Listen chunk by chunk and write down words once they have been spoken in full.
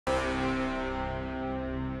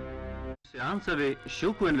Seancave,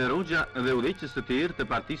 shoku Enver Hoxha dhe udhëheqës të tjerë të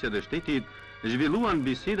partisë dhe shtetit zhvilluan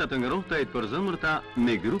biseda të ngrohta e të përzemërta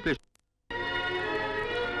me grupe.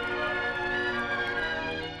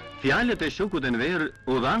 Fjalët e shokut Enver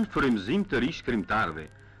u dhanë frymëzim të ri shkrimtarëve.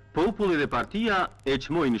 Populli dhe partia e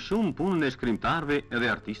çmojnë shumë punën e shkrimtarëve dhe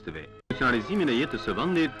artistëve. Profesionalizimin e jetës së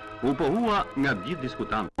vendit u pohua nga gjithë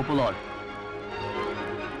diskutantët popullor.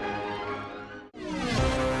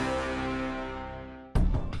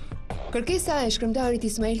 Kërkesa e shkrimtarit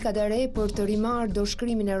Ismail Kadare për të rimarrë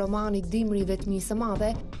dorëshkrimin e romanit Dimri vetmi së madhe,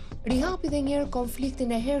 rihapi dhe njerë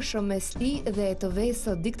konfliktin e hershëm mes tij dhe të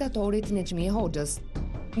vesë diktatorit Nexhmije Hoxhës.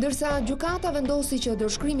 Ndërsa gjykata vendosi që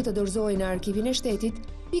dorëshkrimi të dorëzohej në arkivin e shtetit,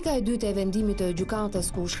 pika e dytë e vendimit të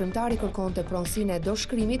gjykatës ku shkrimtari kërkonte pronësinë e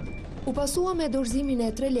dorëshkrimit, u pasua me dorëzimin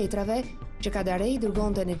e 3 letrave që Kadare i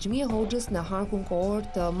dërgonte Nexhmije Hoxhës në harkun kohor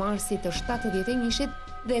të marsit të 71-shit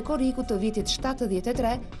dhe korrikut të vitit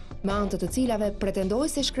 73, me anë të cilave pretendoi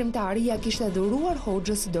se shkrimtari ja kishte dhuruar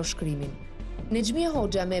Hoxhës dorëshkrimin. Nexhmije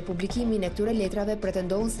Hoxha me publikimin e këtyre letrave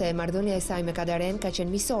pretendon se marrëdhënia e saj me Kadaren ka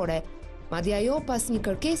qenë miqësore, madje ajo pas një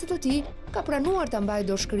kërkese të tij ka pranuar ta mbajë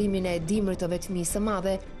dorëshkrimin e Dimrit të vetmisë së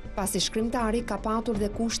madhe, pasi shkrimtari ka patur dhe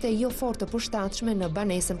kushte jo fort të përshtatshme në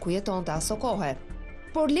banesën ku jetonte aso kohë.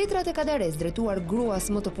 Por letrat e Kadares drejtuar gruas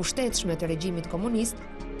më të pushtetshme të regjimit komunist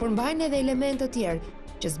përmbajnë edhe elemente të tjerë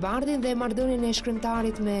që zbardhin dhe marrëdhënien e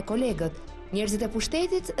shkrimtarit me kolegët, njerëzit e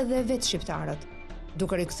pushtetit dhe vetë shqiptarët,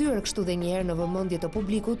 duke rikthyer kështu dhe njëherë në vëmendje të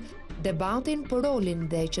publikut debatin për rolin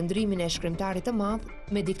dhe qëndrimin e shkrimtarit të madh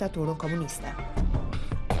me diktaturën komuniste.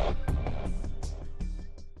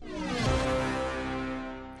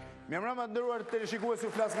 Mirëmbrëma të nderuar teleshikues, ju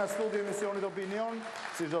flas nga studio emisionit Opinion,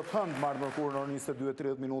 si çdo të hënë Mark Marku në orën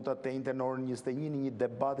 22:30 te Inter në orën 21, një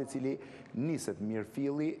debat i cili niset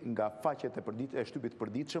mirëfilli nga faqet e shtypit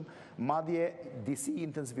përditshëm, madje disi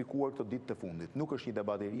intensifikuar këto ditë të fundit. Nuk është një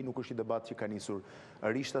debat i ri, nuk është një debat që ka nisur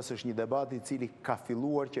rishtas, është një debat i cili ka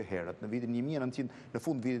filluar që herët, në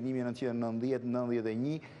fund vitit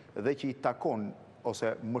 1990-91 dhe që i takon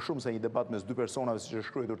ose më shumë se një debat mes dy personave siç është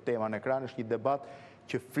shkruar tema në ekran, është një debat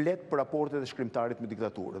që flet për raportet e shkrimtarit me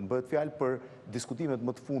diktaturën. Bëhet fjalë për diskutimet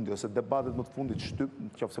më të fundit ose debatet më të fundit shtyp,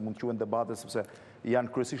 qofse mund të quhen debate sepse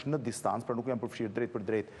janë kryesisht në distancë, por nuk janë përfshirë drejt për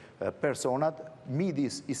drejt personat,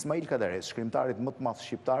 midis Ismail Kadaresë, shkrimtarit më të madh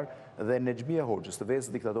shqiptar, dhe Nexhmije Hoxhës, të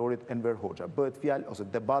vesë diktatorit Enver Hoxha. Bëhet fjalë ose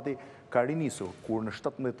debati ka rinisur kur në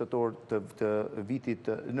 17 tetor të vitit,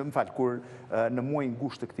 kur në muajin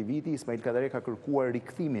gusht të këtij viti Ismail Kadare ka kërkuar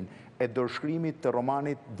rikthimin e dorëshkrimit të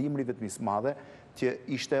romanit Dimri vetmi së madhe, që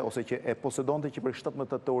ishte ose që e posedonte që për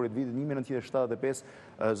 17 tetorit vitit 1975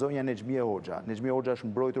 zonja Nexhmije Hoxha. Nexhmije Hoxha është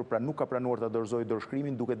mbrojtur, pra nuk ka pranuar ta dorëzojë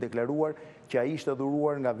dorëshkrimin, duke deklaruar që ai ishte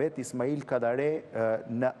dhuruar nga vetë Ismail Kadare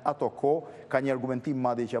në ato kohë. Ka një argumentim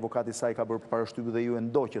madje që avokati i saj ka bërë parashtypje dhe ju e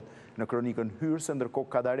ndoqët në kronikën hyrëse,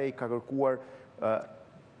 ndërkohë Kadare ka kërkuar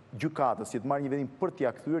gjykatës që të marrë një vendim për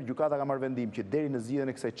t'ia kthyer. Gjykata ka marrë vendim që deri në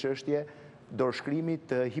zgjidhjen e kësaj çështje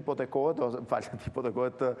dorëshkrimit të hipotekohet,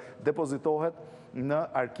 të depozitohet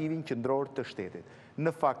në arkivin qendror të shtetit.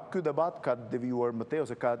 Në fakt, ky debat ka devijuar më tej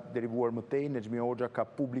ose ka derivuar më tej. Nexhmije Hoxha ka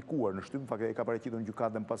publikuar në shtyp, në fakt e ka paraqitur në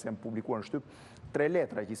gjykatë dhe më pas janë publikuar në shtyp 3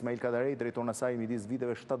 letra që Ismail Kadare drejton asaj midis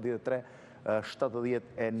viteve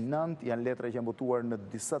 73-79, janë letra që janë botuar në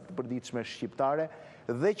disa të përditshme shqiptare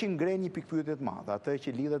dhe që ngren një pikpyetje të madhe, atë që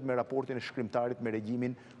lidhet me raportin e shkrimtarit me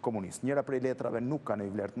regjimin komunist. Njëra prej letrave nuk ka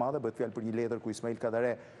ndonjë vlerë të madhe, bëhet fjalë për një letër ku Ismail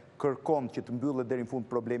Kadare kërkon që të mbyllet deri në fund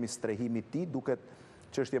problemi strehimi i tij, duket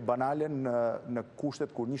çështje banale në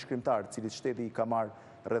kushtet kur një shkrimtar, i cili shteti i ka marrë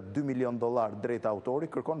rreth $2 milion drejt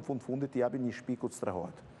autorit, kërkon në fund t'i japin një shtëpi ku të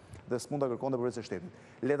strehohet dhe s'mund ta kërkonte përveç së shtetit.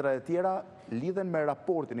 Letrat e tjera lidhen me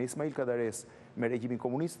raportin e Ismail Kadaresë me regjimin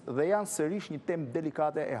komunist dhe janë sërish një temë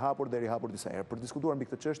delikate e hapur dhe rihapur disa herë. Për të diskutuar mbi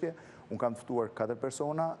këtë çështje, unë kam ftuar 4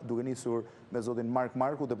 persona, duke nisur me zotin Mark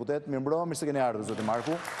Marku, deputet. Mirëmbrëma, mirë se keni ardhur zotin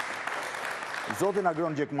Marku. Zotin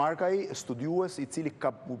Agron Gjekmarkaj, studiues i cili ka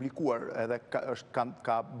publikuar edhe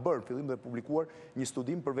ka bërë fillim dhe publikuar një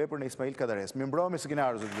studim për veprën e Ismail Kadaresë. Mirëmbrëma, mirë se keni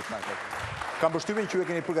ardhur zotin Gjekmarkaj. Kam përshtypjen që ju e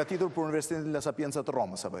keni përgatitur për Universitetin La Sapienza të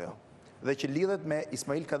Romës apo jo? Dhe që lidhet me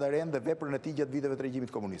Ismail Kadaren dhe veprën e tij gjatë viteve të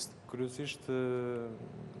regjimit komunist. Kryesisht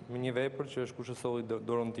me një vepër që është kush e solli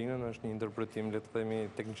Dorontinën, është një interpretim, le të themi,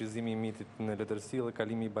 teknicizimi i mitit në letërsi dhe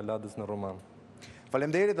kalimi i baladës në roman.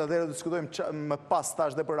 Faleminderit, atëherë do diskutojmë më pas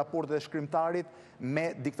tash dhe për raportet e shkrimtarit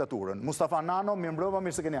me diktaturën. Mustafa Nano, mirëmbrëma,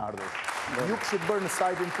 mirë se keni ardhur. Ju kishit bërë në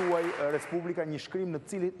sajtin tuaj Respublika një shkrim në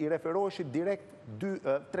cilit i referoheshit direkt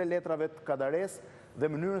 3 letrave të Kadaresë dhe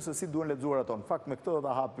mënyrën se si duhen lexuar ato. Në fakt me këtë do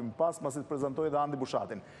ta hapim pas, pasi të prezantoj dhe Andi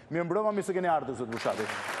Bushatin. Mirëmbrëma, mirë se keni ardhur zot Bushati.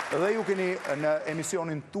 Dhe ju keni në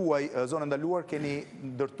emisionin tuaj Zonë Ndaluar keni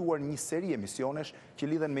ndërtuar një seri emisionesh që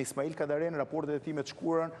lidhen me Ismail Kadaren, raportet e tij me të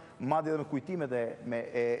shkurën, madje edhe me kujtimet me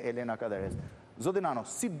Elena Kadaresë. Zoti Nano,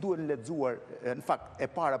 si duhen lexuar, në fakt, e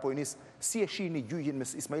para po i nis, si e shihni gjyqin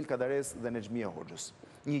mes Ismail Kadaresë dhe Nexhmije Hoxhës?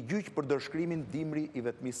 Një gjyq për dorëshkrimin Dimri i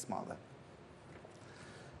vetmisë së madhe.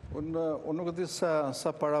 Unë nuk e di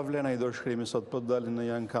sa para vlen ai dorëshkrimi sot, po dalin në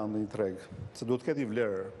janë kanë një treg, se duhet ketë i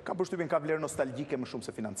vlerë. Kam përshtypjen ka vlerë nostalgjike më shumë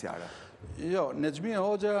se financiare. Jo, Nexhmije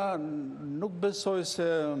Hoxha nuk besoj se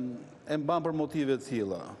e mban për motive të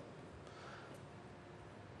tilla.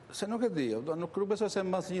 Se nuk e di, nuk besoj se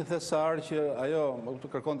mbas një thesar që ajo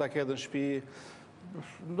kërkon ta ketë në shtëpi.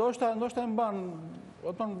 Ndoshta e mban,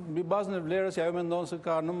 mbi bazën e vlerës që ajo mendon se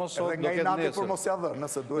ka në mos sot do ketë nesër. Edhe nga inati për mos ia dhënë,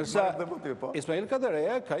 nëse duhet marrë dhe motiv, po. Ismail Kadare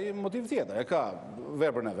ka një motiv tjetër, e ka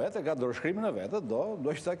veprën e vet, e ka dorëshkrimin e vet, do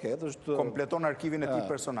që ta ketë, është kompleton arkivin e tij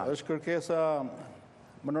personal. Është kërkesa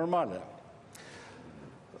më normale.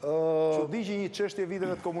 Çudi që një çështje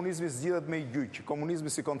viteve të komunizmit zgjidhet me gjyq.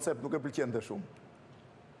 Komunizmi si koncept nuk e pëlqente shumë.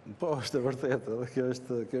 Po, është e vërtetë, edhe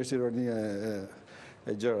kjo është ironia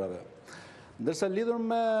e gjërave. Ndërsa lidhur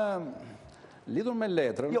me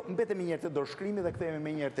letrën... Jo, mbetemi një herë te dorëshkrimi dhe kthehemi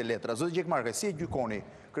me një herë te letra. Zoti Gjekmarkaj, si e gjykoni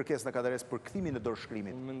kërkesën e Kadaresë për kthimin e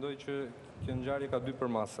dorëshkrimit? Unë mendoj që kjo ngjarje ka dy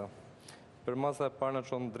përmasa. Përmasa e parë na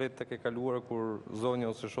çon drejt tek e kaluara kur zonja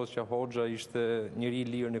ose shoqja Hoxha ishte njëri i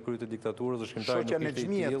lirë në krye të diktaturës dhe shkrimtari nuk ishte i tillë. Shoqja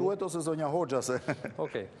Nexhmije thuhet ose zonja Hoxha se...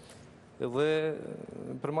 Okej. Dhe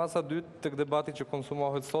përmasa dytë tek debati që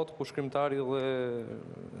konsumohet sot, ku shkrimtari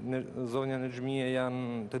dhe zonja Nexhmije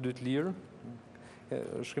janë të dy të lirë.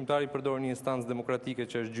 Shkrimtari përdor një instancë demokratike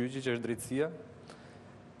që është gjyqi, që është drejtësia.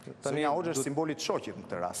 Zonja Hoxha është simboli i shoqit në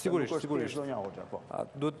këtë rast. Sigurisht. Zonja Hoxha, po.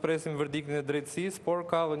 Duhet presim verdiktin e drejtësisë, por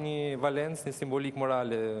ka një valencë, një simbolik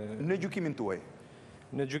morale. Në gjykimin tuaj?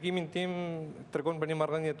 Në gjykimin tim tregon për një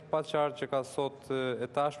marrëdhënie të paqartë që ka sot e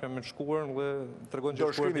tashme me të shkurën dhe tregon që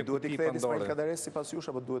dorëshkrimi duhet i kthehet Ismail Kadaresë sipas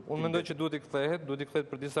jush apo duhet? Unë mendoj që duhet i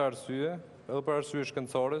kthehet për disa arsye, edhe për arsye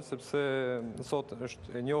shkencore, sepse sot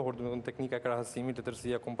është e njohur domethënë teknika e krahasimit,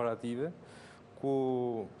 letërsia komparative,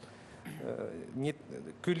 ku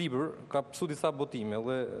ky libër ka psu disa botime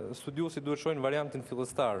dhe studiuesi duhet shohin variantin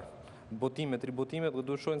fillestar. Botimet, ribotimet, dhe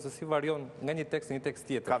duhet shohin se si varion nga një tekst në një tekst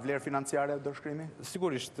tjetër. Ka vlerë financiare dorëshkrimi?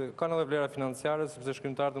 Sigurisht, kanë edhe vlera financiare, sepse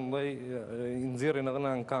shkrimtarët e mëdhej i nxjerrin edhe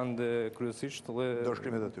në ankande kryesisht dhe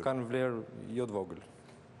kanë vlerë jo të vogël.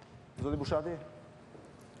 Zoti Bushati,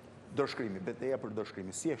 dorëshkrimi, betejë për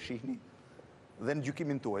dorëshkrimi, si e shihni dhe në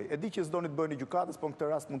gjykimin tuaj? E di që s'doni të bëheni gjykatës, por në këtë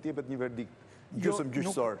rast mund të jepet një verdikt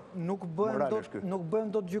gjysmë-gjyqësor. Nuk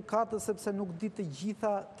bëhen dot gjykatës sepse nuk di të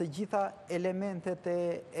gjitha elementet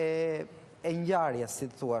e ngjarjes, si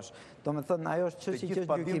thuash. Domethënë ajo është çështje që gjithë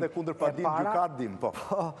padim dhe kundër padim gjykat dim, po.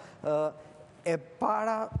 E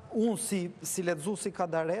para, unë si lexuesi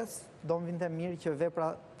Kadaresë, do më vinte mirë që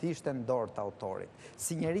vepra të ishte në dorë të autorit.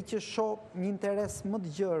 Si njeri që shoh një interes më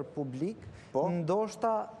të gjerë publik,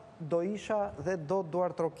 ndoshta do isha dhe do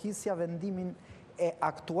duartrokisja vendimin e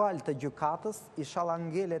aktual të gjykatës, inshallah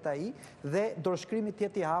ngelet ai dhe dorëshkrimi të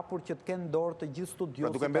jetë i hapur që të kenë dorë të gjithë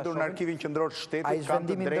studiosit. Duke mbetur në arkivin qendror të shtetit, kanë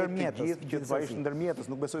të drejtë të gjithë që të vajsh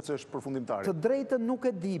ndërmjetës, nuk besoj se është përfundimtare. Të drejtën nuk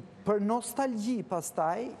e di, për nostalgji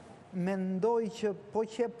pastaj, mendoj që po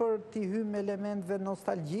që për t'i hymë elementve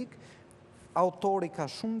nostalgjik, autori ka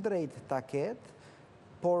shumë drejtë ta ketë,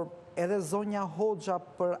 por edhe zonja Hoxha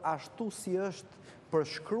për ashtu si është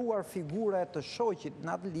përshkruar figura e të shoqit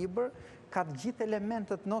në atë libër, ka të gjithë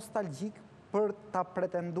elementet nostalgjik për ta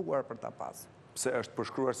pretenduar për ta pas. Pse është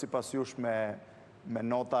përshkruar sipas jush me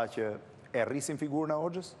nota që e rrisin figurën e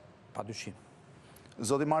Hoxhës? Padyshim.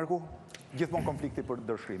 Zoti Marku, gjithmonë konflikti për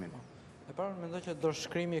dorëshkrimin. E parë mendoj që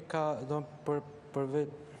dorëshkrimi ka për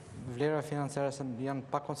vlera financiare se janë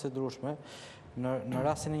pa konsiderueshme. Në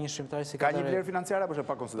rastin e një shkrimtari si Kadare... Ka një vlerë financiare apo është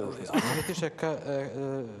pa konsiderueshme? Absolutisht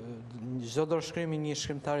çdo dorëshkrim i një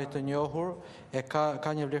shkrimtari të njohur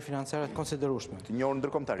ka një vlerë financiare të konsiderueshme. Të njohur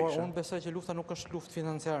ndërkombëtarisht. Por unë besoj që lufta nuk është luftë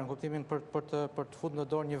financiare në kuptimin për të futur në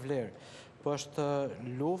dorë një vlerë, por është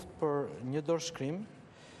luftë për një dorëshkrim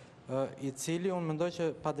i cili unë mendoj që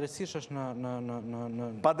padrejtisht është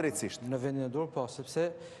në vendin e dur, po,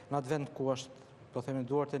 sepse në atë vend ku është po themi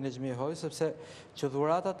duart e Nexhmije Hoxhës, sepse që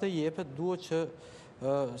dhurata të jepet duhet që,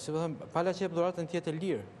 si po them, pala që jep dhuratën të jetë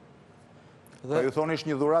lirë. Pa ju thoni është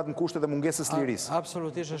një dhuratë në kushtet e mungesës lirisë.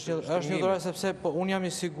 Absolutisht, është një dhuratë sepse unë jam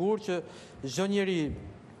i sigurt që çdo njeri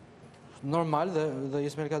normal dhe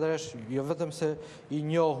Ismail Kadaresë, jo vetëm se i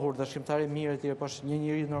njohur dhe shkrimtar i mirë etj, por një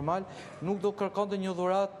njeri normal, nuk do kërkonte një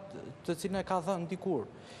dhuratë të cilën e ka thënë dikur.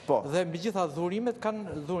 Dhe megjithatë dhurimet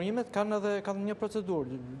kanë edhe një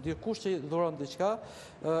procedurë. Dikush që dhuron diçka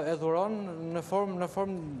e dhuron në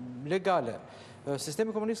formë legale. Sistemi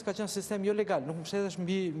komunist ka qenë sistem jo legal, nuk mbështetesh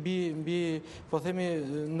mbi po themi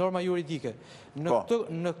norma juridike. Në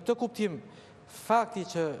këtë kuptim, fakti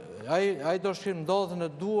që ai dorëshkrim ndodhet në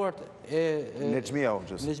duart e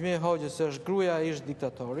Nexhmije Hoxhës, është gruaja e ish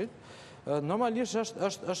diktatorit, normalisht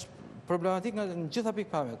është problematik në gjitha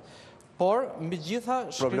pikpamjet. Por, mbi gjitha...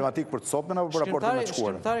 Problematik për të sotmen apo për raportin me të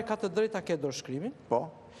shkuarën? Shkrimtari ka të drejtë ta ketë dorëshkrimin. Po.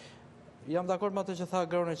 Jam dakord me atë që tha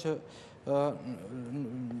Agroni që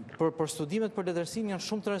për studimet për letërsinë janë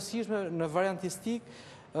shumë të rëndësishme në variantistik,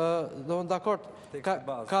 do në dakord,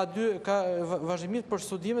 ka vazhdimisht për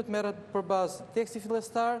studimet merret për bazë teksti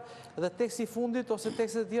fillestar dhe teksti fundit ose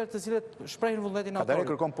tekstet e tjera të cilet shprehin vullnetin autorit. Kadare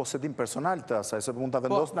kërkon posedim personal të asaj, se mund ta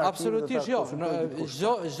vendosë në arkiv. Absolutisht jo.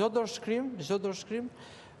 Çdo dorëshkrim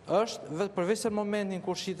është, përveç se momentin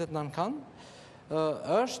kur shitet në ankan,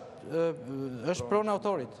 është pronë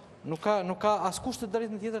autorit. Nuk ka askush të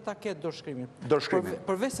drejtën tjetër ta ketë dorëshkrimin.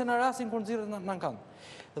 Përveç se në rastin kur nxirret në ankan.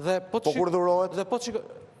 Po kur dhurohet?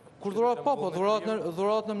 Kur dhurohet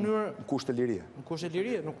dhurohet në mënyrë kusht e lirie. Në kusht e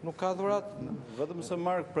lirie, nuk ka dhuratë. Vetëm se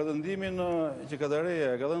Mark pretendimin që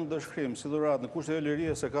Kadareja ka dhënë dorëshkrim si dhuratë në kusht e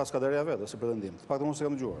lirie se ka Kadareja vetë si pretendim. Paktën unë se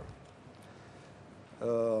kam dëgjuar.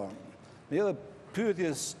 Edhe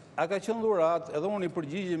pyetjes, a ka qenë dhuratë, edhe unë i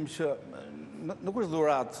përgjigjim që nuk është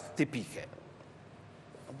dhuratë tipike.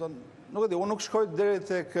 Nuk e di, unë nuk shkoj deri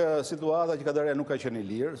tek situata që Kadareja nuk ka qenë i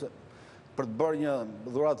lirë, për të bërë një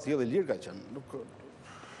dhuratë tillë i lirë ka qenë.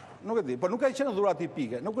 Nuk e di, por nuk ka qenë dhuratë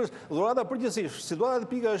tipike. Nuk është dhurata përgjithsisht. Situata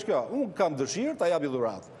tipike është kjo. Unë kam dëshirë, ta japi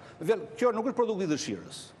dhuratë. Kjo nuk është produkti i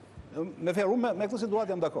dëshirës. Me këtë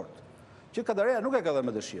situatë jam dakord. Që Kadareja nuk e ka dhënë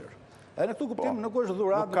me dëshirë. E në këtu kuptim nuk është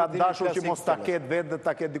dhuratë... Nuk ka dashur që mos ta ketë vetë dhe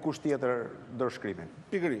ta ketë dikush tjetër dorëshkrimin.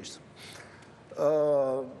 Pikërisht.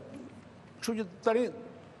 Kështu që tani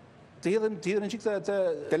të hedhën çik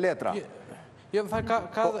te letra. Jo, më fal,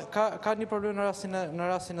 ka një problem në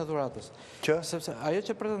rastin e dhuratës. Që? Sepse ajo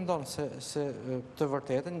që pretendon se të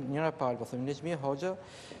vërtetën, njëra palë, po thëmë, Nexhmije Hoxha,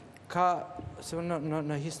 ka,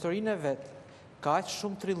 në historinë e vetë, ka aq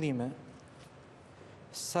shumë trillime,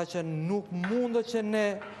 sa që nuk mundet që ne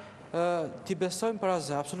t'i besojmë për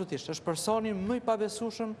asgjë, absolutisht. Është personi më i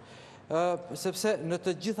pabesueshëm, sepse në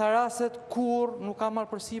të gjitha rastet kur nuk ka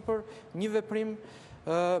marrë përsipër një veprim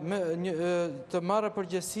të marrë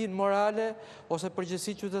përgjegjësinë morale ose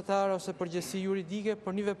përgjegjësi qytetare ose përgjegjësi juridike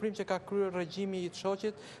për një veprim që ka kryer regjimi i të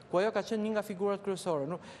shoqit, ku ajo ka qenë një nga figurat kryesore.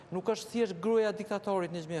 Nuk është thjesht gruaja e diktatorit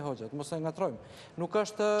Nexhmije Hoxhët, mos e ngatrojmë. Nuk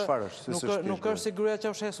është si gruaja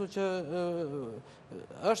Ceaușescu që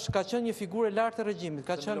ka qenë një figurë e lartë e regjimit,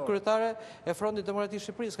 ka qenë kryetare e Frontit Demokratik të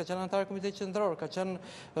Shqipërisë, ka qenë anëtare e Komitetit Qendror, ka qenë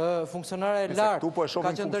funksionare e lartë,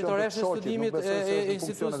 ka qenë drejtoreshe e studimit e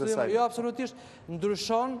institutit studimit. Jo, absolutisht,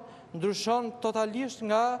 ndryshon totalisht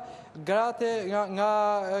nga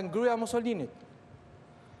gruaja Mussolinit,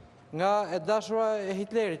 nga e dashura e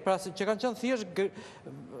Hitlerit, pra që kanë qenë thjesht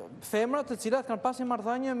femra të cilat kanë pasur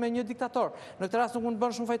marrëdhënie me një diktator. Në këtë rast nuk mund të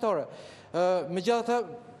bën shumë fajtore.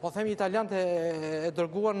 Megjithatë, po themi italianët e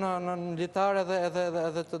dërguar në litar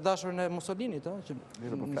edhe të dashurin e Mussolinit, që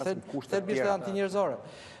thelbisht e antinjerëzore.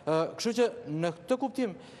 Kështu që në këtë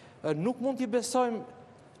kuptim nuk mund t'i besojmë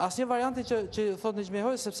asnjë varianti që thot Nexhmije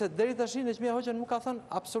Hoxha, sepse deri tash Nexhmije Hoxha nuk ka thënë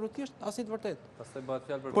absolutisht asnjë të vërtetë. Pastaj bëhet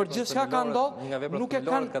fjalë për por gjithçka ka ndodhur, nuk e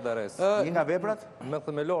kanë një nga veprat me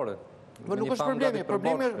themelore. Po nuk është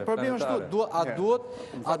problemi është këtu. A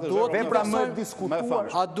duhet vepra më diskutuar.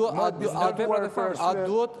 A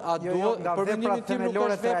duhet për mendimin tim nuk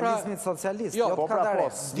është vepra realizmit socialist, jo të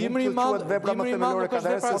Kadaresë. Dimri madh nuk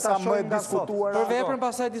është vepra sa më e diskutuar. Për veprën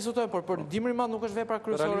pastaj diskutojmë, por për Dimri madh nuk është vepra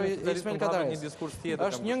kryesore e Ismail Kadaresë.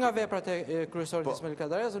 Është një nga veprat e kryesorit të Ismail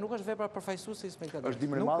Kadaresë dhe nuk është vepra përfaqësuese e Ismail Kadaresë. Është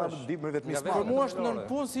Dimri madh apo Dimri vetëm Ismail? Për mua është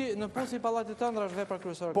në punsi i pallatit tëndra është vepra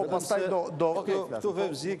kryesore. Po pastaj do këtu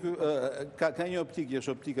vepzi ka një optikë,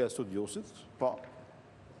 është optika e studiosit, po,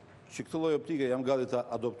 që këtë lloj optike jam gati ta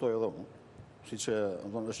adoptoj edhe unë, siç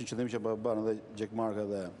është një qëllim që bën edhe Gjekmarka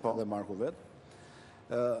dhe Marku vet.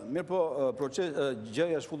 Mirë po,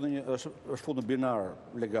 gjëja është futur në binar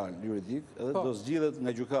legal, juridik, edhe do zgjidhet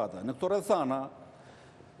nga gjykata. Në këto rrethana,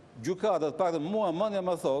 gjykata, të paktën mua mendja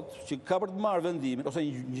më thotë që ka për të marrë vendimin, ose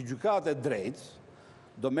një gjykatë e drejtë,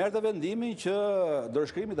 do merrte vendimin që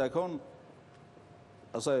dorëshkrimi takon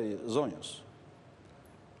asaj zonjës.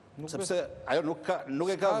 Sepse ajo nuk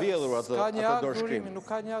e ka vjedhur atë dorëshkrim. Nuk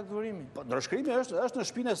ka një akt durimi. Dorëshkrimi është në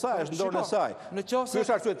shpinën e saj, është në dorën e saj. Ky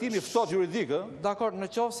është arsyetimi ftohtë juridik, ë? Dakor,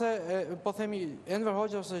 në qoftë se po themi Enver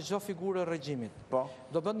Hoxha ose çdo figurë e regjimit. Po.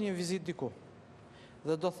 Do bën një vizitë diku.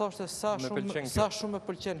 Dhe do thoshte sa shumë më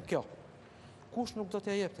pëlqen kjo. Kush nuk do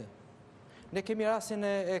t'ja jepte? Ne kemi rastin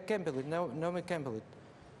e Campbellit, Naomi Campbellit,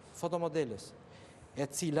 fotomodeles, e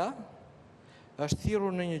cila është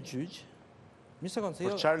thirrur në një gjyq. Një sekondë, se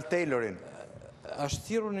Për Charles Taylorin. Është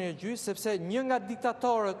thirrur në një gjyq sepse një nga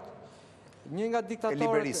diktatorët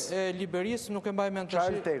e Liberisë, nuk e mbaj mend tash.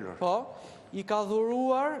 Charles Taylor. Po, i ka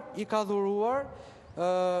dhuruar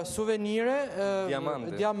suvenire,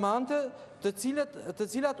 diamante, të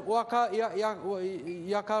cilat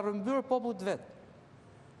ja ka rrëmbyer popullit vet.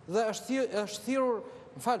 Dhe është thirrur,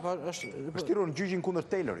 është thirrur në gjyqin kundër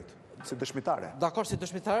Taylorit. Si dëshmitare. Dakor, si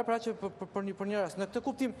dëshmitare, pra që për një rast. Në këtë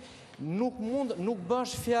kuptim, nuk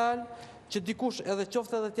bësh fjalë që dikush, edhe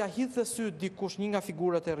qoftë edhe t'ja hidhë sy dikush një nga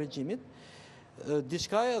figurat e regjimit,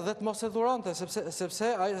 diçka dhe të mos e dhurante, sepse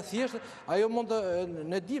thjesht ajo mund të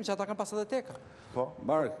ne dim që ata kanë pas edhe teka. Po,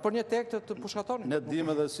 Mark. Për një tek të pushkatonin. Ne dim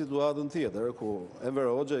edhe situatën tjetër, ku Enver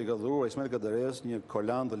Hoxha i ka dhuruar Ismail Kadaresë një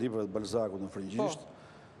kolan të librave të Balzakut në frëngjisht.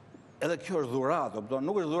 Edhe kjo është dhuratë,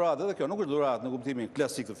 nuk është dhuratë, edhe kjo nuk është dhuratë në kuptimin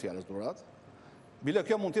klasik të fjalës dhuratë. Bile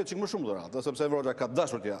kjo mund të jetë çik më shumë dhuratë, sepse Enver Hoxha ka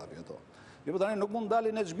dashur t'i japi ato. Jo, tani nuk mund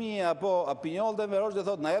dalin Nexhmije apo pinjoll të Enver Hoxha dhe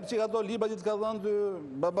thotë na jep çik ato libra që të ka dhënë ty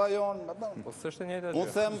baba jon. Po s'është e njëjta.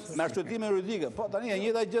 Unë them me arsyetim juridike. Po tani e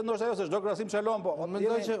njëjta gjë ndoshta ajo se çdo krahasim çalon, po. Unë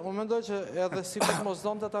mendoj që edhe sikur të mos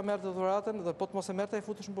donte ta merrte dhuratën dhe po të mos e merrte ai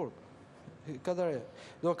futesh në burg. Kadare.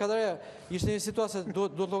 Do Kadare ishte një situatë,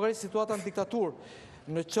 duhet llogarit situata në diktaturë.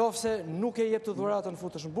 Në qoftë se nuk e jep të dhuratën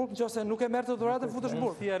futesh në burg, në qoftë se nuk e merr të dhuratën futesh në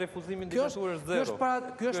burg. Mundësia e refuzimit në diktaturë është zero.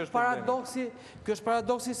 Ky është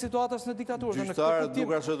paradoksi i situatës në diktaturë. Gjyqtarët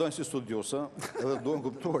nuk arsytojnë si studios, edhe duhen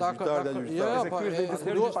kuptuar gjyqtarët e gjyqtarëve.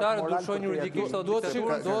 Gjyqtarët duhet shohin juridikisht ato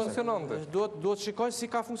diktaturë funksiononte. Duhet shikojnë si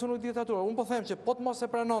ka funksionuar diktatura. Unë po them që po të mos e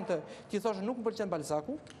pranonte, ti thoshë nuk më pëlqen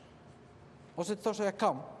Balzaku, ose ti thoshë e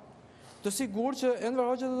kam. Të sigur që Enver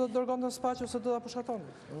Hoxha do të dërgon në spaqe ose do ta pushkaton.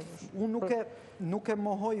 Unë nuk e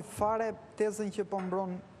mohoj fare tezën që po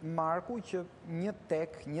mbron Marku, që një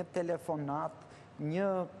tek, një telefonat, një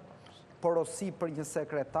porosi për një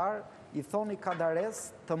sekretar, i thoni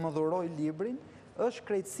Kadaresë të më dhuroj librin, është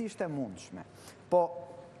krejtësisht e mundshme. Po,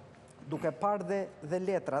 duke parë dhe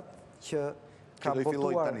letrat që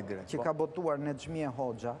ka botuar Nexhmije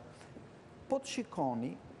Hoxha, po të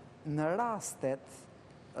shikoni në rastet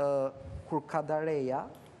kur Kadareja,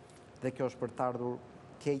 dhe kjo është për të ardhur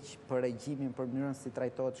keq për regjimin, për mënyrën si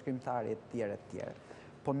trajtohet shkrimtari etj.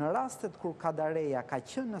 Po në rastet kur Kadareja ka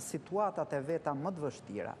qenë në situatat e veta më të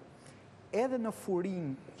vështira, edhe në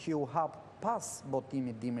furin që ju hap pas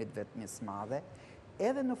botimit Dimrit vetmis madhe,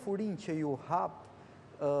 edhe në furin që ju hap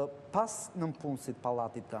pas nënpunësit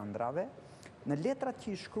Pallatit të Ëndrave, në letrat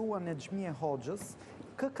që i shkruan Nexhmije Hoxhës,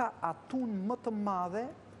 ka atun më të madhe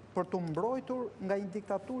për të mbrojtur nga një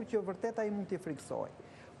diktaturë që vërtet ai mund t'i friksoj.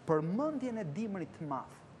 Përmendjen e Dimrit të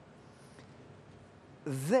madh.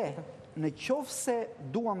 Dhe në qoftë se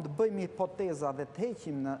duam të bëjmë hipoteza dhe të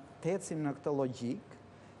ecim në këtë logjik,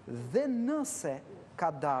 dhe nëse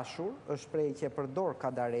ka dashur, është shprehje që e përdor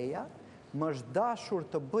Kadareja, më është dashur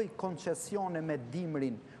të bëj koncesione me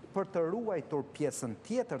Dimrin për të ruajtur pjesën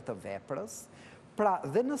tjetër të veprës. Pra,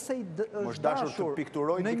 dhe nëse është dashur të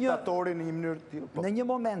pikturoj diktatorin në një mënyrë në një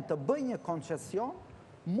moment të bëj një koncesion,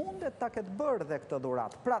 mundet ta ketë bërë dhe këtë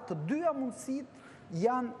dhuratë. Pra, të dyja mundësit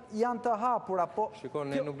janë të hapura, po...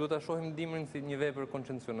 Shikon, ne nuk do të shohim Dimrin si një vepër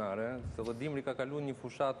koncesionare, se dhe Dimri ka kaluar një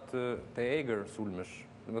fushat të egër sulmesh.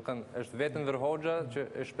 Është vetëm Enver Hoxha që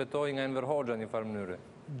e shpetoi nga Enver Hoxha një farë mënyre.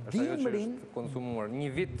 Dimrin konsumuar një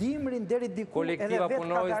vit. Dimrin deri diku kolektiva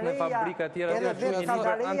punojës në fabrika të tjera, edhe vetë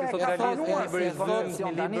Kadareja antisocialist,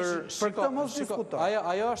 liberalizëm, për këtë mos diskutoj.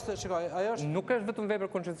 Ajo është nuk është vetëm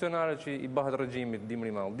vepër koncesionare që i bëhet regjimit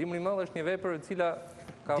Dimri Mall. Dimri Mall është një vepër e cila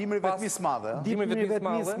Dimri vetmis madhe. Dimri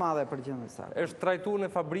vetmis madhe për gjendën e saj. Është trajtuar në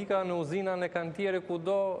fabrika, në uzina, në kantiere,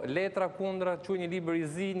 kudo, letra kundra, quaj një libër i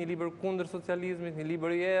zi, një libër kundër socializmit, një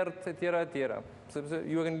libër i errët, etj. Sepse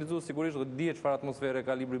ju e keni lexuar sigurisht dhe dihet çfarë atmosfere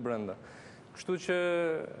ka libri brenda. Kështu që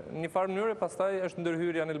në një farë mënyrë pastaj është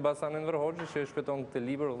ndërhyrja në Elbasan Enver Hoxhë që shpjeton këtë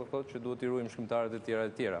libër dhe thotë që duhet i ruajmë shkrimtarët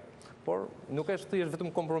etj. Por nuk është thjesht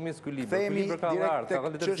vetëm kompromis ky libër. Ky libër ka art,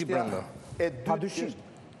 ka letërsi brenda. Padyshim.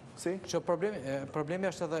 Si? Që problemi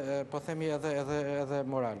është edhe, po themi edhe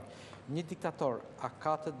moral. Një diktator, a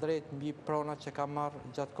ka të drejtë mbi pronat që ka marrë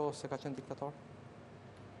gjatë kohës se ka qenë diktator?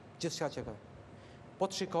 Gjithçka që ka. Po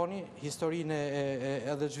të shikoni historinë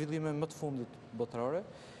edhe zhvillime më të fundit botërore,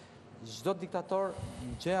 çdo diktator,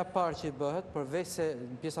 gjëja e parë që i bëhet, përveç se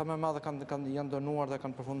pjesa më e madhe janë dënuar dhe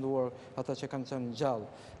kanë përfunduar ata që kanë qenë gjallë,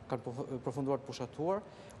 kanë përfunduar të pushatuar,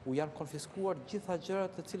 u janë konfiskuar gjitha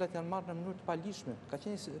gjërat të cilat janë marrë në mënyrë të palishme. Ka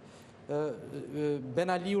qenë Ben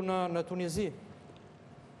Aliu në Tunizi,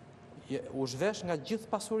 u zhvesh nga gjithë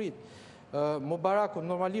pasuritë. Mubaraku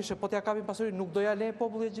normalisht po t'ja kapin pasuritë, nuk do ja lejnë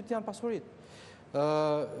populli egjiptian pasuritë.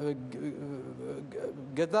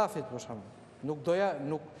 Gaddafit për shembull,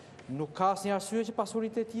 nuk ka asnjë arsye që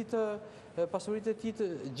pasuritë e tij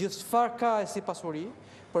gjithçfarë ka si pasuri,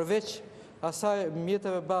 përveç asaj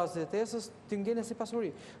mjeteve bazë të jetesës, të ngelen si pasuri.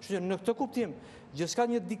 Kështu që në këtë kuptim, gjithçka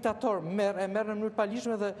një diktator e merr në mënyrë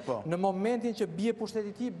palishme dhe në momentin që bie pushteti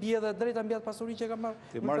i tij, bie edhe drejta mbi atë pasuri që ka marrë.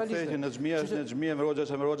 Ti marr këtë që Nexhmije me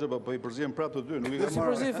Hoxha me Hoxha, po i përzihen prapë të dy, nuk i ka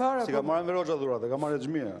marrë. Si ka marrë me Hoxha dhurat, e ka marrë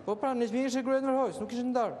Nexhmije. Po pra, Nexhmije ishte gruaja e Hoxhës, nuk ishte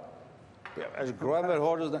ndar. Është gruaja e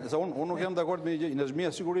Hoxhës, se unë nuk jam dakord me një gjë. Nexhmije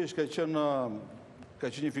sigurisht ka qenë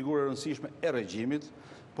një figurë e rëndësishme e regjimit,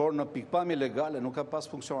 por në pikpamje legale nuk ka pas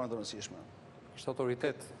funksione të rëndësishme. Kështë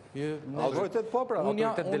autoritet. Autoritet po pra. Unë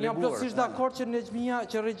jam plotësisht dakord që Nexhmija,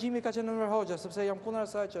 që regjimi ka qenë në Hoxha, sepse jam kundër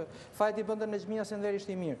asaj që fajti bënte Nexhmija se nderi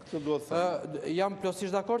ishte i mirë. Këtë duhet thënë. Jam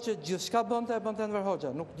plotësisht dakord që gjithçka bënte Enver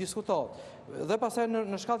Hoxha, nuk diskutohet. Dhe pastaj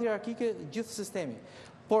në shkallë hierarkike gjithë sistemi.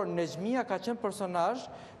 Por Nexhmija ka qenë personazh,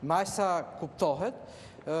 me aq sa kuptohet,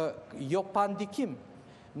 jo pa ndikim.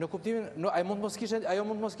 Në kuptimin, ajo mund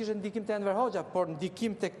mos kishte ndikim te Enver Hoxha, por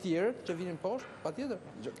ndikim tek tjerë që vinin poshtë, patjetër.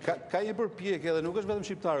 Ka një përpjekje, dhe nuk është vetëm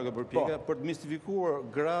shqiptarë kjo përpjekje, për të mistifikuar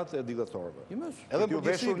gratë e diktatorëve. Edhe për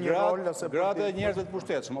përgjithësi gratë e njerëzve të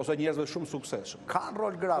pushtetshëm ose njerëzve shumë suksesshëm. Kanë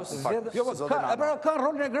rol gratë. Kanë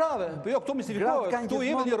rolin e grave. Po jo, këtu mistifikohet. Këtu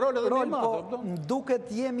jemi një rol edhe më i madh. Duket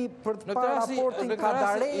jemi për të parë raportin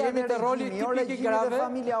Kadareja jemi te roli tipik i grave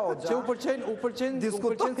që u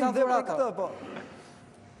pëlqen ca dhurata.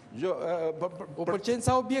 U pëlqen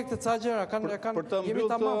ca objekte, ca gjëra, jemi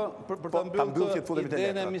tamam. Për të mbyllur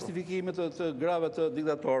idenë e mistifikimit të grave të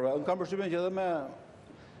diktatorëve, unë kam përshtypjen që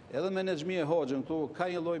edhe me Nexhmije Hoxhën këtu ka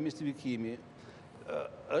një lloj mistifikimi.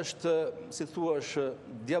 Është, si thuash,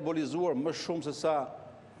 diabolizuar më shumë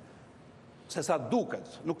se sa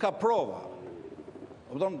duket, nuk ka prova.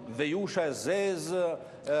 Vejusha e zezë,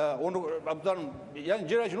 janë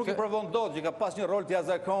gjëra që nuk i provon dot, që ka pas një rol të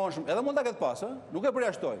jashtëzakonshëm, edhe mund ta ketë pas, nuk e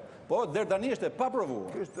përjashtoj, po deri tani është e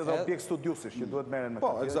paprovuar. Ky është edhe objekt studiusish që duhet merren me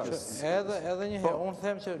këtë. Po, eksakt. Edhe një herë, unë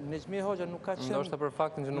them që Nexhmije Hoxha nuk ka qenë, ndoshta për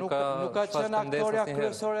faktin që nuk ka qenë aktoria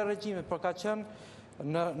kryesore e regjimit, por ka qenë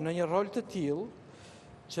në një rol të tillë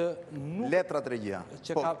që nuk letrat regjia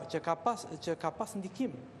që ka pas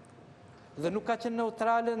ndikim. Dhe nuk ka qenë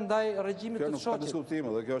neutrale ndaj regjimit të shoqit. Kjo nuk ka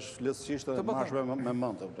diskutime dhe kjo është lehtësisht e marrshme me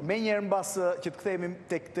mend. Me njëherë mbas që të kthehemi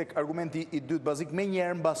tek argumenti i dytë bazik, me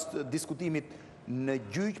njëherë mbas diskutimit në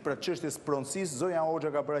gjyq për çështjes pronësisë, zonja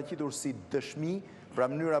Hoxha ka paraqitur si dëshmi për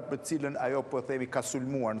mënyra për cilën ajo po themi ka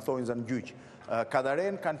sulmuar në thonjza në gjyq.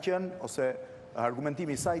 Kadaren kanë qenë ose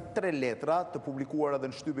argumentimi i saj 3 letra të publikuara dhe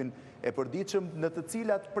në shtypin e përditshëm, në të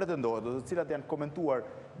cilat pretendohet, të cilat janë komentuar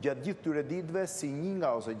gjatë gjithë tyre ditëve si një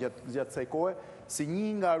nga, ose gjatë kësaj kohe, si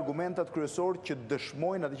një nga argumentat kryesorë që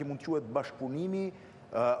dëshmojnë atë që mund quhet bashkëpunimi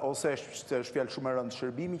ose është fjalë shumë e rëndë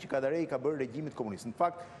shërbimi që Kadare i ka bërë regjimit komunist. Në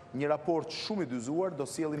fakt, një raport shumë i dyzuar, do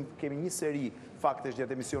sjellim, kemi një seri faktesh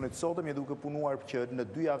gjatë emisionit sotëm, je duke punuar që në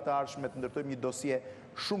 2 javë të ardhshme të ndërtojmë një dosie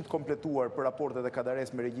shumë të kompletuar për raportet e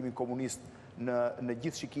Kadares me regjimin komunist në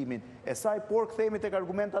gjithë shikimin e saj, por kthehemi tek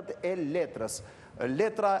argumentat e letrës.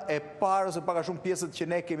 Letra e parë, ose paka shumë pjesët që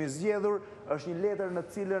ne kemi zgjedhur, është një letër në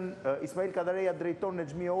cilën Ismail Kadareja drejton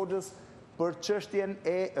Nexhmije Hoxhës për çështjen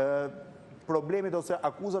e problemit ose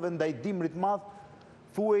akuzave ndaj Dimrit madh,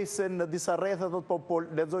 thuaj se në disa rrethe, po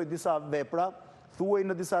lexoj disa vepra, thuaj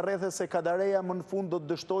në disa rrethe se Kadareja më në fund do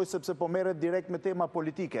të dështoj sepse po merret direkt me tema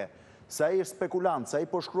politike, se ai është spekulant, se ai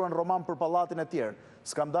po shkruan roman për pallatin e tjerë.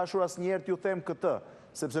 S'kam dashur asnjëherë t'ju them këtë,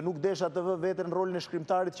 sepse nuk desha të vë veten në rolin e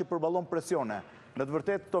shkrimtarit që përballon presione. Në të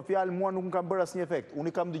vërtetë këto fjalë mua nuk më kanë bërë asnjë efekt.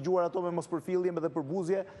 Unë i kam dëgjuar ato me mospërfillje dhe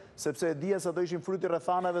përbuzje, sepse e dija se ato ishin fryti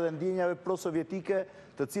rrethanave dhe ndjenjave pro-sovjetike,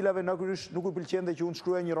 të cilave natyrisht nuk u pëlqente që unë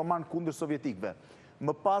shkruaja një roman kundër sovjetikëve.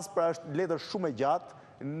 Më pas, pra është letër shumë e gjatë,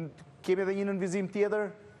 kemi edhe një nënvizim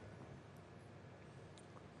tjetër.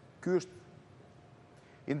 Ky është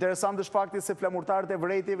interesant është fakti se flamurtarët e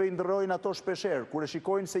vërejtjeve i ndërrojnë ato shpesher. Kur e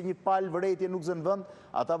shikojnë se një palë vërejtje nuk zën vend,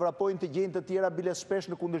 ata vrapojnë të gjejnë të tjera biles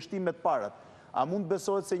shpesh në kundërshtim me të parët. A mund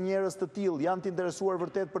besohet se njerëz të tillë janë të interesuar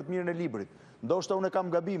vërtet për të mirën e librit? Ndoshta unë kam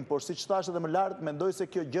gabim, por siç thash edhe më lart, mendoj se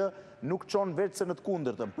kjo gjë nuk çon veç se në të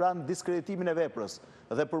kundërtën, pra në diskreditimin e veprës.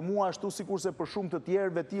 Dhe për mua ashtu sikurse për shumë të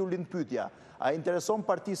tjerë veti u lind pyetja, a intereson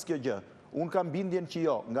partisë kjo gjë? Unë kam bindjen që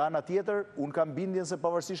jo. Nga ana tjetër, unë kam bindjen se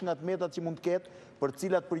pavarësisht nga të metat që mund të ketë, për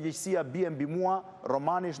cilat përgjegjësia bie mbi mua,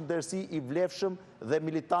 romani është ndërsi i vlefshëm dhe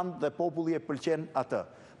militant dhe populli e pëlqen atë.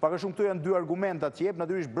 Pak a shumë këtu janë dy argumentat që jep,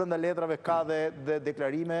 natyrisht brenda letrave ka dhe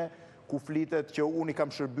deklarime ku flitet që unë i kam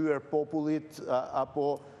shërbyer popullit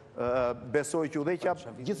apo besoj që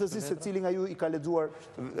udhëheqja, gjithsesi secili nga ju i ka lexuar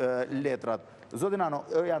letrat. Zoti Nano,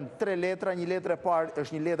 janë 3 letra, një letër e parë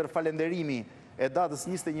është një letër falenderimi e datës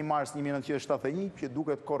 21 mars 1971, që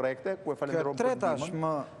duket korrekte, ku e falenderon për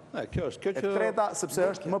ndihmën. Kjo është E treta, sepse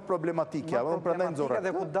është më problematikja, prandaj nxorra.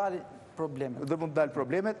 Dhe ku dalin problemet. Dhe mund dalë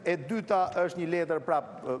problemet. E dyta është një letër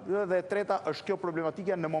prapë, dhe e treta është kjo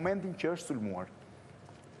problematikja në momentin që është sulmuar,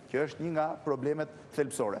 që është një nga problemet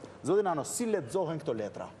thelbësore. Zoti Nano, si lexohen këto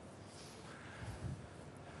letra?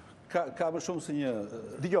 Ka më shumë se një...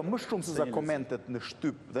 Dgjoj, më shumë se sa komentet në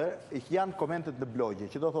shtyp dhe janë komentet në blogje,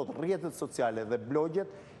 që do thotë rrjetet sociale dhe blogjet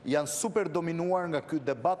janë super dominuar nga ky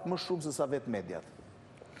debat më shumë se sa vetë mediat.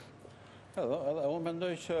 Edhe unë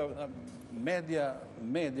mendoj që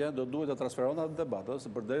media do duhet të transferon atë debatës,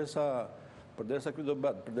 përderisa ky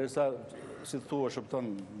debat, përderisa, si thua,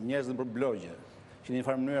 shëpton njerëzit për blogje, që një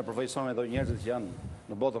farë mënyrë përfaqësojnë edhe njerëzit që janë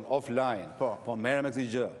në botën offline, po merren me këtë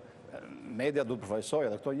gjë. Media duhet përfaqësojë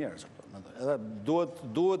edhe këto njerëz. Edhe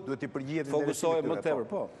duhet i përgjihet fokusohet më tepër,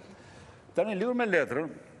 po. Tani lidhur me letrën,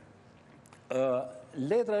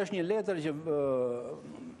 letra është një letër që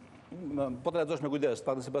po të lexosh me kujdes,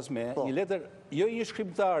 patjetër sipas me, një letër jo një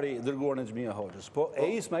shkrimtari dërguar Nexhmije Hoxhës, po e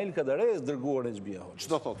Ismail Kadaresë dërguar Nexhmije Hoxhës.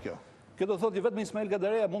 Ç'do thotë kjo? Kjo do thotë që vetëm Ismail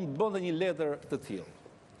Kadare mund të bënte një letër të tillë.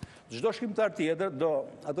 Çdo shkrimtar tjetër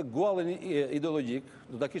atë guallin ideologjik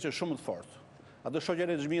do ta kishte shumë të fortë. Ato shoqja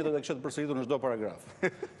e Nexhmijit do ta kishte përsëritur në çdo paragraf.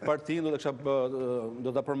 Partinë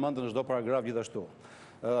do ta përmendte në çdo paragraf gjithashtu.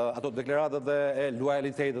 Ato deklaratat e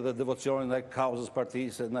lojalitetit dhe devocionit ndaj kauzës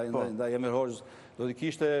partisë, ndaj Ismail Hoxhës, do t'i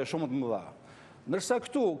kishte shumë të mëdha. Ndërsa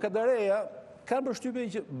këtu Kadareja ka përshtypjen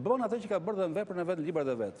që bën atë që ka bërë dhe në veprën e vet, në librat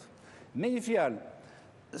e vet. Me një fjalë,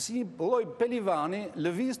 si një lloj pelivani,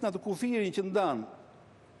 lëviz në atë kufirin që ndan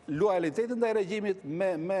lojalitetin ndaj regjimit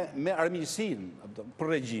me armiqsinë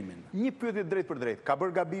për regjimin. Një pyetje drejt për drejt. Ka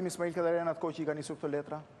bërë gabim Ismail Kadare në atë kohë që i ka nisur këto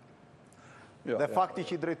letra? Dhe fakti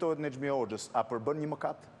që i drejtohet Nexhmije Hoxhës, a përbën një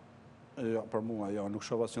mëkat? Jo, për mua, jo, nuk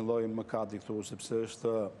shoh asnjë lloj mëkati këtu, sepse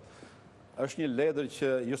është një letër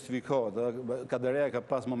që justifikohet. Kadareja ka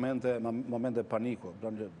pas momente paniku.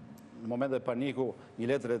 Në momente paniku,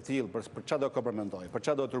 një letër e tillë për çfarë do komprometoj, për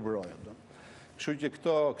çfarë do turburojë. Kështu që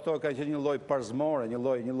këto ka qenë një lloj parzmore, një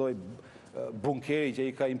lloj bunkeri që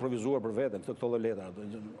i ka improvizuar për veten këto lloj letra.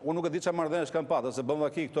 Unë nuk e di çfarë marrëdhëniesh kanë patë, se bën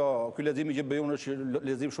vaki ky leximi që bëj unë është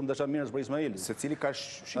lexim shumë dashamirës për Ismailin. Secili ka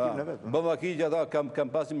shikimin e vet. Bën vaki që ata kanë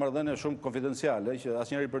pas një marrëdhënie shumë konfidenciale që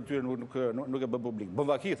asnjëri për tyre nuk e bën publik. Bën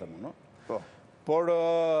vaki them unë, po. Por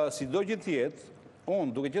sido që të jetë,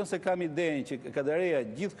 unë duke qenë se kam idenë që Kadareja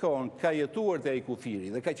gjithkohon ka jetuar te ai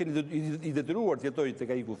kufiri dhe ka qenë i detyruar të jetojë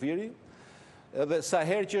tek ai kufiri, edhe sa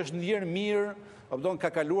herë që është ndjerë mirë, ka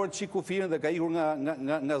kaluar të qikë kufirin dhe ka ikur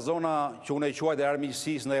nga zona që unë e quajt e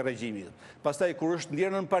armiqësisë ndaj regjimit. Pastaj, kur është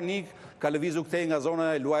ndjerë në panik, ka lëvizu këtej nga zona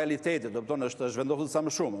e lojalitetit, është vendosur sa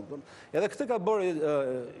më shumë. Edhe këtë ka bërë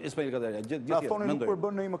Ismail Kadare. Na thoni nuk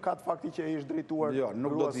përbën në një mëkat fakti që ai është drejtuar. Jo,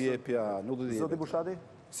 nuk do t'i jepja. Zoti Bushati,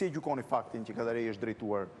 si e gjykoni faktin që Kadare është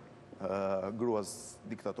drejtuar gruas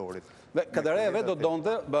diktatorit? Kadareja vetë do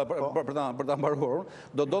donte, për ta mbaruar,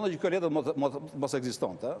 do donte që kjo letër mos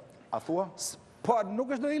ekzistonte. A thua? Po, nuk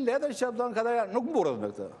është në një letër që Kadareja nuk mburret me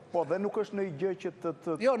këtë. Po, dhe nuk është në një gjë që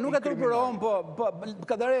të jo, nuk e turburon, po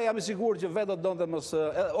Kadareja jam i sigurt që vetë do donte mos,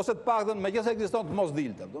 ose të paktën megjithëse ekziston të mos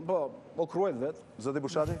dilte. Po, o kruajt vetë. Zoti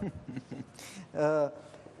Bushati?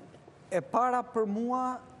 E para për mua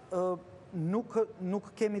nuk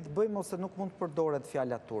kemi të bëjmë ose nuk mund të përdoret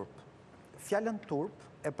fjala turp. Fjalën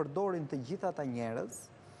turp e përdorin të gjitha ata njerëz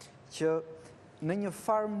që në një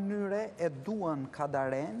farë mënyre e duan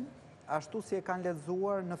Kadaren, ashtu si e kanë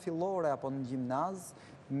lexuar në fillore apo në gjimnaz,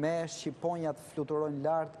 me shqiponjat fluturojnë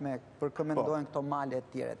lartë, me përkëmendojnë këto male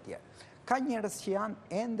etj. Ka njerëz që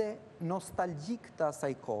janë ende nostalgjik të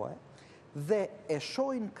asaj kohe dhe e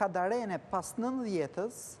shohin Kadarene pas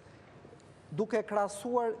 90-s duke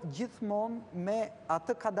krahasuar gjithmonë me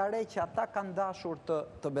atë Kadare që ata kanë dashur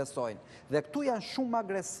të besojnë. Dhe këtu janë shumë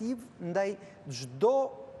agresiv ndaj çdo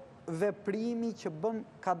veprimi që bën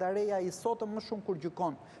Kadareja i sotëm, më shumë kur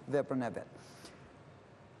gjykon veprën e vet.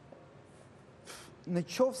 Në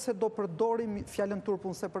qoftë se do përdorim fjalën turp,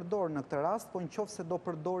 unë se përdor në këtë rast, po në qoftë se do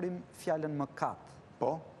përdorim fjalën mëkat.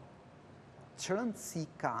 Po. Çrëndësi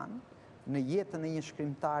kanë në jetën e një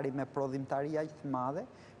shkrimtari me prodhimtari aq të madhe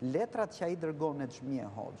letrat që ai dërgon Nexhmije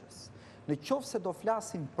Hoxhës. Në qoftë se do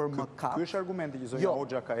flasim për mëkat... Ky është argumenti që zonja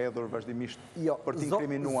Hoxha ka hedhur vazhdimisht për t'i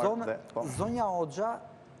inkriminuar dhe... Zonja Hoxha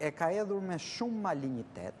e ka hedhur me shumë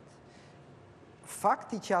malignitet.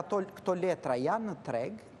 Fakti që këto letra janë në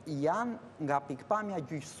treg, janë nga pikpamja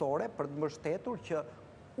gjyqësore për të mbështetur që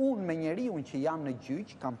unë me njeriun që jam në gjyq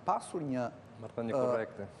kam pasur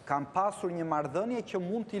një marrëdhënie që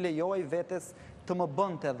mund t'i lejoj vetes të më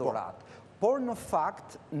bënte dhurat. Por në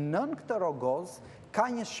fakt, nën këtë rogoz, ka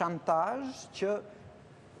një shantazh që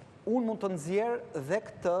unë mund të nxjerr dhe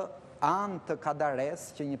këtë anë të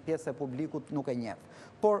Kadaresë që një pjesë e publikut nuk e njeh.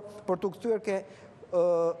 Por për të kthyer ke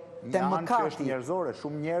një anë që është njerëzore,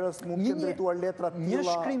 shumë njerëz mund të drejtuar letra të tilla. Një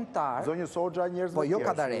shkrimtar, zonjës Hoxha, njerëz po jo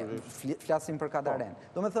Kadare, flasim për Kadaren.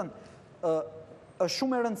 Domethënë, është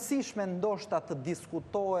shumë e rëndësishme ndoshta të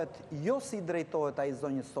diskutohet jo si drejtohet ai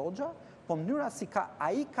zonjës Hoxha, po mënyra si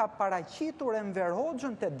ai ka paraqitur Enver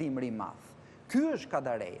Hoxhën te Dimri i Madh. Ky është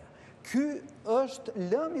Kadareja. Ky është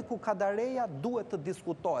lëmi ku Kadareja duhet të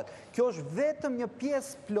diskutohet. Kjo është vetëm një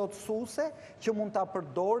pjesë plotësuese që mund ta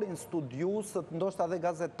përdorin studiusët, ndoshta dhe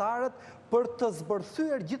gazetarët, për të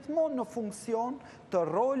zbërthyer gjithmonë në funksion të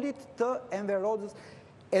rolit të Enver Hoxhës.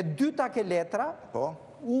 E dyta ke letra,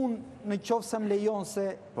 unë në qoftë se më lejon se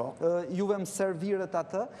juve më serviret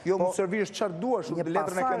atë. Jo, më serviresh çfarë duash,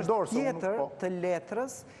 letrën e ke dorë. Një pasazh tjetër të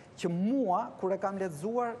letrës që mua, kur e kam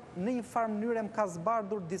lexuar, në një farë mënyrë më ka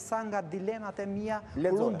zbardhur disa nga dilemat e mia,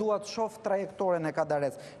 kur unë dua të shoh trajektoren e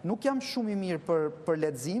Kadaresë. Nuk jam shumë i mirë për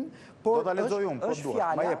lexim, por është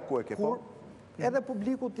fjala kur edhe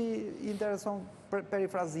publikut i intereson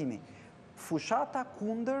perifrazimi. Fushata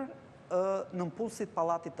kundër nënpussit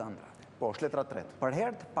pallatit të ëndrave. Po, është letra 3. Për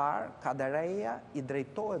herë të parë, Kadareja i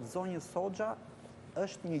drejtohet zonjës Hoxha,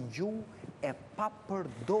 është një gjuhë e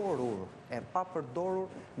papërdorur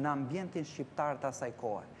në ambientin shqiptar të asaj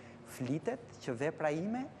kohe. Flitet që vepra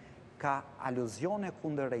ime ka aluzione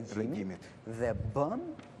kundër regjimit dhe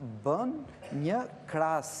bën një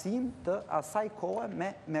krahasim të asaj kohe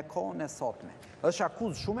me kohën e sotme. Është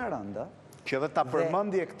akuzë shumë e rëndë. Që dhe ta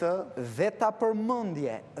përmendje këtë... Dhe ta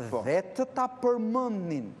përmendje, dhe të ta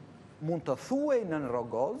përmendnin mund të thuej në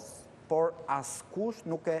rogoz, por askush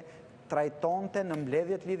nuk e trajtonte në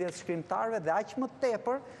mbledhjet lidhjes shkrimtarëve dhe aq më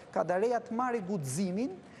tepër Kadareja të marri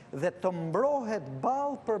guximin dhe të mbrohet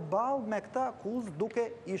ballë për ballë me këtë akuzë duke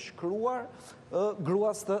i shkruar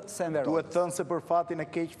gruas të Enver Hoxhës. Duhet thënë se për fatin e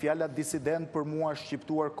keq fjala disident për mua është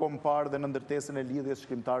shqiptuar kompar dhe në ndërtesën e lidhjes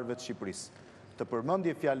shkrimtarëve të Shqipërisë. Të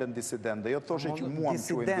përmendje fjalën disident dhe jo thoshe që mua më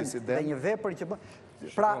quajnë disident. Dhe një vepër që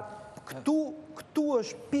pra këtu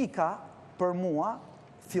është pika për mua.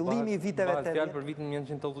 Fillimi i viteve të... Fjalë për vitin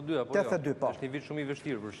 1982, apo jo? 82, po. Është një vit shumë i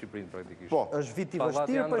vështirë për Shqipërinë, praktikisht. Po. Është vit i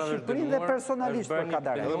vështirë për Shqipërinë dhe personalisht për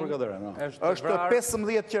Kadare. Është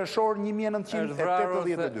 15 qershor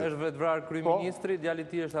 1982. Është vetë vrarë kryeministri, djali i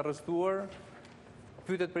tij është arrestuar.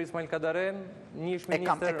 Pyet për Ismail Kadaren, një ish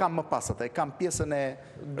ministër... E kam më pas atë, e kam pjesën e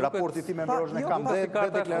raportit tim me Mbrojtjen e kam dhe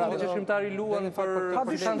deklaratën që shkrimtari luan për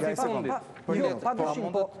distancën e fundit. Jo, padyshim,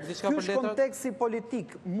 po. Ky është konteksti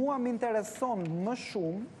politik. Mua më intereson më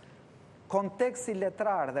shumë konteksti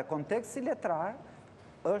letrar dhe konteksti letrar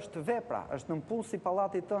është vepra, është nënpus i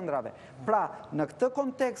pallatit të ëndrave. Pra, në këtë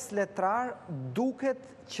kontekst letrar duket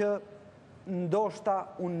që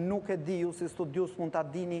ndoshta unë nuk e di, ju si studius mund ta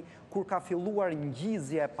dini kur ka filluar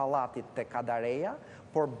ngjizja e pallatit te Kadareja,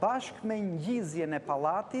 por bashkë me ngjizjen e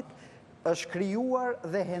pallatit është krijuar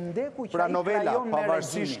dhe hendeku që ai krajon me regjimin. Pra novela,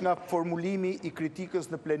 pavarësisht nga formulimi i kritikës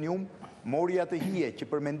në plenium, mori atë hije që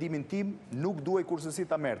për mendimin tim nuk duhej kurse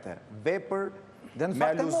ta merrte. Vepër me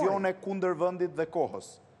aluzione kundër vendit dhe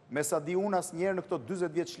kohës. Me sa di unë asnjëherë në këto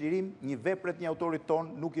 40 vjet çlirim, një vepret një autorit ton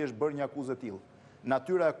nuk i është bërë një akuzë e tillë.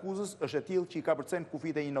 Natyra e akuzës është e tillë që i ka përcen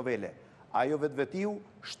kufit e një novele. Ajo vetvetiu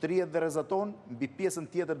shtrihet dhe rrezaton mbi pjesën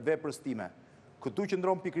tjetër të veprës time. Këtu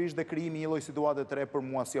qëndron pikërisht dhe krijimi i një lloji situate të re për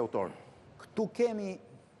mua si autor.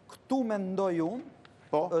 Këtu mendoj unë,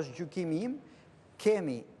 është gjykimi im,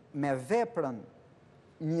 kemi me veprën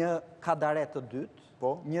një Kadare të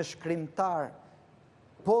dytë, një shkrimtar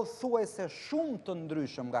pothuajse shumë të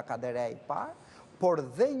ndryshëm nga Kadareja i parë, por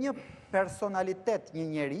dhe një personalitet, një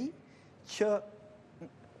njeri që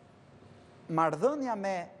marrëdhënia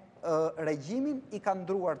me regjimin i ka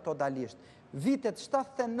ndruar totalisht. Vitet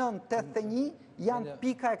 79-81 janë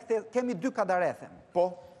pika e këtë, kemi 2 Kadare, them.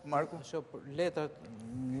 Po, Marku? Letrat,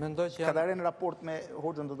 mendoj që janë... Kadare në raport me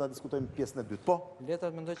Hoxhën do ta diskutojmë pjesën e dytë, po?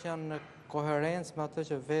 Letrat mendoj që janë në koherencë me atë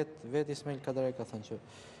që vetë Ismail Kadare ka thënë që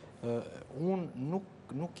Unë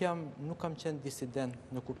nuk kam qenë disident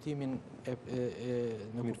në kuptimin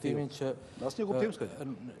që... Në asë një kuptim s'ka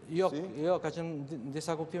qenë? Jo, ka qenë,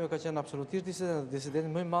 disa kuptime ka qenë absolutisht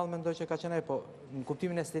disident, më i madh mendoj që ka qenë ai, po në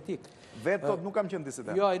kuptimin estetik. Vetë thot nuk kam qenë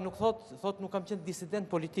disident? Jo, ai nuk thot nuk kam qenë disident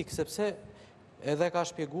politik, sepse edhe ka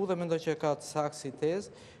shpjegu dhe mendoj që ka të saktë si tezë,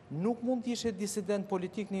 nuk mund të ishe disident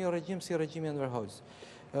politik në një regjim si regjimi Enver Hoxhës.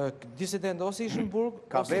 Disident ose ishë në burg...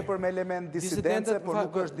 Ka vepër me element disidence, por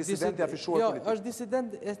nuk është disident i afishuar politik. Jo, është disident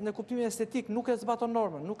në kuptimin estetik, nuk e zbaton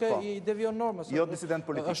normën, nuk e i devion normës. Jo disident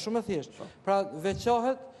politik. është shumë e thjeshtë. Pra,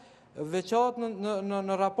 veçohet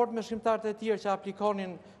në raport me shkrimtarët e tjerë që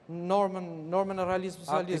aplikonin normën e realizmit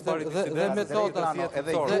socialist dhe metodat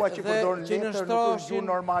edhe i gjua që përdorin letër nuk është gjuhë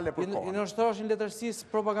normale për kohën. I nështroshin letërsisë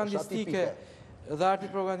propagandistike dhe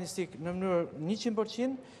artit propagandistik në mënyrë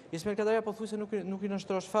 100%, Ismail Kadare pothuajse nuk i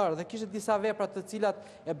nështrosh fare dhe kishte disa vepra të cilat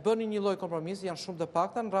e bënin një lloj kompromisi, janë shumë të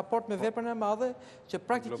pakta në raport me veprën e madhe që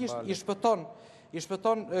praktikisht i shpëton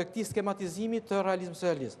këtij skematizimi të realizmit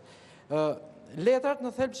socialist. Letrat në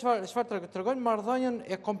thelb çfarë tregojnë marrëdhënien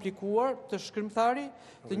e komplikuar të shkrimtari,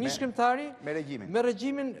 të një shkrimtari me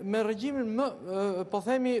regjimin më po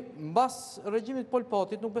themi mbas regjimit Pol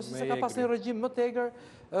Potit, nuk besoj se ka pasur një regjim më tegër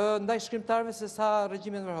ndaj shkrimtarëve se sa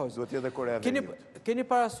regjimi Enver Hoxhës. Duhet jetë Korea e Veriut. Keni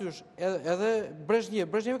parasysh edhe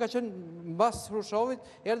Brezhnev ka qenë mbas Hrushovit,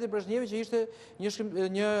 erdhi Brezhnevi që ishte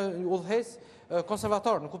një udhëheq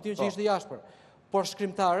konservator, në kuptimin që ishte jashtëpër. Por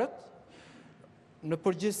shkrimtarët në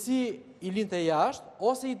përgjithësi i linte jashtë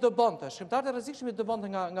ose i dëbonte. Shkrimtarët e rrezikshëm i dëbonte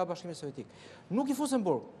nga Bashkimi Sovjetik. Nuk i fusën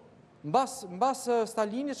burg. Mbas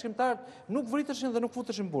Stalinit shkrimtarët nuk vriteshin dhe nuk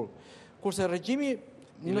futeshin burg. Kurse regjimi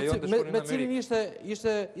me cilin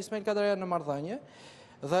ishte Ismail Kadare në marrëdhënie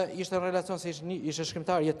dhe ishte në relacion se ishte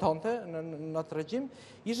shkrimtar jetonte në atë regjim,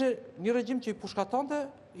 ishte një regjim që i pushkatonte,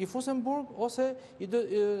 i fusën burg ose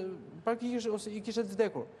praktikisht i kishte të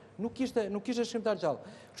vdekur. Nuk kishte shkrimtar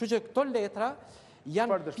gjallë. Kështu që këto letra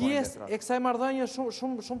janë pjesë e kësaj marrëdhënie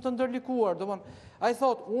shumë të ndërlikuar. Domthon, ai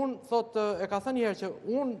e ka thënë një herë që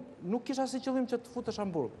unë nuk kisha si qëllim që të futesha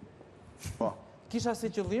në burg. Po. Kisha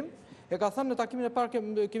si qëllim, e ka thënë në takimin e parë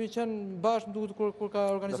kemi qenë bashkë duket kur ka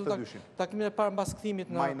organizuar takimin e parë mbas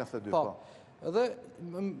kthimit në maj 92, po. Dhe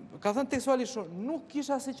ka thënë tekstualisht, nuk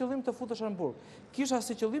kisha si qëllim të futesha në burg. Kisha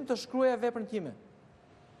si qëllim të shkruaja veprën time.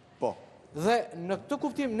 Po. Dhe në këtë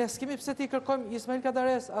kuptim, ne s'kemi pse t'i kërkojmë Ismail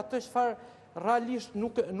Kadaresë atë çfarë realisht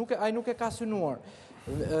ai nuk e ka synuar.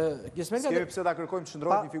 S'kemi pse ta kërkojmë të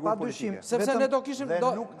shndrohet një figurë politike. Sepse ne do kishim... Dhe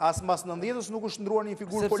as mas 90-s nuk është shndruar një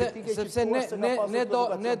figurë politike që thua se ka pasur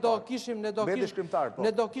ne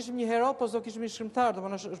do kishim një hero, po s'do kishim një shkrimtar.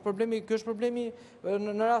 Domethënë ky është problemi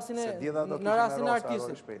në rastin e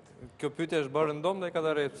artistit. Kjo pyetje është bërë ndomë ndaj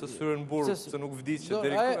Kadaresë se syrën burg, se nuk vdiq që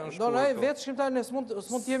deri këtu janë shkuar. Do ai vetë shkrimtar ne s'mund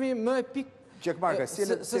të jemi më epik Gjekmarkaj,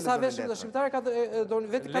 se sa vetë shkrimtarë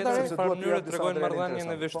vetë Kadare për mënyrë tregojnë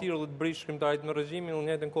marrëdhënien e vështirë dhe të brish shkrimtarit me regjimin, në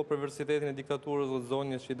njëjtën kohë perversitetin e diktaturës dhe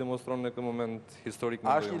zonjës që i demonstron në këtë moment historik.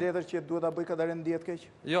 A është një letër që duhet ta bëj Kadare ndihet keq?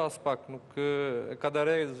 Jo, as pak, nuk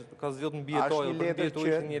Kadare ka zgjedhur të mbijetojë, për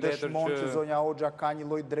mbijetojë është një letër që zonja Hoxha ka një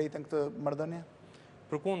lloj drejtë në këtë marrëdhënie?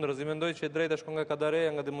 Përkundër, mendoj që e drejta shkon nga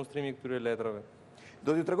Kadareja nga demonstrimi i këtyre letrave.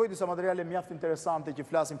 Do t'ju tregoj disa materiale mjaft interesante që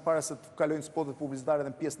flasin para se të kalojnë spotet publicitare dhe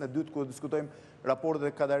në pjesën e dytë ku diskutojmë raportet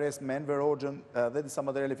e Kadaresë me Enver Hoxhën dhe disa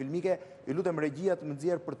materiale filmike. Ju lutem regjia të më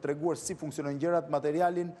nxjerrë për treguar si funksionojnë gjërat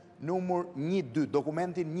materialin numër 1-2,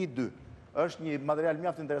 dokumentin 1-2. Është një material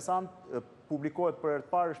mjaft interesant, publikohet për herë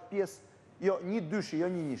të parë, është pjesë, jo 1-2-shi, jo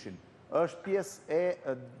 1-1-shin. Është pjesë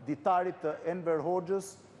e ditarit të Enver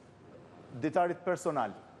Hoxhës, ditarit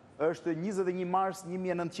personal. Është 21 mars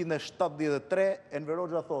 1973, Enver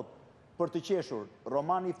Hoxha thot, për të qeshur,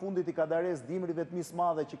 romani i fundit i Kadaresë, Dimri vetmisë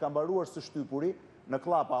madhe që ka mbaruar së shtypuri, në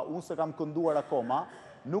klapa, unë se kam kënduar akoma,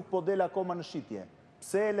 nuk po del akoma në shitje.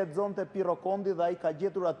 Pse e lexonte Pirro Kondi dhe ai ka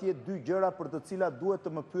gjetur atje dy gjëra për të cilat duhet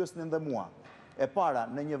të më pyesnin dhe mua. E para,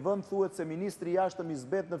 në një vend thuhet se ministri i jashtëm i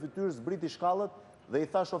zbet në fytyrë zbriti shkallët dhe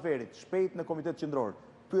i tha shoferit, shpejt në komitet qendror.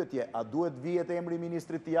 Pyetje, a duhet vihet emri i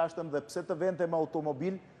ministrit të jashtëm dhe pse të vente me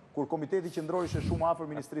automobil kur komiteti qendror ishte shumë afër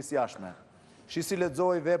ministrisë jashtme. Shi si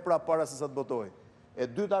lexoi vepra para se sa të botoj. E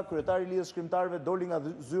dyta, kryetari i lidhjes shkrimtarëve doli nga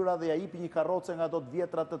zyra dhe ja jipi një karroce nga ato të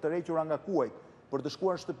vjetra të tërhequra nga kuajt për të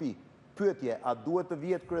shkuar në shtëpi. Pyetje, a duhet të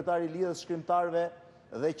vihet kryetari i lidhjes shkrimtarëve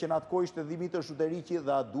dhe që në atë kohë ishte Dimitër Shuteriqi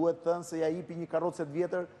dhe a duhet thënë se ja jipi një karroce të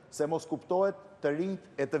vjetër se mos kuptohet të rinjt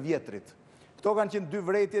e të vjetrit. Këto kanë qenë dy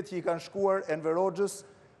vërejtjet që i kanë shkuar Enver Hoxhës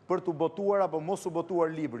për të botuar apo mos u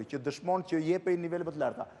botuar libri, që dëshmon që jepej nivele më të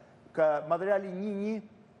larta. Ka materiali 1-1,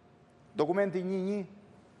 dokumenti 1-1,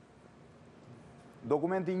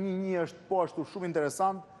 dokumenti 1-1 është po ashtu shumë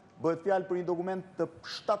interesant, bëhet fjalë për një dokument të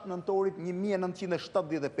 7 nëntorit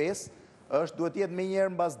 1975, duhet jetë me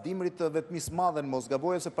njerë mbas Dimrit të vetmis madhe në mos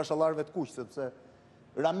gaboj ose pashallarëve të kuq, sepse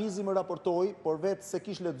Ramizi më raportoi, por vetë se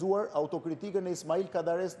kish lexuar autokritikën e Ismail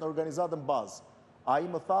Kadaresë në organizatën bazë. Ai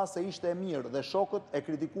më tha se ishte e mirë dhe shokët e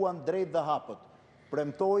kritikuan drejt dhe hapët.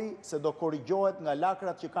 Premtoi se do korrigjohet nga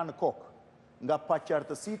lakrat që ka në kokë, nga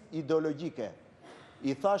paqartësitë ideologjike.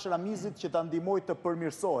 I thash Ramizit që ta ndihmoj të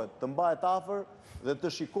përmirësohet, të mbahet afër dhe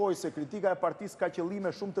të shikojë se kritika e partisë ka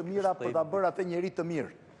qëllime shumë të mira për ta bërë atë njeri të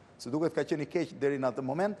mirë. Se duket ka qenë i keq deri në atë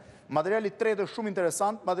moment. Materiali 3 është shumë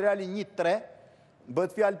interesant, materiali 1.3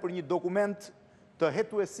 bëhet fjalë për një dokument të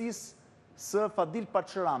hetuesisë së Fadil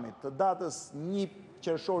Paçramit, të datës 1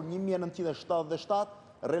 qershor 1977,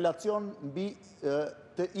 relacion mbi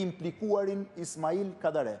të implikuarin Ismail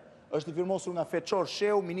Kadare. Është i firmosur nga Feçor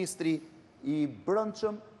Sheu, ministri i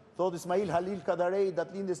Brendshëm, thot Ismail Halil Kadare, i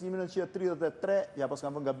datëlindjes 1933, ja pas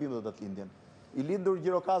kanë vënë gabim dhe datëlindjen. I lindur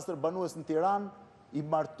Gjirokastër, banues në Tiranë, i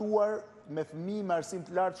martuar me fëmijë me arsim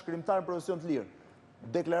të lartë, shkrimtar në profesion të lirë.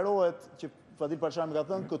 Deklarohet që Fadil Paçrami ka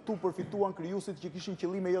thënë, këtu përfituan krijuesit që kishin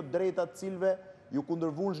qëllime jo drejta të cilëve ju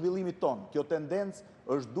kundërvun zhvillimit ton. Kjo tendencë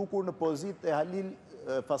është dukur në pozitë e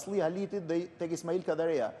Fasli Halitit dhe tek Ismail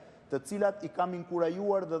Kadareja, të cilat i kam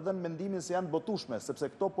inkurajuar dhe dhënë mendimin se janë botueshme, sepse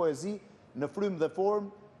këto poezi në frymë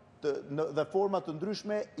dhe forma të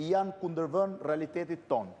ndryshme janë kundërvën realitetit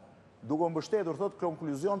ton. Duke mbështetur, thot,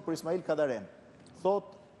 konkluzion për Ismail Kadaren,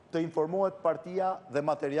 thot të informohet partia dhe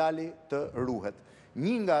materiali të ruhet.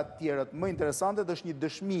 Një nga tjerët më interesantet është një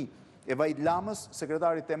dëshmi e Vajid Lamës,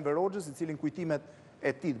 sekretarit të Enver Hoxhës, i cilin kujtimet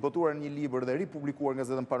e tij botuar në një libër dhe ripublikuar nga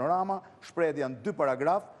gazetën Panorama, shprehet janë 2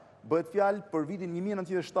 paragraf, bëhet fjalë për vitin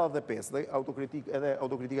 1975 dhe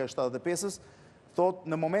autokritika e 75-s, thot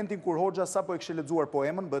në momentin kur Hoxha sapo e kishte lexuar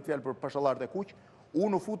poemën, bëhet fjalë për pashallarët e kuq,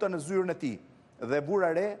 unë u futa në zyrën e tij dhe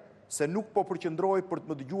vura re se nuk po përqendroi për të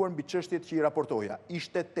më dëgjuar mbi çështjet që i raportoja.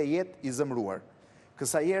 Ishte te jetë i zemëruar.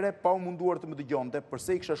 Kësajere pa u munduar të më dëgjonte,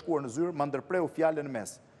 përse i kisha shkuar në zyrë, ma ndërpreu fjalën në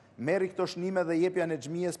mes. Merri këto shnime dhe jepja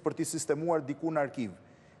Nexhmijes për t'i sistemuar diku në arkiv.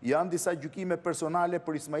 Janë disa gjykime personale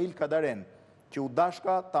për Ismail Kadaren, që u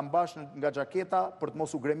dashka ta mbash nga xhaketa për të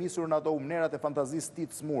mos u gremisur në ato umnerat e fantazisë tij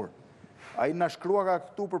të smur. Ai na shkrua ka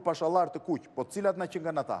këtu për pashallar të kuq, po cilat na që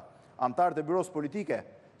nga ata? Antarët e byros politike?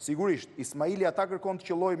 Sigurisht, Ismaili ata kërkon të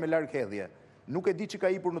qelloj me largëhedhje. Nuk e di që ka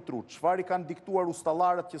ipur në trut, çfarë i kanë diktuar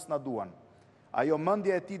ustallarët që s'na duan. Ajo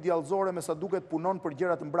mendja e tij djallëzore me sa duket punon për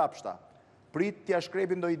gjëra të mbrapshta. Prit t'ia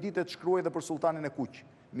shkrepi ndonjë ditë të shkruaj edhe për sultanin e kuq.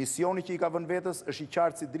 Misioni që i ka vënë vetes është i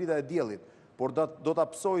qartë si drita e diellit, por do ta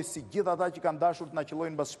psoj si gjithë ata që kanë dashur të na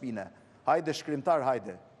qellojnë mbas shpine. Hajde shkrimtar,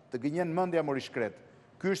 hajde. Të gënjen mendja mori shkret.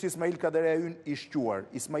 Ky është Ismail Kadare ynë i shquar,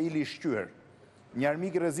 Ismaili i shqyer. Një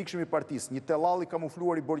armik i rrezikshëm i partisë, një tellall i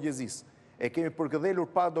kamufluar i borgjezisë. E kemi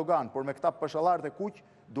përkëdhelur pa dogan, por me këta pashallarët e kuq,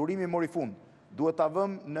 durimi mori fund. Duhet ta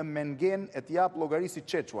vëmë në mengen e të jap llogarisi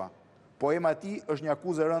Çeçua. Poema e tij është një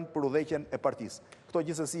akuzë e rëndë për udhëheqjen e partisë. Këto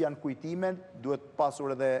gjithsesi janë kujtime, duhet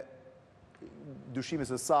pasur edhe dyshime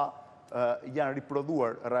se sa janë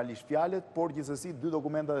riprodhuar realisht fjalët, por gjithsesi 2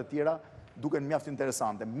 dokumentat e tjera duken mjaft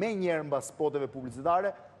interesante. Me njerë mbas spoteve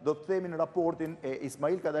publicitare, do të themi në raportin e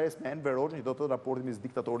Ismail Kadaresë me Enver Hoxhën, do të thotë raportin mes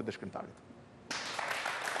diktatorit dhe shkrimtarit.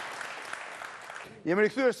 Jemi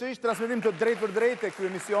rikthyer sërish transmetim të drejtë për drejtë tek ky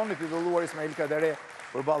emision i titulluar Ismail Kadare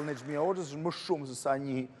përballë Nexhmije Hoxhës, është më shumë se sa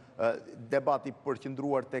një debati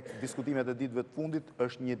përqendruar tek diskutimet e ditëve të fundit,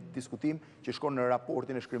 është një diskutim që shkon në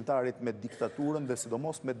raportin e shkrimtarit me diktaturën dhe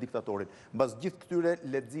sidomos me diktatorin. Mbas gjithë këtyre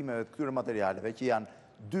leximeve, këtyre materialeve që janë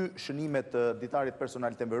 2 shënime të ditarit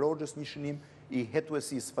personal të Enver Hoxhës, një shënim i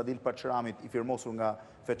hetuesisë Fadil Paçramit i firmosur nga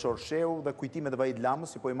Feçor Sheu dhe kujtimet e Vajid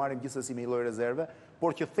Lamës, që po i marrim gjithsesi me një lloj rezerve,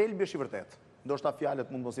 por që thelbi është i vërtetë. Ndoshta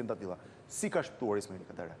fjalët mund mos jenë të tilla. Si ka shpëtuar Ismail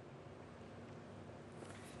Kadare?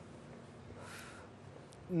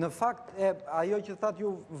 Në fakt, ajo që thatë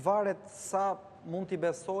ju varet sa mund t'i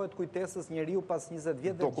besohet kujtesës njeriu pas 20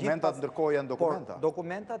 vjetë. Dokumentat ndërkohë janë dokumenta.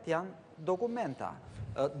 Dokumentat janë dokumenta.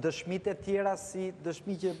 Dëshmit e tjera si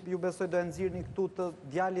dëshmi që ju besoj do e nxirrni këtu të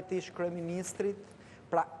djalit të ish kryeministrit,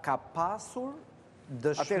 pra ka pasur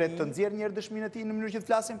dëshmi. Atëherë të nxjerr një herë dëshminë e tij në mënyrë që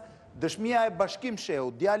të flasim. Dëshmia e Bashkim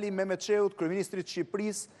Sheut, djali i Mehmet Sheut, kryeministrit të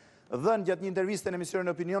Shqipërisë, dhënë gjatë një interviste në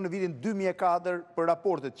emisionin Opinion në vitin 2004 për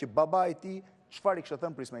raportet që babai i tij çfarë i kishte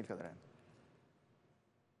thënë për Ismail Kadaren.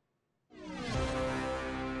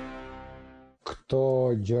 Këto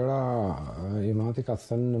gjëra i mati ka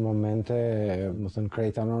thënë në momente, më thënë,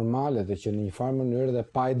 krejta normale, dhe që në një farë mënyrë dhe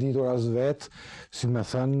pa e ditur as vetë, si me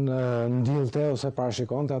thënë, ndillte ose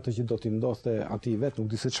parashikonte atë që do t'i ndodhte atij vetë,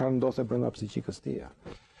 nuk di se çfarë ndodhte brenda psikikës tij.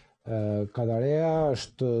 Kadareja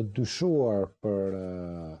është dyshuar për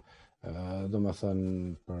do me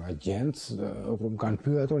thënë për agjentë, më kanë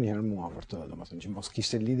pyetur njëherë mua për të, do me thënë që mos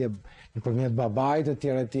kishte lidhje nëpërmjet babait e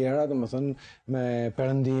tjera, do me thënë me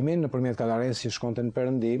perëndimin, nëpërmjet Kadaresë që shkonte në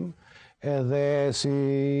perëndim, edhe si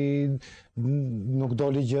nuk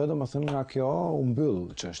doli gjë, do me thënë nga kjo u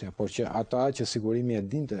mbyll çështja, por që ata që sigurimi e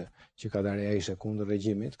dinte që Kadareja ishte kundër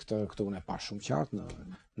regjimit, këtë unë e pa shumë qartë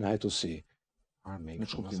në hetusi.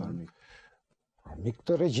 Armik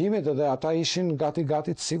të regjimit edhe ata ishin gati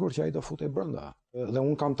të sigur që ai do futej brenda. Dhe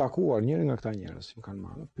unë kam takuar njërin nga këta njerëz, më kanë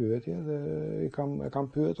marrë pyetje dhe e kam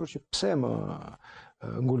pyetur që pse më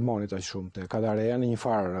ngulmonit aq shumë te Kadareja në një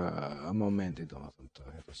farë momenti domethënë të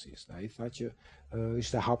hetosisë. Ai tha që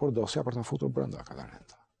ishte hapur dosja për ta futur brenda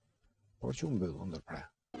Kadarenta. Por që u mbyll ndërprer.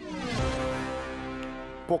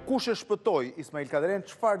 Po kush e shpëtoi Ismail Kadaren?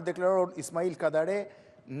 Çfarë deklaron Ismail Kadare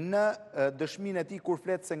në dëshminë e tij kur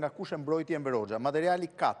flet se nga kush e mbrojti Enver Hoxha? Materiali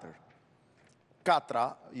 4. 4,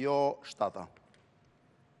 jo 7.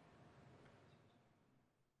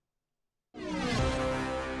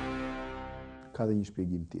 Ka dhe një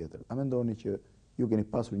shpjegim tjetër. A mendoni që ju keni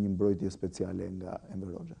pasur një mbrojtje speciale nga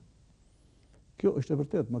Enver Hoxha? Kjo është e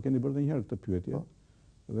vërtet, ma keni bërë dhe njëherë këtë pyetje.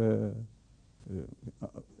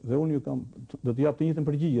 Dhe unë ju kam, do të jap të njëjtën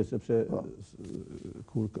përgjigje, sepse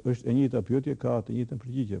kur është e njëjta pyetje, ka të njëjtën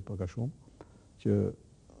përgjigje, pak a shumë, që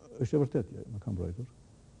është e vërtet, më kam mbrojtur.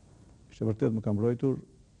 Është e vërtet më kam mbrojtur,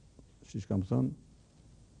 siç kam thënë,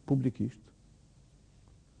 publikisht.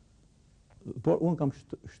 Por unë kam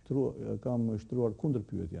shtruar kundër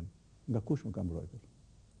pyetjen, nga kush më kam mbrojtur.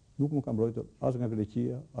 Nuk më kam mbrojtur as nga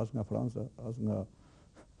Greqia, as nga Franca, as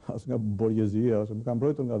nga borgjezia, më kam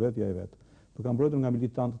mbrojtur nga vetja e vet. Më kam mbrojtur nga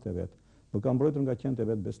militantët e vet. Më kam mbrojtur nga qenët e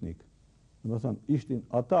vet besnik. Do të thënë, ishtin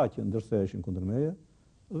ata që ndërseheshin kundër meje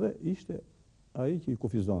dhe ishte ai që i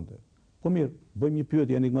kufizonte. Po mirë, bëjmë një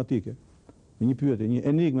pyetje enigmatike. Një pyetje, një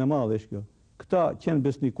enigmë e madhe është kjo. Këta qenë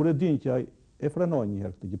besnik, kur e dinë që ai e frenojnë një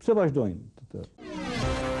herë këtë gjë, pse vazhdojnë të?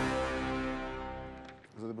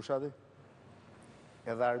 Zoti Bushati?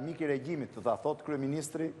 Edhe armik i regjimit, të ta thot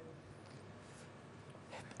kryeministri,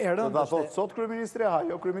 të ta thot sot kryeministri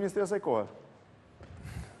jo kryeministri asaj kohe.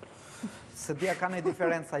 Se dia ka një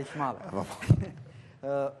diferenca aq madhe.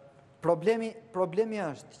 Problemi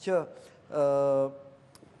është që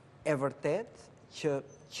e vërtet që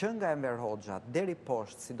nga Enver Hoxha deri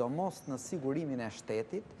poshtë, sidomos në sigurimin e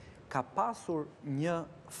shtetit, ka pasur një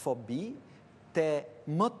fobi te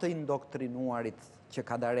më të indoktrinuarit që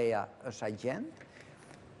Kadareja është agent,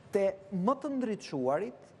 te më të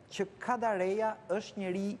ndriçuarit që Kadareja është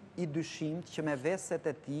njeri i dyshimt që me veset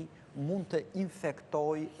e tij mund të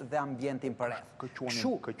infektoj dhe ambientin përreth.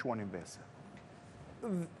 Kë quanin vese?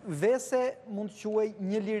 Vese mund të quaj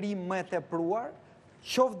një liri më e tepruar,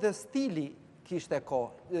 qoftë dhe stili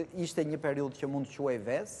ishte një periudhë që mund të quaj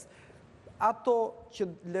ves, ato që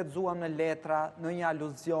lexuam në letra, në një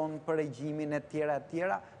aluzion për regjimin e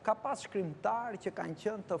tjera, ka pas shkrimtar që kanë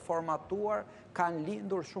qenë të formatuar, kanë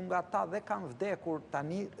lindur shumë nga ta dhe kanë vdekur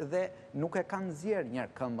tani dhe nuk e kanë nxjerrë një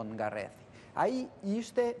këmbën nga rrethi. Ai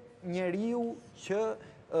ishte njeriu që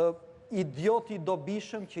idiot i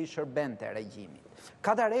dobishëm që i shërbente regjimit.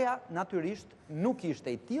 Kadareja natyrisht nuk ishte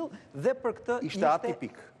i tillë dhe për këtë ishte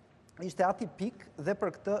atipik. Ishte atipik dhe për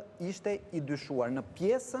këtë ishte i dyshuar në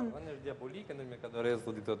pjesën... Është diabolike në me Kadaresë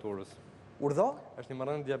dhe diktaturës. Urdhë? Është një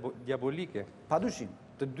marrëdhënie diabolike. Pa dyshim.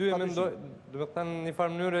 Të dy e mendojnë, do të thënë në një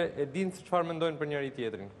farë mënyrë e dinë se çfarë mendojnë për njëri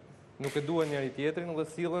tjetrin. Nuk e duan njëri tjetrin dhe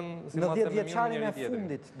sillen si në 10 matë vjeçarin e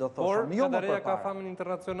fundit, do thoshim, jo më përpara. Por Kadareja ka famën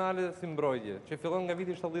internacionale si mbrojtje, që fillon nga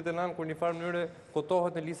viti 79 kur në një farë mënyrë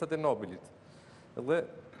kotohet në listat e Nobelit. Dhe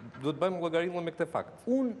duhet bëjmë llogaritën me këtë fakt.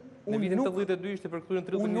 Në vitin 82 ishte përkthyer në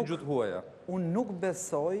 31 gjuhë huaja. Unë nuk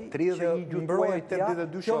besoj që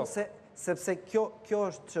mbrojtja, sepse kjo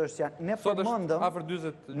është çështja. Ne përmendëm afër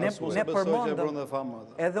 40 ne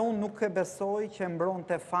përmendëm. Edhe unë nuk e besoj që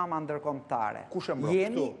mbronte fama ndërkombëtare. Kush e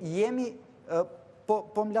mbron? Jemi po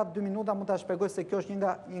më lat 2 minuta mund ta shpjegoj se kjo është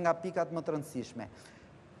një nga pikat më të rëndësishme.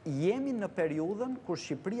 Jemi në periudhën kur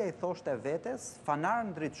Shqipëria i thoshte vetes fanar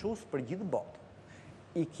ndriçues për gjithë botën.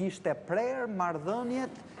 I kishte prerë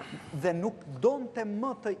marrëdhëniet dhe nuk donte më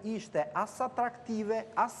të ishte as atraktive,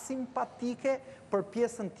 as simpatike për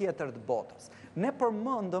pjesën tjetër të botës. Ne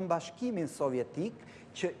përmendëm Bashkimin Sovjetik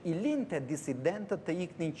që i linte disidentët të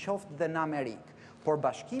iknin qoftë dhe në Amerikë, por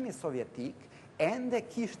Bashkimi Sovjetik ende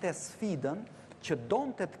kishte sfidën që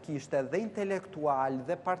donte të kishte dhe intelektual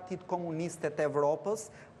dhe Partitë Komuniste të Evropës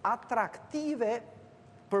atraktive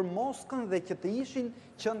për Moskën dhe që të ishin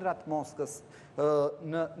qendrat Moskës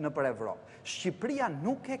në për Evropë. Shqipëria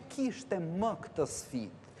nuk e kishte më këtë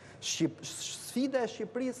sfidë. Sfida e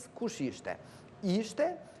Shqipërisë kush ishte? Ishte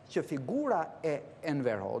që figura e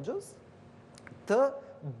Enver Hoxhës të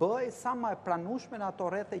bëj sa më e pranueshme në ato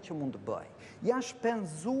rrethej që mund të bëj. Janë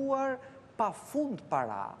shpenzuar pafund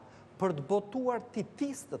para për të botuar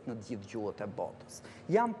titistët në të gjithë gjuhët e botës.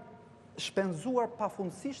 Janë shpenzuar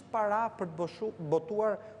pafundësisht para për të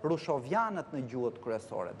botuar rushovjanët në gjuhët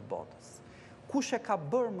kryesore të botës. Kush e ka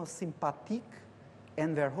bërë më simpatik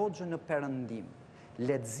Enver Hoxhën në perëndim?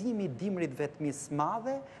 Leximi Dimrit vetmis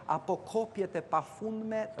madhe apo kopjet e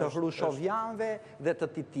pafundme të hrushovjanëve dhe të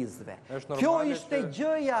titizëve? Kjo ishte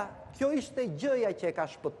gjëja që e ka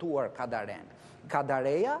shpëtuar Kadaren.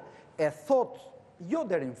 Kadareja e thot jo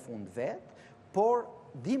deri në fund vet, por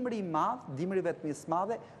Dimri i madh, Dimri vetmis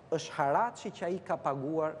madhe është haraçi që ai ka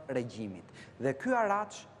paguar regjimit. Dhe ky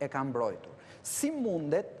haraç e ka mbrojtur. Si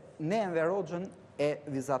mundet ne Enver Hoxhën e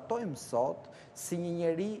vizatojmë sot si një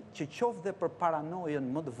njeri që qoftë dhe për paranojën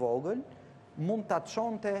më të vogël, mund ta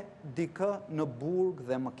çonte dikë në burg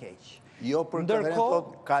dhe më keq. Jo për Kadaren thot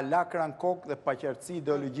ka lakra në kokë dhe paqartësi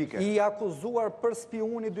ideologjike. I akuzuar për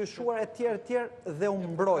spiun, i dyshuar etj dhe u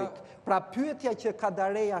mbrojt. Pra pyetja që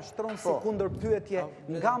Kadareja shtron si kundër pyetje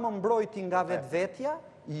nga më mbrojti nga vetvetja,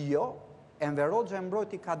 jo, Enver Hoxha e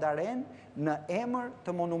mbrojti Kadaren në emër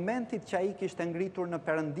të monumentit që ai kishte ngritur në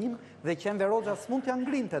perëndim dhe që Enver Hoxha s'mund t'ja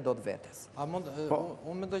ngrinte dot vetes.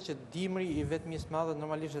 Unë mendoj që Dimri i vetmis madhe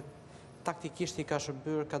normalisht taktikisht i ka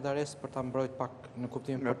shërbyer Kadaresë për ta mbrojt pak në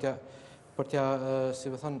kuptimin për t'ja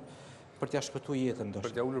shpëtuar jetën ndoshta.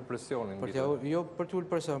 Për t'ja ulur presionin. Jo për t'ja ulur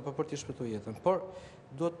presionin, por për t'ja shpëtuar jetën. Por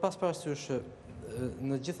duhet pas parasysh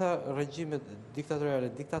në gjitha regjimet diktatoriale,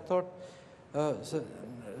 diktatorët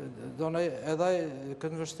edhe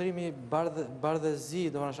këtë vështrimi bardhëzi,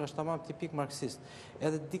 është tamam tipik marksist.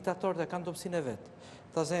 Edhe diktatorët e kanë dobësinë e vet.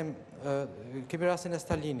 Ta them, kemi rastin e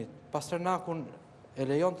Stalinit. Pasternakun e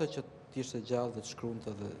lejonte që të ishte gjallë dhe të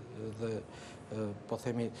shkruante dhe po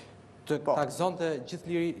themi të takzonte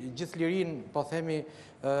gjithë lirinë, po themi,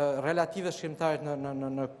 relative shkrimtarit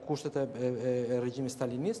në kushtet e regjimit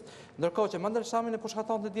stalinist, ndërkohë që Mandelshamin e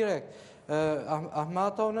përshkatonte direkt.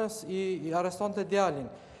 Ahmatovnës i arrestonte djalin.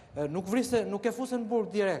 Nuk e fusën në burg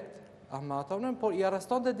direkt Ahmatovnën, por i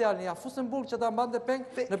arrestonte djalin, ja fusën në burg që ta mbante peng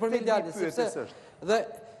nëpërmjet djalit. Dhe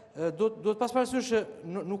duhet pas parasysh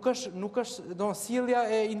nuk është sjellja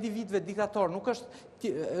e individëve diktator, nuk është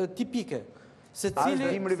tipike. A është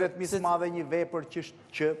Dimri vetmis madhe një vepër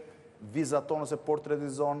që vizaton ose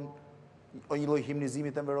portretizon një lloj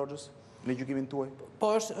himnizimit të Enver Hoxhës në gjykimin tuaj? Po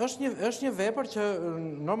është një vepër që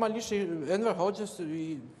normalisht Enver Hoxhës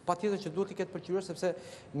patjetër që duhet i ketë pëlqyer sepse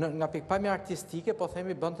nga pikpamja artistike, po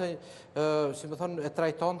themi bënte, si më thonë, e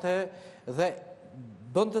trajtonte dhe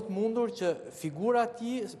bënte të mundur që figura e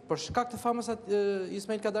tij për shkak të famës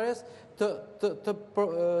Ismail Kadaresë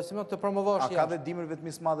të promovosh jashtë. A ka dhe Dimri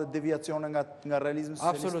vetmis madhe deviacione nga realizmi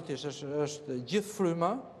socialist? Absolutisht, është gjithë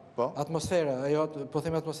fryma, atmosfera, po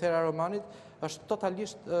themi atmosfera e romanit, është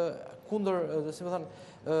totalisht kundër, si më thënë,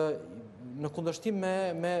 në kundërshtim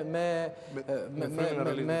me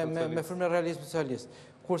frymën e realizmit socialist.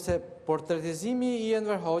 Kurse portretizimi i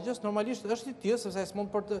Enver Hoxhës normalisht është i tillë sepse s'mund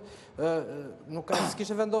nuk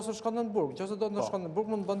s'kishte vendosur shkonte në burg. Nëse do të shkonte në burg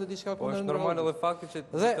mund të bënte diçka kundër. Është normal edhe fakti që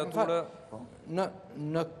diktatura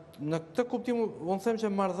në këtë kuptim unë them që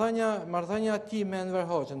marrëdhënia e tij me Enver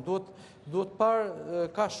Hoxhën duhet parë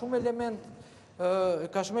ka shumë element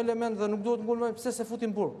dhe nuk duhet ngulmojmë pse se futi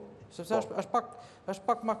në burg. Sepse është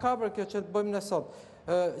pak makabër kjo që të bëjmë ne sot.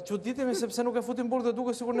 Çuditemi sepse nuk e futin burg dhe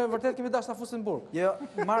duket sikur ne vërtet kemi dashur ta fusim burg. Jo,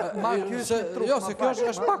 se kjo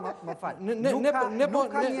është pak. Nuk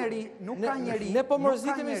ka njeri. Ne po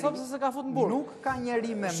mërzitemi sot se ka futur në burg. Nuk ka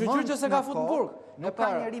njeri me mend. Shqyr që se ka futur në burg. Nuk ka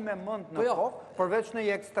njeri me mend në kokë, përveç në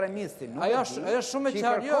ekstremistin. Ajo është shumë e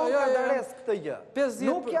qartë. Jo, Kadaresë këtë gjë.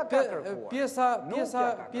 Nuk ja ka kërkuar.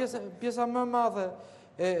 Pjesa më e madhe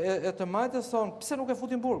e të majtës thonë, pse nuk e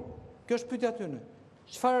futin në burg? Kjo është pyetja tyne.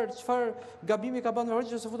 Çfarë gabimi ka bënë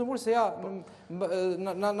Hoxha se futu burg se ja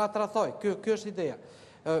na tradhoi. Kjo është ideja.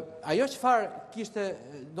 Ajo çfarë kishte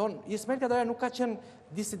Ismail Kadare nuk ka qenë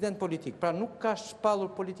disident politik, pra nuk ka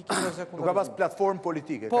shpallur politikinë ose nuk ka pas platformë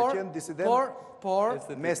politike, ka qenë disident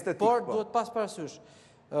me estetik. Por duhet pas parasysh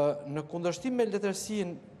në kundërshtim me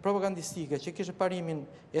letërsinë propagandistike që kishte parimin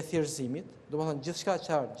e thjeshtëzimit, domethënë gjithçka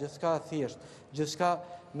qartë, gjithçka thjesht, gjithçka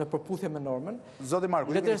në përputhje me normën. Zoti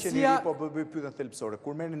Marku, letërsia po bëj pyetjen thelbësore.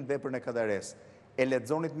 Kur merrnin veprën e Kadaresë, e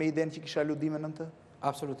lexonit me idenë që kisha aludime në të?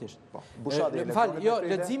 Absolutisht. Bushati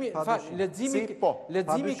leximi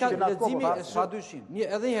padyshim.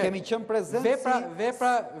 Edhe një herë. Kemi qenë prezent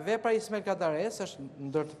vepra Ismail Kadaresë është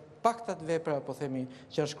ndër paktat vepra, po themi,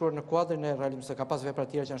 që janë shkruar në kuadrin e realizmit, se ka pas vepra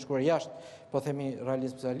tjera që janë shkruar jashtë, po themi,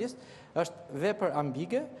 realizm socialist, është vepër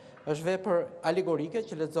ambige, është vepër alegorike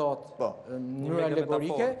që lexohet në mënyrë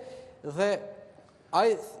alegorike dhe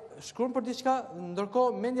ai shkruan për diçka,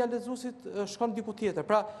 ndërkohë mendja e lexuesit shkon diku tjetër.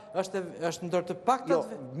 Pra është ndër të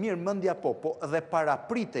paktat. Jo, mirë mendja po dhe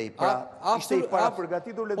parapritej, pra ishte i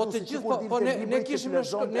parapërgatitur lexuesi sikur dilte libri që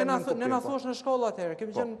lexonte. Ne na thosh në shkollë atëherë,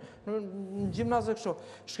 kemi qenë në gjimnaz kështu.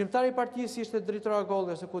 Shkrimtari i partisë ishte drejtori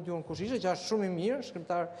Agolli ose ku diun kush ishte, që është shumë i mirë,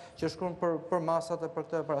 shkrimtar që shkruan për masat e për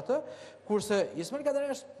këtë për atë, kurse Ismail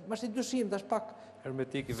Kadare është i dyshim, dash pak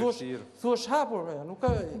hermetik i vështirë. Thuash hapur, nuk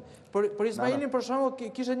ka për Ismailin për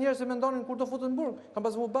shembull kishte njerëz që mendonin kur do futen në burg, kanë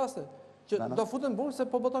pas baste, që do futen në burg se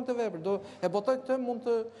po boton këtë vepër, do e botoj këtë mund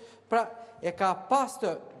të pra e ka pas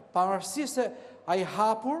të pavarësisht se ai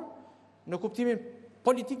hapur në kuptimin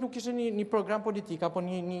politik nuk kishte një program politik apo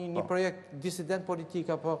një projekt disident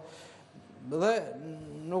politik apo dhe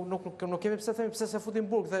nuk kemi pse themi pse se futin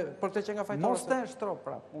burg dhe për këtë që nga fajtorë. Mos të shtro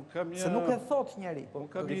prap. Se nuk e thot njeri.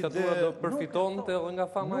 Diktatura do përfitonte edhe nga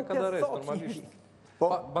fama e Kadaresë normalisht.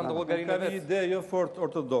 Kam një ide jo fort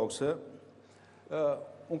ortodokse.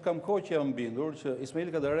 Unë kam kohë që jam bindur që Ismail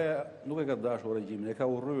Kadare nuk e ka dashur regjimin, e ka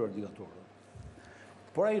urryer diktaturën.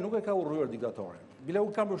 Por ai nuk e ka urryer diktatorën. Bile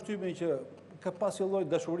unë kam përshtypjen që ka pas një lloj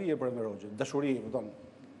dashurie për Enver Hoxhën. Dashuri,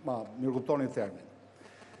 ma mirë kuptoni termin.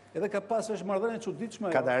 Edhe ka pas është marrëdhënie e çuditshme.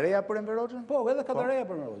 Kadareja për Enver Hoxhën? Po, edhe Kadareja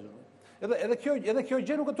për Enver Hoxhën. Edhe kjo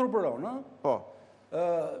gjë nuk e turburon, ëh? Po.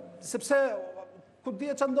 Sepse ku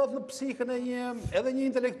dihet ç'a ndodh në psikën e edhe një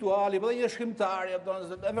intelektuali, edhe një shkrimtari,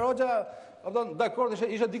 Enver Hoxha, dakord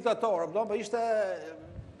ishte diktator, po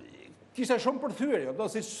kishte shumë përthyrje,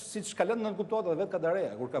 siç ka lënë nënkuptohet edhe vetë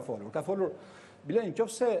Kadareja kur ka folur. Ka folur bile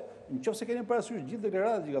nëse keni parasysh gjithë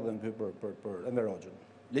deklaratat që ka dhënë për Enver Hoxhën.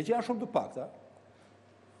 Legjë janë shumë të pakta.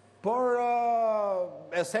 Por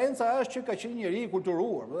esenca është që ka qenë njeri i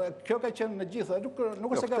kulturuar. Kjo ka qenë në gjithë,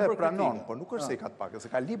 nuk është se ka bërë pranon, por nuk është se i ka të pak,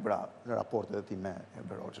 se ka libra në raportet e tij me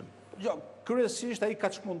Enver Hoxhën. Jo, kryesisht ai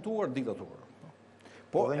ka çmontuar diktaturën.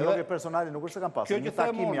 Po dhe njohje personale nuk është se kanë pasur, një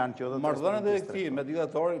takim janë që edhe marrëdhëniet e këtij me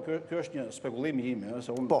diktatorin, kjo është një spekulim i im,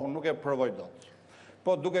 se unë nuk e provoj dot.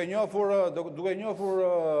 Po duke njohur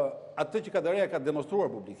atë që Kadareja ka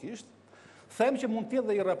demonstruar publikisht, them që mund të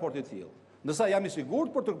jetë dhe një raport i tillë. Ndërsa jam i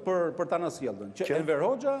sigurt për ta nësjellën, që Enver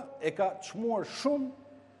Hoxha e ka çmuar shumë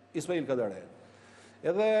Ismail Kadare.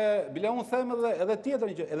 Edhe bile unë them edhe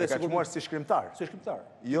tjetrin që edhe ka çmuar si shkrimtar. Si shkrimtar.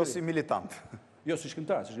 Jo si militant. Jo si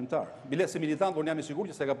shkrimtar, si shkrimtar. Bile si militant unë jam i sigurt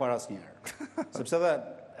që s'e ka parë asnjëherë. Sepse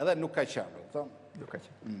edhe nuk ka qenë, Nuk ka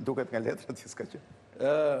qenë. Duket nga letrat që s'ka qenë.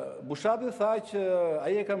 Bushati tha që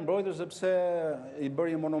ai e ka mbrojtur sepse i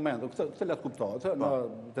bëri një monument. Këtë le të kuptohet,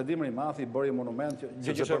 te Dimri i Madh i bëri një monument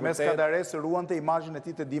që përmes Kadaresë ruante imazhin e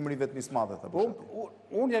tij te Dimri vetëm i madh, tha Bushati.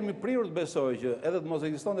 Unë jam i prirur të besoj që edhe të mos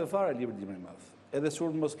ekzistonte fare libri Dimri i Madh. Edhe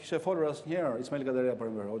sur mos kishte folur asnjëherë Ismail Kadare për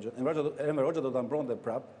Enver Hoxhën. Enver Hoxha do ta mbronte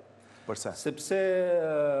prap. Përse? Sepse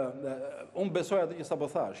unë besoj atë që sapo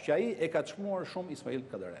thash, që ai e ka çmuar shumë Ismail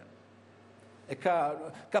Kadare.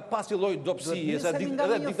 Ka pas një lloj dobësie, edhe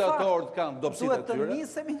diktatorët kanë dobësi të tyre. Duhet të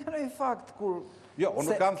nisemi në një fakt kur... Jo, unë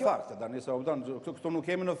nuk kam fakte, këtu nuk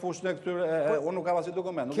kemi në fushën e këtyre, unë nuk kam asnjë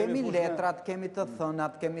dokument. Kemi letrat, kemi të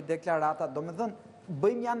thënat, kemi deklaratat, do me thënë,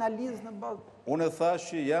 bëjmë një analizë në bazë. Unë e thash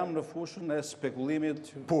që jam në fushën e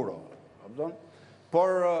spekulimit puro. Por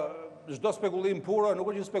çdo spekulim puro nuk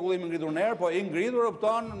është një spekulim i ngritur në erë, po i ngritur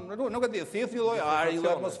nuk e di, thith një lloj ari, një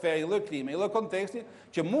lloj atmosfere, një lloj klime, një lloj konteksti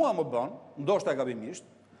që mua më bën, ndoshta gabimisht,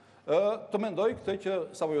 të mendoj këtë që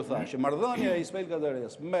sapo ju thash, që marrëdhënia e Ismail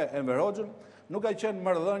Kadaresë me Enver Hoxhën nuk ka qenë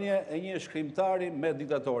marrëdhënie e një shkrimtari me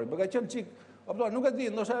diktatorin, por ka qenë çik, nuk e di,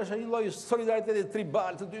 ndoshta është një lloj solidariteti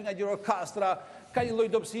tribal të dy nga Gjirokastra, ka një lloj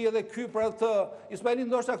dobësie edhe ky për atë Ismailin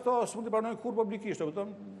ndoshta këto s'mund të pranojnë kurrë publikisht,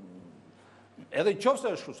 edhe nëse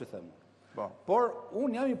është kështu si them. Por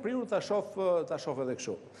unë jam i prirur ta shoh edhe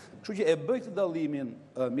kështu. Kështu që e bëj të dallimin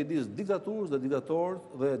midis diktaturës dhe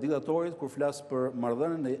diktatorit kur flas për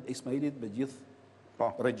marrëdhënien e Ismailit me gjithë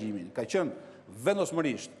regjimin. Ka qenë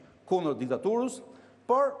vendosmërisht kundër diktaturës,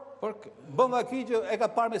 por bën vaki që e ka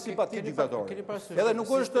parë me simpati diktatorin. Edhe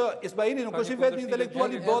nuk është Ismaili nuk është i vetmi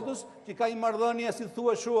intelektual i botës që ka një marrëdhënie si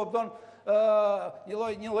thua kështu,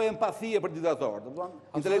 një lloj empathie për diktatorët.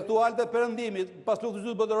 Intelektualët e perëndimit pas luftës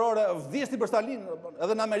së dytë botërore vdisnin për Stalin,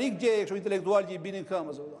 edhe në Amerikë gjej kështu intelektual që i binin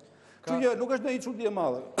këmbës. Kështu që nuk është ndonjë çudi e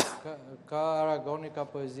madhe. Ka Aragoni, ka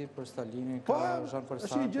poezi për Stalinin, ka Jean Paul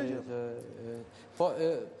Sartre. Po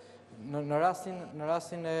Në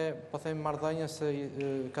rastin e, po them, marrëdhënies së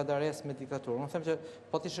Kadaresë me diktaturën, unë them që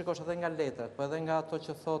po ti shikosh edhe nga letrat, po edhe nga ato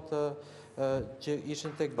që thotë që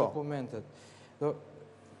ishin tek dokumentet.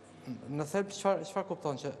 Në thelb çfarë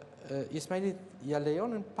kupton që Ismailit ja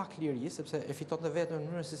lejonin pak liri, sepse e fitonte vetëm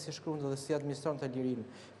në mënyrë se si shkruante dhe si administronte lirinë,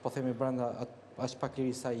 po themi brenda aq pak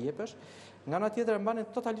liri sa i jepesh. Nga ana tjetër e mbanin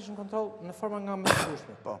totalisht në kontroll në forma nga më të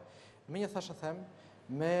ndryshme. Me një thashë them,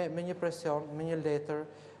 me një presion, me një letër,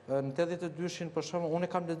 në 82-shin për shembull, unë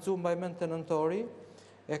kam lexuar mbaj mend të nëntori,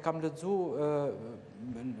 e kam lexuar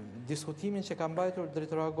diskutimin që ka mbajtur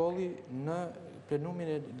drejtori Agolli në plenumin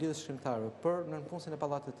e lidhjes shkrimtarëve për nënpunësin e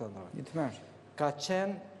pallatit të ëndrrave. Ka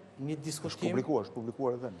qenë një diskutim. Është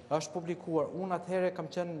publikuar edhe. Është publikuar. Unë atëherë kam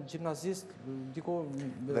qenë gjimnazist, diku.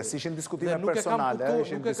 Dhe si ishin diskutime personale,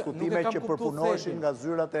 ishin diskutime që përpunoheshin nga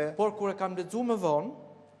zyrat e. Por kur e kam lexuar më vonë,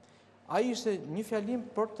 ai ishte një fjalim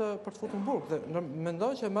për të futur në burg. Dhe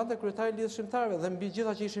mendoj që madje kryetari i lidhjes shkrimtarëve dhe mbi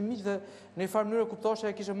gjitha që ishin miq dhe në një farë mënyrë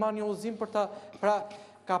kuptoshë e kishte marrë një udhëzim për ta, pra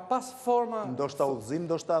ka pas forma. Ndoshta udhëzim,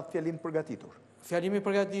 ndoshta fjalim përgatitur. Fjalimi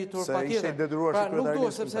përgatitur, patjetër. Se ishte i detyruar si kryetari i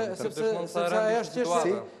lidhjes shkrimtarëve. Sepse ajo është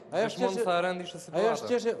çështje. Ajo është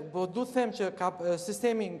çështje, po duhet të them që ka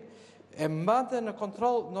sistemi e mbante në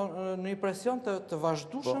kontroll në një presion të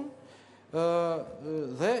vazhdueshëm.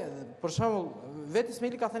 Dhe, për shembull, vetë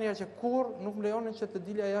Ismaili ka thënë që kur nuk më lejonin që të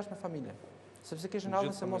dilja jashtë me familjen. Sepse kishin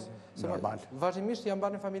ardhur se mos vazhdimisht ja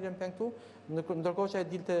mbanin familjen këtu, ndërkohë që ai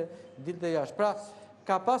dilte jashtë. Pra,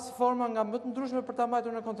 ka pas forma nga më të ndryshme për ta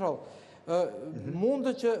mbajtur në kontroll.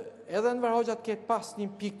 Mundë që edhe Enver Hoxha të ketë pas një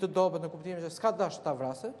pikë të dobët në kuptimin që s'ka dashur ta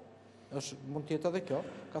vrasë, mund të jetë edhe kjo,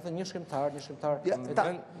 ka thënë një shkrimtar.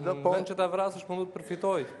 Në vend që ta vrasësh mund të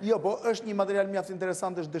përfitoj. Jo, po është një material mjaft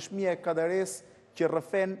interesant, është dëshmia e Kadaresë që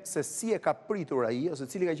rrëfen se si e ka pritur ai, ose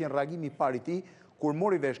cili ka qenë reagimi i parë i tij kur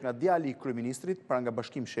mori vesh nga djali i kryeministrit, pra nga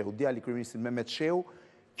Bashkim Shehu, djali i kryeministrit Mehmet Shehu,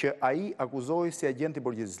 që ai akuzoi si agent i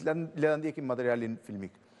borgjezisë. Le ta ndjekim materialin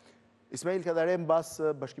filmik. Ismail Kadare mbas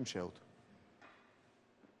Bashkim Shehut.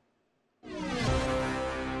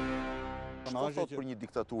 Çfarë thot për një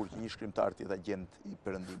diktaturë që një shkrimtar të jetë agent i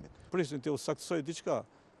perëndimit? Prisnin të u saktësoj diçka.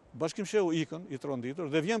 Bashkim Shehu ikën i tronditur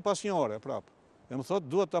dhe vjen pas një ore prap. Dhe më thot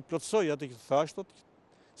duhet ta plotësoj atë që thashtot,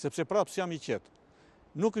 sepse prap s'jam i qetë.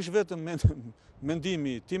 Nuk është vetëm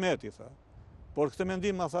mendimi timeti, tha, por këtë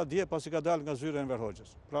mendim ma tha dje pasi ka dalë nga zyra e Enver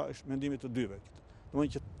Hoxhës. Pra është mendimi të dyve.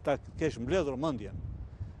 Domethënë që ta kesh mbledhur mendjen.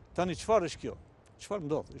 Tani çfarë është kjo? Çfarë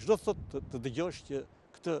ndodh? Çdo thot të dëgjosh që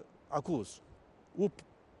këtë akuzë u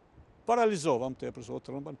paralizova më tepër se o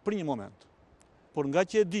trëmban për një moment. Por nga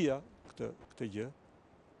që e dija këtë gjë,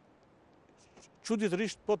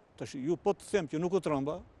 çuditërisht ju po të them që nuk u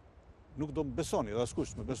trëmba, nuk do më besoni, dhe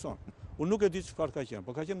askush më beson. Unë nuk e di çfarë ka qenë,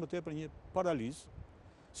 por ka qenë më tepër një paralizë,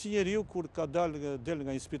 si njeriu kur ka del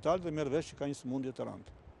nga një spital dhe merr vesh që ka një sëmundje të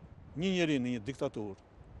rëndë. Një njeri në një diktaturë,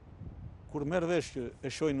 kur merr vesh që e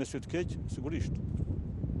shohin me sy të keq, sigurisht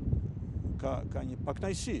ka një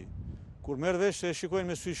pakënaqësi. Kur merr vesh se e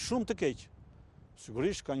shikojnë me sy shumë të keq,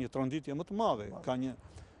 sigurisht ka një tronditje më të madhe, ka një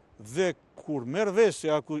dhe kur merr vesh se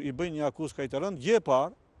i bëjnë një akuzë kaq të rëndë, gjë e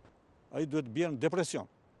parë, ai duhet të bjerë në depresion.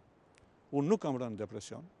 Unë nuk kam rënë në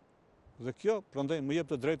depresion. Dhe kjo, prandaj më jep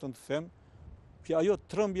të drejtën të them, që ajo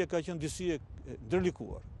trembje ka qenë disi e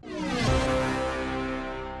ndërlikuar.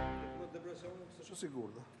 Depresion nuk është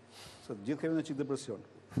sigurt. Se të gjithë kemi në çik depresion.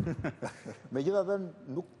 Megjithatë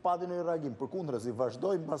nuk pati në reagim, përkundërzi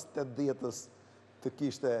vazhdoi mbas 80-s të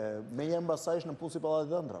kishte menjëherë mbas saj në punë si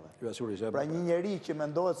pallatit të ëndrave. Pra një njeri që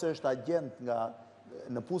mendohet se është agent nga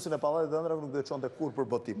në punën e pallatit të ëndrave nuk do të çonte kurrë për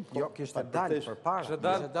botim. Jo, kishte dalë përpara.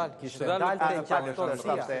 Kishte dalë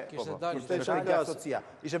te asocia.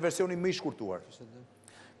 Ishte versioni më i shkurtuar.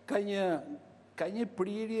 Ka një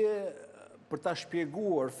prirje për ta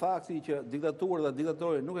shpjeguar faktin që diktatura dhe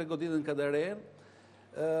diktatori nuk e goditën Kadaren,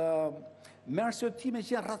 me arsyetime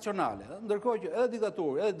që janë racionale. Ndërkohë që edhe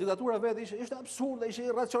diktatura vetë ishte absurde, ishte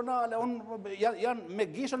irracionale, janë me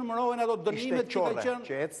gishtë numërohen ato dënimet që ka qenë.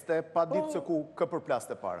 Që ecte pa ditë se ku kë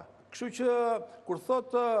përplaste para. Kështu që kur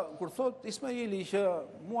thot Ismaili që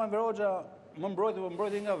mua Enver Hoxha më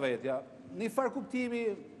mbrojti nga vetja, një farë kuptimi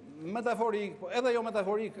metaforik, edhe jo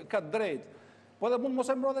metaforik, ka drejt, po edhe mund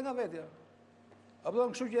mos e mbrojti nga vetja. Apo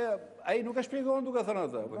kështu që ai nuk e shpjegon duke thënë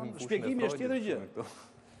atë. Shpjegimi është tjetër gjë.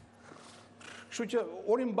 Kështu që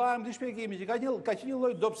unë mbajmë të shpjegimi që ka që një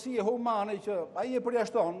lloj dobësie humane që ai e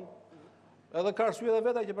përjashton, edhe ka arsye edhe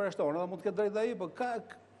vetë ai që përjashton, edhe mund të ketë drejtë ai, por ka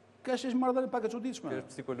është marrëdhënie pak e çuditshme.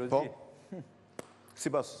 Është psikologji.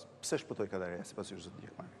 Sipas pse shpëtoi Kadare, sipas ju zot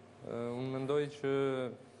Gjekmarkaj. Unë mendoj që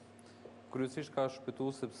kryesisht ka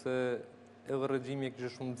shpëtuar sepse edhe regjimi e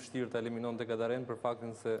kishte shumë vështirë ta eliminonte Kadaren për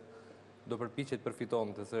faktin se do përpiqet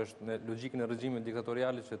përfitonte, se është në logjikën e regjimit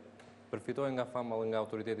diktatorial që përfitojnë nga fama dhe nga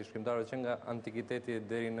autoriteti shkrimtarëve që nga antikiteti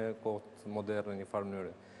deri në kohët moderne në një farë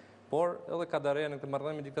mënyrë. Por edhe Kadare në këtë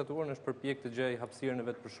marrëdhënie me diktaturën është përpjek të gjej hapësirën e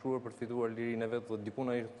vet për shkruar, për fituar lirinë e vet, dhe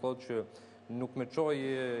dikun ai thotë që nuk më çoj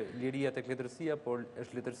liria tek letërsia, por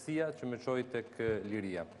është letërsia që më çoj tek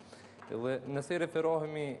liria. Dhe nëse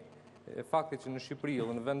referohemi faktit që në Shqipëri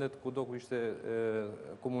dhe në vendet kudo ku ishte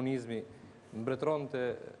komunizmi mbretëronte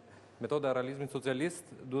metoda e realizmit socialist,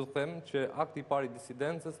 duhet të them që akti i parë i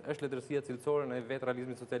disidencës është letërsia cilësore në vetë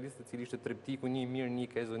realizmit socialist, i cili ishte triptiku një mirë, një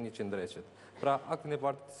keq dhe një qendreqet. Pra, aktin e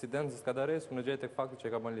parë të disidencës Kadaresë unë e gjej tek fakti që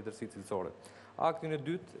ai ka bën letërsi cilësore. Aktin e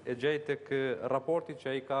dytë e gjej tek raporti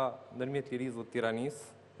që ai ka ndërmjet lirisë dhe tiranisë,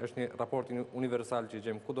 është një raport universal që i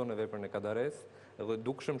gjejmë kudo në veprën e Kadaresë, edhe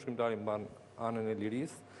dukshëm shkrimtari mban anën e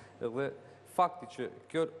lirisë, dhe fakti që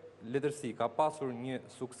kjo letërsi ka pasur një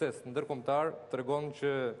sukses ndërkombëtar tregon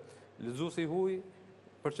që lexuesi i huaj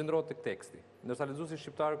përqendrohet tek teksti, ndërsa lexuesi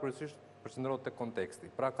shqiptar kryesisht përqendrohet tek konteksti.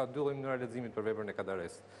 Pra ka dy lloje mënyra leximit për veprën e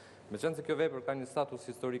Kadaresë. Meqense se kjo vepër ka një status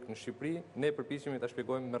historik në Shqipëri, ne përpiqemi ta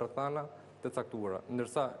shpjegojmë me rrethana të caktuara,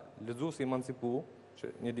 ndërsa lexuesi emancipu, që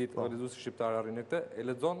një ditë lexuesi shqiptar arrin në këtë, e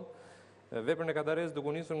lexon veprën e Kadaresë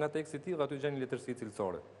duke nisur nga teksti i tij dhe aty gjen një letërsi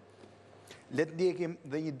cilësore. Le të ndjekim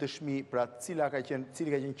dhe një dëshmi, pra cili ka qenë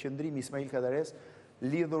qëndrimi Ismail Kadaresë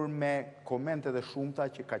lidhur me komentet e shumta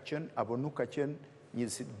që ka qenë apo nuk ka qenë një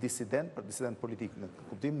disident politik në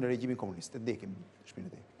kuptim në regjimin komunist. Të ndjekim dëshminë e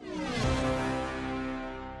tij.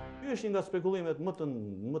 Ky është një nga spekullimet më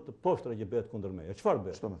të poshtra që bëhet kundër meje. Çfarë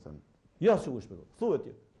bëhet? Çfarë më thënë? Ja si u shpjegoj. Thuhet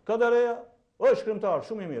ti. Kadareja është shkrimtar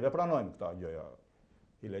shumë i mirë, e pranojmë këtë gjëja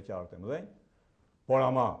i leqartë e mëdhenj. Por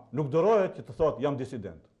ama nuk dërohet që të thotë jam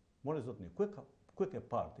disident. More zotni, ku e ke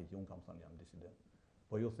parti që un kam thënë jam disident?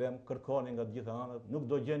 Po ju them, kërkoni nga të gjitha anët, nuk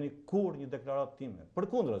do gjeni kur një deklaratë time.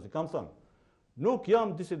 Përkundrazi, kam thënë,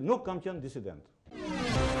 nuk kam qenë disident.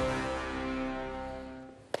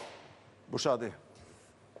 Bushati,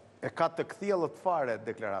 e ka të kthjellët fare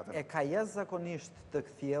deklaratën? E ka jashtëzakonisht të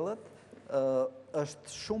kthjellët,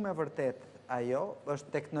 është shumë e vërtet ajo,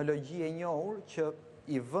 është teknologji e njohur që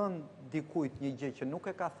i vën dikujt një gjë që nuk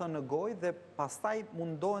e ka thënë në gojë dhe pastaj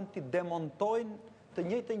mundohen t'i demontojnë të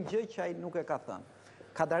njëjtën gjë që ai nuk e ka thënë.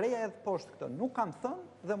 Kadareja edhe poshtë këtë, nuk kam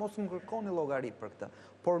thënë dhe mos më kërkoni llogari për këtë.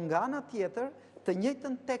 Por nga ana tjetër, të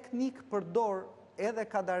njëjtën teknik përdor edhe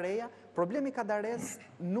Kadareja. Problemi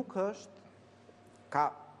Kadaresë nuk është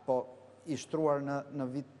i shtruar në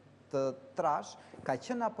vit të trash, ka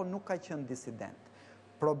qenë apo nuk ka qenë disident.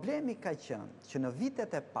 Problemi ka qenë që në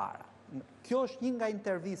vitet e para, kjo është një nga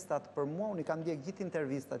intervistat për mua, unë i kam ndjek gjithë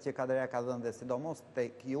intervistat që Kadareja ka dhënë dhe sidomos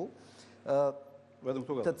tek ju,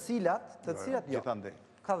 të cilat jo,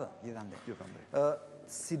 ka dhënë gjithandej.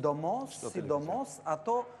 Sidomos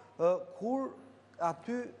ato kur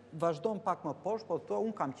aty vazhdojnë pak më poshtë, po të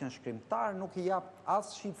unë kam qenë shkrimtar, nuk i jap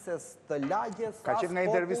as shitses të lagjes, ka qenë nga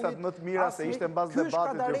intervistat më të mira se ishte mbas debatit. Ky është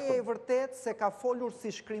Kadareja i vërtet se ka folur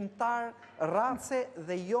si shkrimtar race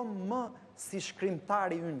dhe jo më si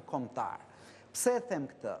shkrimtari ynë kombëtar. Pse e them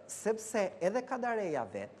këtë? Sepse edhe Kadareja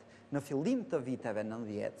vet në fillim të viteve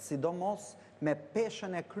 90, sidomos me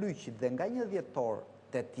peshën e kryqit dhe nga një dhjetor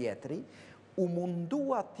të tjetri, u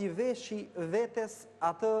mundua t'i veshi vetes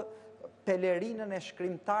atë pelerinën e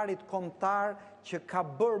shkrimtarit kombëtar që ka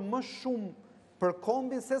bërë më shumë për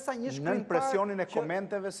kombin se sa një shkrimtar... Në presionin e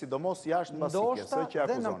komenteve, sidomos jashtë mbasike, së që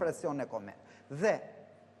akuzoni. Dhe në presionin e komenteve. Dhe,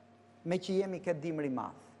 me që jemi këtë dimri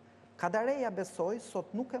madh, Kadareja besoj,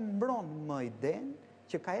 sot nuk e mbron më idenë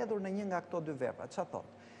që ka edhur në një nga këto dy vepra. Ç'a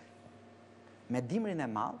thotë? Me dimrin e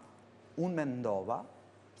madh, unë mendova,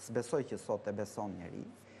 s'besoj që sot e beson njeri,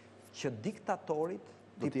 që diktatorit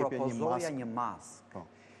t'i propozoja një maskë,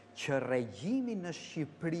 që regjimi në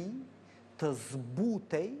Shqipëri të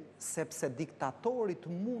zbutej, sepse diktatorit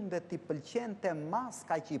mundet t'i pëlqente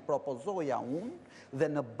maska që i propozoja unë, dhe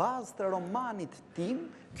në bazë të romanit tim,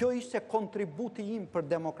 kjo ishte kontributi im për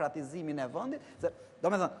demokratizimin e vendit. Do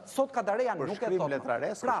me thënë, sot Kadareja nuk e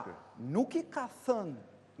thotë. Pra, nuk i ka thënë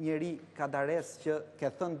njeri Kadaresë që ke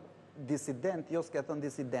thënë disident, jo s'ke thënë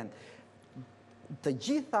disident. Të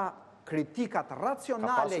gjitha kritikat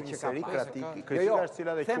racionale që ka pasur. Kritikat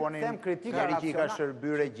cilat e quanin njeri që i ka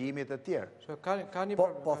shërby regjimit e tjerë.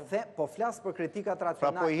 Po flasë për kritikat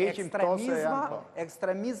racionale,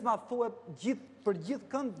 ekstremizma thuet për gjithë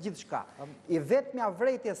kënd, gjithë shka. I vetëmja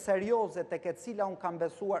vrejtje serioze të ke cila unë kam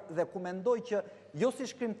besuar dhe ku mendoj që jo si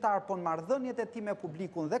shkrimtar, po në marrëdhëniet e ti me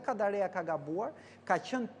publikun dhe Kadareja ka gabuar, ka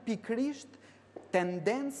qenë pikrisht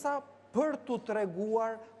tendenca për të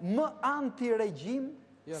treguar më anti-regjim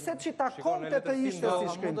Se që ta konte të ishte si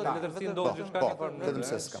shkrimtar. Vetëm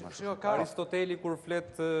se s'kam ashtu. Aristoteli kur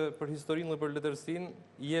flet për historinë dhe për letërsinë,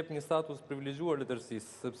 i jep një status privilegjuar letërsisë,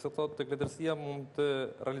 sepse thotë tek letërsia mund të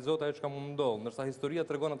realizohet ajo çka mund ndodh, ndërsa historia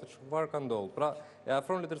tregon atë çfarë ka ndodhur. Pra, e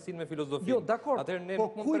afron letërsinë me filozofinë. Jo, dakor. Atëherë ne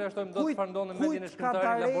nuk mund të përjashtojmë dot çfarë ndodh në mendjen e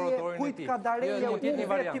shkrimtarit në laboratorin e tij. Kujt Kadareja unë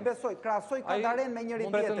vetë ti besoj, krahasoj Kadaren me njëri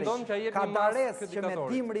tjetrin. Kadares që me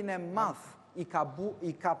Dimrin e madh i ka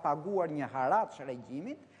paguar një haraç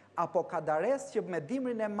regjimit, apo Kadares që me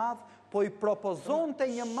Dimrin e madh po i propozonte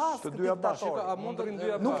një mask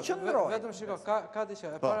diktatorit. Nuk qëndroj. Vetëm shiko,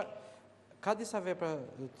 ka disa vepra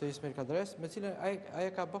të Ismail Kadaresë me cilën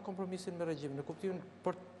ai ka bërë kompromisin me regjimin, në kuptimin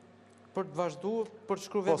për të vazhduar, për të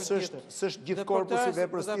shkruar vepra tjetër. S'është gjithë korpusi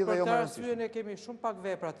veprës tij dhe jo më rëndësishme. Për ne kemi shumë pak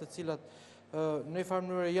vepra të cilat në një farë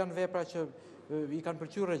mënyrë janë vepra që i kanë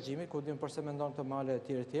pëlqyer regjimit, ku dim përse mendon të male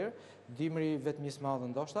etj. Dimri vetëm i madh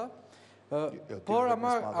ndoshta. Por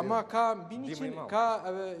ama ka mbi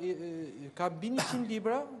 100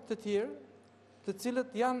 libra të tjerë, të cilët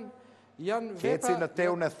janë vepra... Keci në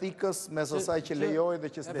teun e thikës mes asaj që lejoj dhe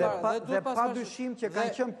që s'le. Dhe pa dyshim që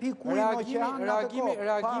kanë qenë piku i oqean atë kohë.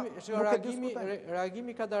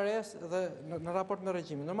 Reagimi Kadaresë dhe në raport me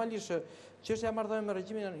regjimin. Normalisht, çështja e marrëdhënieve me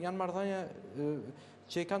regjimin janë marrëdhënie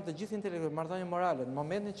që i kanë të gjithë intelektualët, marrëdhënie morale. Në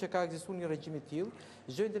momentin që ka ekzistuar një regjim i tillë,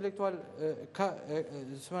 çdo intelektual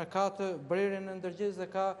ka të brerjen e ndërgjegjës dhe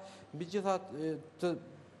ka mbi gjitha të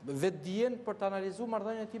vetdijen për të analizuar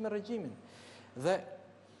marrëdhënien e tij me regjimin. Dhe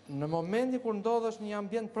në momentin kur ndodhesh në një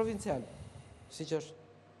ambient provincial, siç është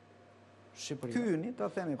Shqipëria. Kyni, të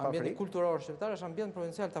themi pa ambienti kulturor shqiptar është ambient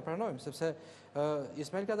provincial, ta pranojmë, sepse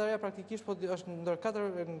Ismail Kadare praktikisht është ndër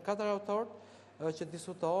katër autorë që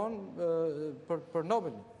diskutohen për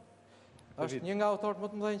Nobelin. Është një nga autorët më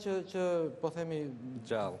të mëdhenj që po themi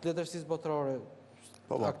letërsisë botërore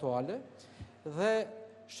aktuale, dhe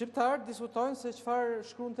shqiptarët diskutojnë se çfarë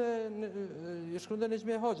shkruante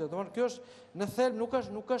Nexhmije Hoxha. Domethënë kjo është në thelb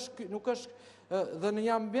nuk është dhe në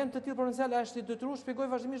një ambient të tillë provincial është i detyruar shpjegoj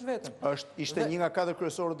vazhdimisht veten. Ishte një nga katër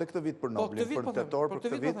kryesorët dhe këtë vit për Nobelin, për tetor për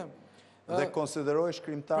këtë vit. Dhe konsideroj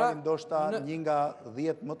shkrimtarin ndoshta një nga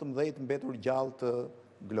 10 më të mëdhenj mbetur gjallë të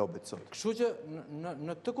globit sot. Kështu që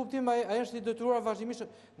në këtë kuptim ai është i detyruar vazhdimisht,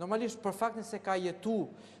 normalisht për faktin se ka jetuar,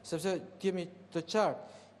 sepse jemi të qartë,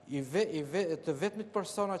 të vetmit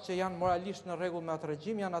persona që janë moralisht në rregull me atë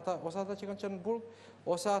regjim janë ata ose ata që kanë qenë në burg,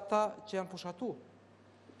 ose ata që janë pushatuar.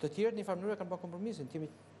 Të tjerë në një farë mënyrë kanë bërë kompromisin.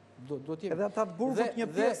 Edhe ata të burgut një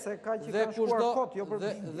pjesë ka që kanë shkuar kot, jo për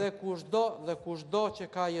dhe kushdo që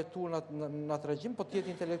ka jetuar në atë regjim, po të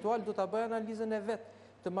jetë intelektual, do ta bëjë analizën e vet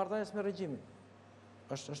të marrëdhënies me regjimin.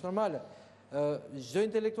 Është normale. Çdo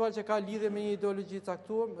intelektual që ka lidhje me një ideologji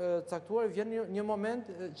caktuar vjen një moment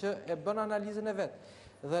që e bën analizën e vet.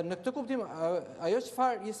 Dhe në këtë kuptim, ajo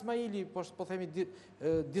çfarë Ismaili po themi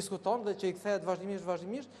diskuton dhe që i kthehet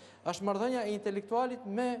vazhdimisht, është marrëdhënia e intelektualit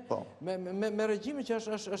me regjimin që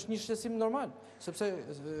është një shqetësim normal, sepse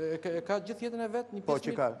ka gjithë jetën e vet një pjesë. Po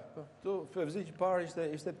që ka. Tu fevzi që parë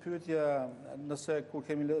ishte pyetja nëse kur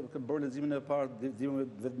kemi bërë leximin e parë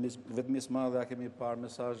vetëm madhe, a kemi parë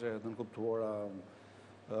mesazhe të nënkuptuara,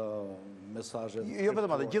 mesazhe. Jo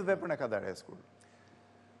vetëm atë, gjithë veprën e Kadaresë.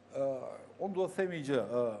 Unë duhet themi gjë,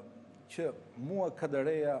 që mua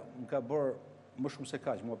Kadareja më ka bërë më shumë se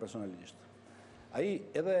kaq, mua personalisht. Ai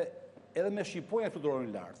edhe me shqiponja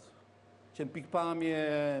fluturonin lartë, që në pikpamje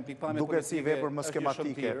duke si vepër më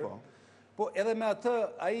skematike, po. Po edhe me atë,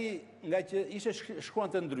 ai nga që ishe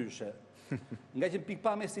shkruante ndryshe, nga që në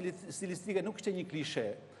pikpamje stilistike nuk ishte një klishe,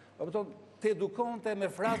 të edukonte me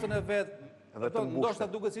frazën e vet, ndoshta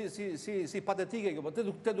duket si patetike, po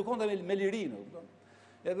të edukonte me lirinë.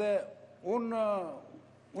 Edhe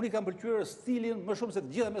unë i kam pëlqyer stilin më shumë se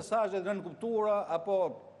të gjitha mesazhet nënkuptuara apo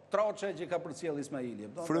troçe që ka përcjell Ismaili.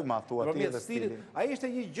 Fryma thua ti edhe stilin. Ai ishte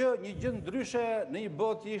një gjë ndryshe në një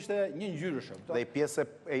botë që ishte një ngjyrëshëm. Dhe pjesë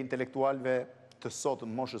e intelektualëve të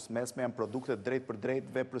sotëm moshës mesme janë produkte drejt për drejt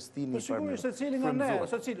veprës tij në farë. Sigurisht secili nga ne,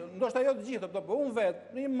 ndoshta jo të gjithë, po unë vetë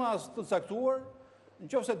në një masë të caktuar,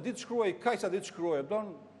 nëse ditë shkruaj kaq sa ditë shkruaj,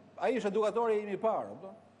 ai është edukatori im i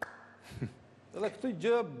parë, Edhe këtë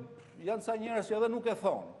gjë janë sa njerëz që edhe nuk e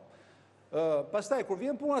thonë. Pastaj, kur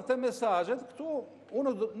vjen puna te mesazhet, këtu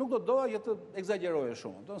unë nuk do doja që të egzageroje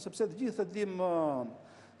shumë, sepse të gjithë të dim,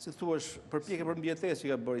 si thuash, përpjekje për mbijetesë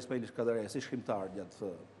që ka bërë Ismail Kadare si shkrimtar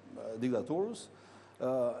gjatë diktaturës,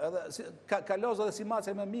 edhe ka lozë edhe si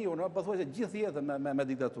mace me miu, po thuaj se gjithë jetën me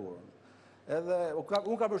diktaturën. Edhe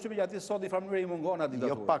unë kam përshtypjen që aty sot në familje i mungon atë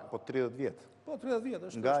diktaturë. Jo pak, po 30 vjet. Po 30 vjet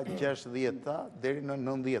është. Nga 60-ta deri në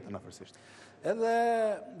 90-ta natyrisht.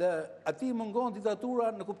 Edhe aty mungon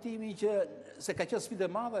diktatura në kuptimin që se ka qenë sfidë e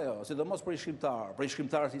madhe ajo, sidomos për një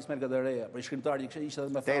shkrimtar si Ismail Kadare, për një shkrimtar që ishte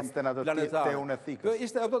edhe me famë planetar. Kjo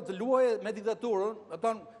ishte të luaje me diktaturën,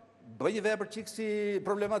 bëj vepër çik si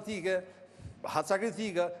problematike, hatë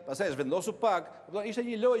sakritika, pastaj zhvendosu pak, ishte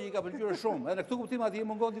një logjika për gjëra shumë, edhe në këtë kuptim aty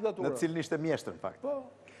mungon diktatura. Në cilin ishte mjeshtër në fakt.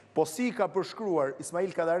 Po si ka përshkruar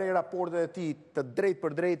Ismail Kadare raportet e tij të drejtë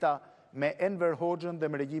për drejta me Enver Hoxhën dhe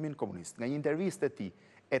me regjimin komunist. Nga një intervistë e tij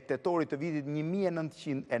e tetorit të vitit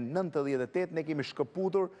 1998, ne kemi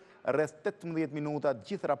shkëputur rreth 18 minuta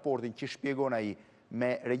gjithë raportin që shpjegon ai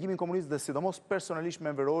me regjimin komunist dhe sidomos personalisht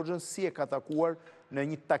me Enver Hoxhën si e ka takuar në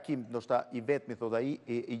një takim, ndoshta i vetmi thot ai,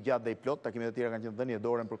 i gjatë dhe i plot, takimet e tjera kanë qenë dhënie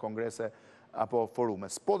dorën për kongrese apo forume.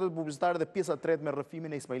 Spotet publicitare dhe pjesa e tretë me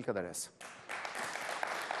rrëfimin e Ismail Kadaresë.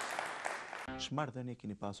 Ç'marrëdhënie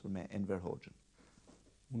keni pasur me Enver Hoxhën?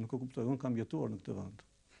 Unë nuk e kuptoj, unë kam jetuar në këtë vend.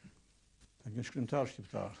 Kam qenë shkrimtar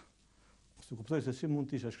shqiptar. Se kuptoj se si mund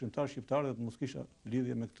të isha shkrimtar shqiptar dhe të mos kisha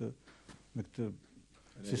lidhje me këtë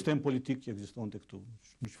sistem politik që ekzistonte këtu.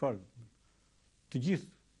 Në çfarë? Të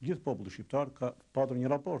gjithë populli shqiptar ka patur një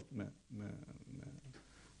raport me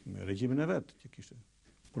regjimin e vet që kishte.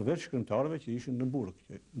 Përveç shkrimtarëve që ishin në burg,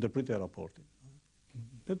 që ndërpritej raportin.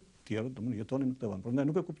 Të tjerët domosdoshmë jetonin në këtë vend. Prandaj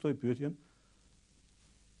nuk e kuptoj pyetjen.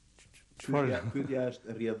 Pyetja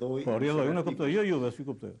është rrjedhoi. Po, rrjedhoi, unë e kuptoj. Jo, juve, si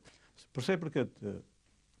kuptoj. Përsa i përket,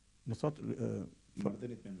 më thotë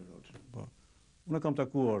marrëdhëniet me Enver Hoxhën. Po. Unë kam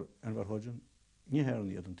takuar Enver Hoxhën një herë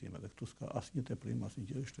në jetën time dhe këtu s'ka asnjë teprim, asnjë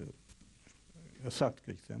gjë, është saktë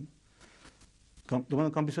kjo që them.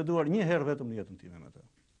 Domethënë kam biseduar një herë vetëm në jetën time me të.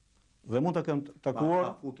 Dhe mund ta kem takuar.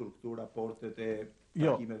 Pa futur këtu raportet e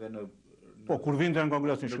takimeve në Po, kur vinte në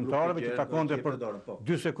kongresin shkrimtarëve, që takonte për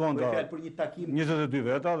 2 sekonda, 22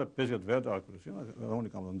 veta dhe 50 veta, dhe unë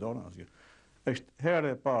i kam dhëndorën asgjë. Është herë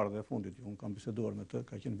e parë dhe e fundit që unë kam biseduar me të,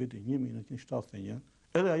 ka qenë viti 1971,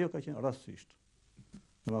 edhe ajo ka qenë rastësisht.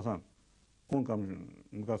 Domethënë, unë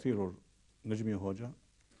më ka thirrur Nexhmije Hoxha,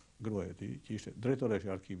 gruaja e tij, që ishte drejtoresha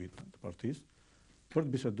e arkivit të partisë, për të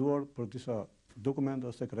biseduar për disa dokumenta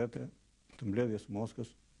sekrete të mbledhjes së Moskës.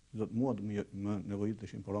 Mua më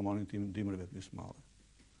nevojiteshin për romanin tim Dimri vetëm së madhe.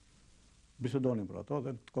 Bisedonin për ato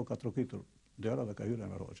dhe ka trokitur dera dhe ka hyrë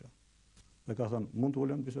Enver Hoxha. Dhe ka thënë, mund të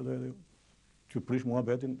ulem bisedoj edhe ju? Që prish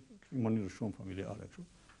muhabetin në mënyrë shumë familjare kështu.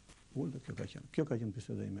 Ul dhe kjo ka qenë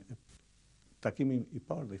biseda ime. Takimi i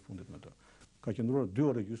parë dhe i fundit me të. Ka qëndruar 2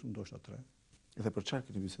 orë gjysmë, ndoshta 3. Dhe për çfarë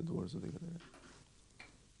keni biseduar zoti Kadare?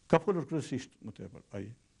 Ka folur kryesisht më tepër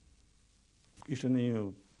ai. Ishte në një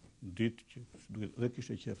ditë që dhe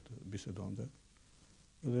kishte qejf të bisedonte.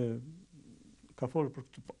 Dhe ka folur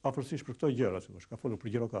afërsisht për këto gjëra, sigurisht, ka folur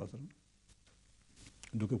për Gjirokastër.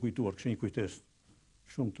 Duke kujtuar, kishte një kujtesë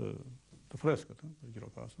shumë të freskët për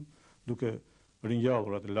Gjirokastër, duke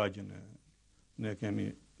ringjallur atë lagjen ne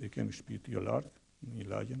kemi shtëpi jo lart, në një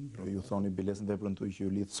lagjen. Ju thoni bilesën dhe premtoi që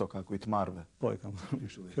ju lidh sokaku i të marrëve. Po e kam.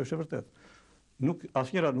 Kjo është e vërtetë.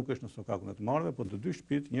 Asnjëra nuk është në sokakun e të marrëve, po të 2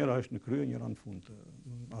 shtëpit, njëra është në krye, njëra në fund,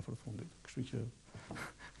 afër fundit. Kështu që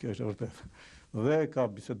kjo është e vërtetë. Dhe ka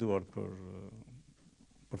biseduar për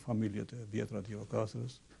familjet e vjetra të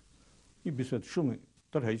Gjirokastërës. Një bisedë shumë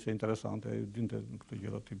tërheqëse interesante, dinte këto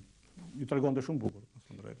gjëra i tregonte shumë bukur, më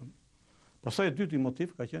thënë drejtën. Pastaj e dyti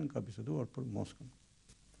motiv ka biseduar për Moskën.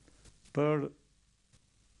 Për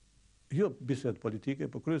jo bisedë politike,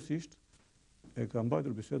 por kryesisht e ka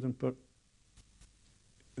mbajtur bisedën për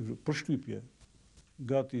përshtypje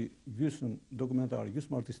gati gjysmë dokumentare,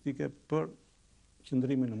 gjysmë artistike për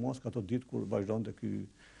qëndrimin në Moskë ato ditë kur vazhdonte ky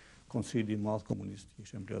konsili i madh komunist që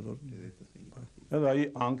ishte mbledhur. Edhe ai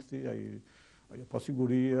ankthi, ajo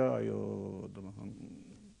pasiguria, ajo domethënë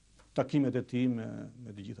takimet e tij me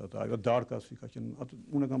të gjitha ata, ajo darka si ka qenë atë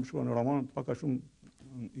unë kam shkruar në roman pak a shumë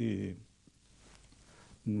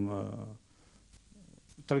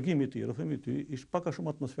tregimi i tij, rrëfimi i tij, ishte pak a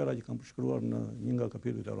shumë atmosfera që kam përshkruar në një nga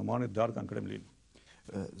kapitujt e romanit Darka në Kremlin.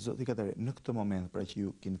 Zoti Kadare, në këtë moment, pra që ju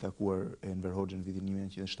keni takuar Enver Hoxhën vitin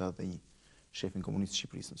 1971, shefin komunist të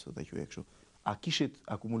Shqipërisë, nëse do ta quaj kështu, a kishit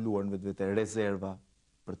akumuluar në vetvete rezerva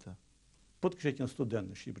për të? Po të kishe qenë student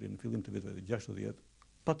në Shqipëri në fillim të viteve 60,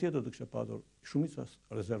 patjetër do kishe patur shumica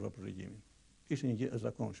rezerva për regjimin. Ishte një gjë e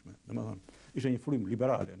zakonshme, domethënë, ishte një frym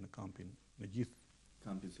liberale në kampin, në gjithë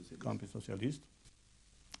kampin socialist.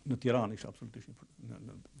 Në Tiranë ishte absolutisht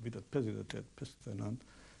në vitet 58-59,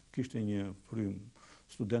 kishte një frym,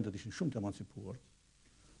 studentët ishin shumë të emancipuar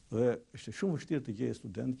dhe ishte shumë vështirë të gjeje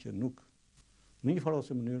student që nuk në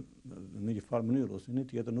një farë mënyrë ose në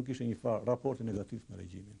tjetër nuk ishte një farë raporti negativ me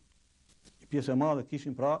regjimin. Pjesë e madhe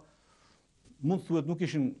kishin pra, mund thuhet nuk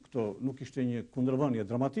ishte një kundërvënie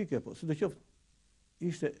dramatike, po sidoqoftë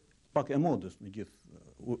ishte pak e modës në gjithë,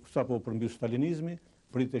 sa po përmbys stalinizmi,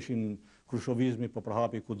 priteshin krushovizmi po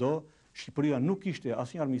përhapi kudo, Shqipëria nuk ishte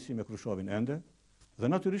asnjë armiqësi me Krushovin ende, dhe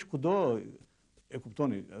natyrisht kudo e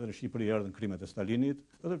kuptoni, edhe në Shqipëri erdhën krimet e Stalinit,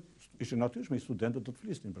 edhe ishte natyrshme i studentët do të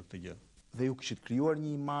flisnin për këtë gjë. Dhe ju kishit krijuar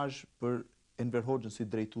një imazh për Enver Hoxhën si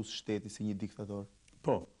drejtues shteti, si një diktator?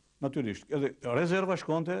 Po, natyrisht. Edhe rezerva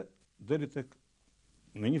shkonte deri tek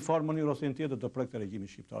në një farë mënyrë ose në tjetër do prekte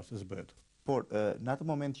regjimin shqiptar se s'bëhet. Por në atë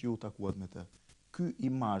moment që ju takuat me të, ky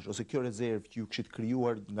imazh ose kjo rezervë që ju kishit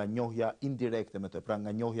krijuar nga njohja indirekte me të, pra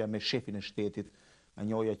nga njohja me shefin e shtetit, nga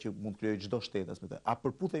njohja që mund krijojë çdo shtetas me të, a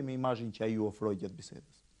përputhej me imazhin që ai ju ofroi gjatë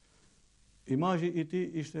bisedës? Imazhi i tij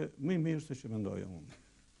ishte më i mirë se që mendoja unë.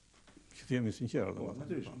 Që të jemi sinqertë,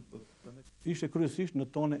 domethënë. Ishte kryesisht në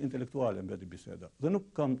tone intelektuale mbeti biseda. Dhe nuk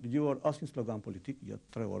kam dëgjuar asnjë slogan politik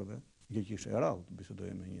gjatë 3 orëve, gjë që ishte e rrallë,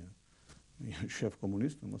 bisedoje me një shef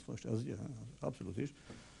komunist, mos thoshte asgjë, absolutisht.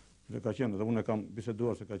 Dhe ka qenë, dhe unë e kam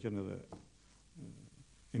biseduar se ka qenë edhe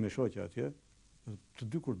ime shoqja atje, të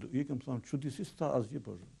dy kur ikëm thonë çuditësisht ta asgjë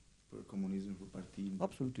për komunizmin, për partinë.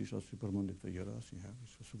 Absolutisht as si përmendi këtë gjëra asnjëherë,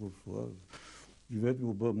 sikur thua. Vetë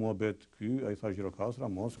u bë muhabet ky, ai tha Gjirokastra,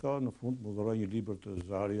 Moska, në fund më dhuroi një libër të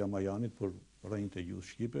Zaharia Majanit për rrënjët e gjuhës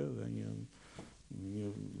shqipe dhe një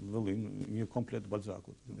vëllim, një komplet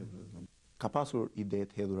Balzakut. Ka pasur ide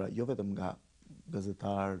të hedhura jo vetëm nga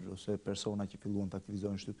gazetar ose persona që filluan të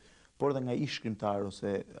aktivizohen në shtyp, por edhe nga ish shkrimtar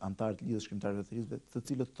ose antar të lidhjes shkrimtarëve të rinj, të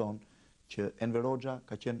cilët thonë që Enver Hoxha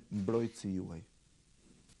ka qenë mbrojtësi juaj.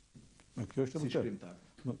 Kjo është e vërtetë.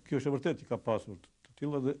 Kjo është e vërtetë që ka pasur të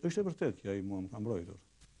tilla dhe është e vërtetë që ai mua më ka mbrojtur.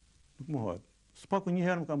 Nuk mohohet. S'paku një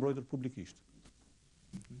herë më ka mbrojtur publikisht.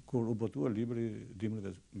 Kur u botua libri Dimri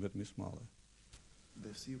dhe vetëm Ismail.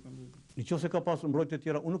 Dhe si ju ka mbrojtur? Nëse ka pasur mbrojtje të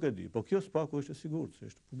tjera, unë nuk e di, po kjo s'paku është e sigurt se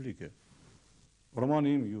është publike.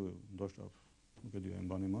 Romani im, ju ndoshta nuk e di, e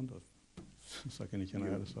mbani mend sa keni qenë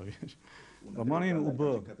herë sa vjeç. Romani im u bë,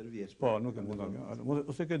 po nuk e mundam,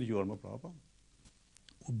 ose ke dëgjuar më prapa.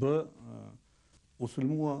 U bë, u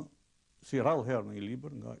sulmua si rrallë herë në një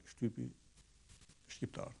libër nga shtypi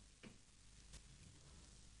shqiptar.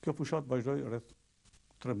 Kjo fushat vazhdoi rreth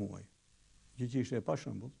 3 muaj. Gjë që ishte e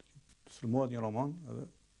pashembull, të sulmohet një roman edhe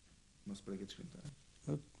mos preket shkrimtar.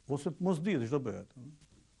 Ose mos dihet ç'do bëhet.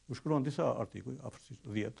 U shkruan disa artikuj, afërsisht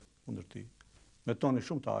 10 kundër tij, me tone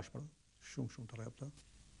shumë të ashpra, shumë të rrepta,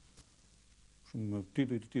 shumë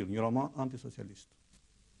tituj të tillë, një roman antisocialist.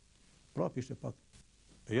 Prapë ishte pak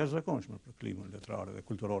e jashtëzakonshme për klimën letrare dhe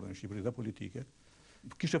kulturore në Shqipëri dhe politike.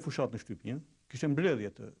 Kishte fushat në shtyp një, kishte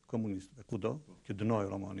mbledhje të komunistëve kudo, që dënoi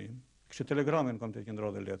romanin, kishte telegrame në Komitet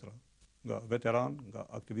Qendror dhe Letra, nga veteran, nga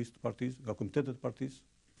aktivistë të partisë, nga komitetet të partisë.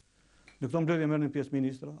 Në këto mbledhje merrnin pjesë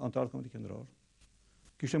ministra, antarë të Komitet Qendror.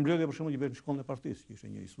 Kishte mbledhje për shembull në shkollën e partisë, që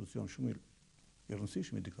ishte një institucion shumë i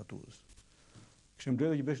rëndësishëm i diktaturës. Kishte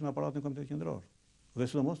mbledhje që bëheshin në aparatin e Komitetit Qendror, dhe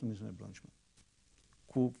sidomos në Ministrinë e Brendshme,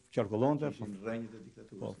 ku qarkullonte rrënjët e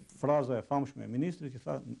diktaturës. Fraza e famshme e ministrit që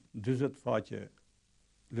tha 40 faqe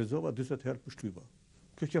lexova 40 herë për shtypa.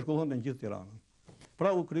 Kjo qarkullonte në gjithë Tiranën.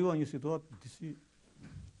 Pra u krijua një situatë disi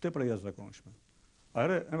tepër e jashtëzakonshme.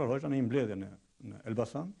 Enver Hoxha në një mbledhje në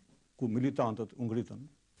Elbasan, ku militantët u ngritën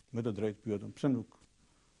me të drejtë pyetën pse nuk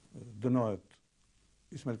dënohet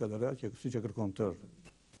Ismail Kadare, që siç e kërkon tërë.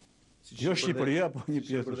 Jo Shqipëria, po një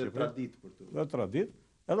pjesë e Shqipërisë. Tradit.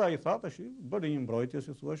 Edhe ai tha tash bëri një mbrojtje,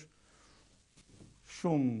 si thua,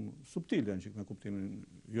 shumë subtile në me kuptimin,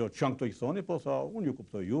 jo çan këto i thoni, po tha unë ju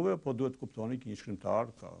kuptoj juve, po duhet të kuptoni që një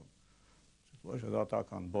shkrimtar ka, si thua, edhe ata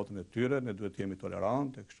kanë botën e tyre, ne duhet të jemi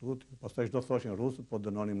tolerantë, kështu. Pastaj çdo thoshin rusët, po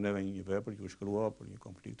dënonim neve një vepër që u shkrua për një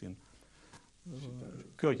konfliktin.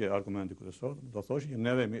 Kjo që argumenti kryesor, do thoshin që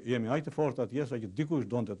neve jemi aq të fortë atje sa që dikush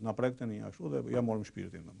donte të na prekte një ashtu dhe ja morëm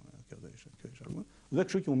shpirtin, kjo ishte argument. Dhe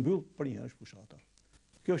kështu që u mbyll për një herë fushata.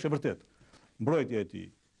 Kjo është e vërtetë. Mbrojtja e tij.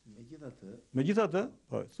 Megjithatë,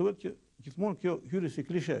 po thuhet që gjithmonë kjo hyri si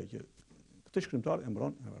klishe që këtë shkrimtar e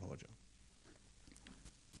mbron Enver Hoxha.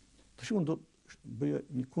 Tash unë do bëja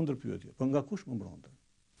një kundërpyetje, po nga kush më mbronte?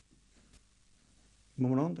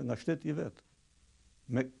 Më mbronte nga shteti i vet,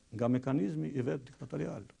 nga mekanizmi i vet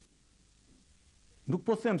diktatorial. Nuk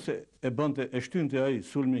po them se e bënte e shtynte ai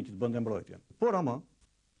sulmin që të bënte mbrojtjen, por ama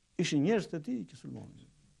ishin njerëz të tij që sulmonin.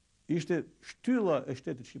 Ishte shtylla e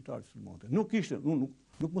shtetit shqiptar që sulmonte. Nuk ishte,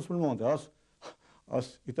 nuk mos sulmonte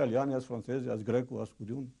as italiani, as francezi, as greku, as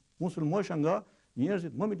kudiun. Unë sulmohesha nga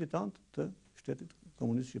njerëzit më militant të shtetit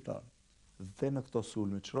komunist shqiptar. dhe në këto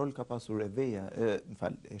sulme, ç'rol ka pasur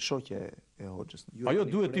e shoqe e Hoxhës? Ajo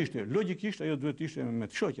duhet ishte, logjikisht ajo duhet ishte me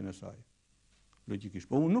të shoqen e saj. Logjikisht,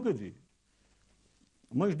 po unë nuk e di.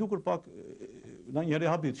 Më është dukur pak në një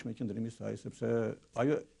rehabitshme qëndrimi i saj, sepse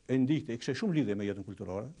ajo e ndihte, kishte shumë lidhje me jetën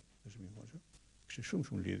kulturore, kishte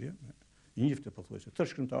shumë lidhje, njifte pothuajse të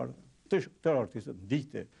shkrimtarët, të artistët,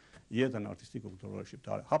 ndihte jetën artistike kulturore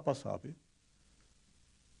shqiptare, hap pas hapi.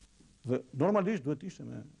 Dhe normalisht duhet ishte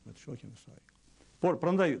me të shoqen e saj. Por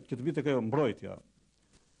prandaj që të vite kjo mbrojtja,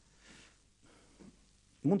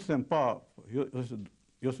 mund të them pa,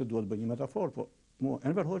 jo se duhet bëj një metaforë, po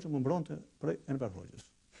Enver Hoxha më mbronte prej Enver Hoxhës.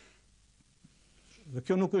 Dhe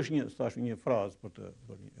kjo nuk është një frazë për të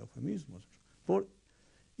bërë një eufemizëm, por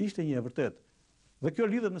ishte një e vërtet. Dhe kjo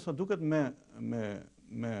lidhet nësa duket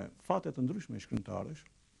me fatet të ndryshme i shkrimtarësh,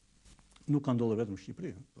 nuk ka ndodhur vetëm në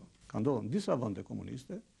Shqipëri, ka ndodhur në disa vende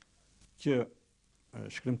komuniste, që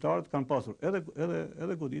shkrimtarët kanë pasur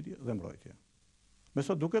edhe goditje dhe mbrojtje. Me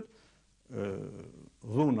sa duket,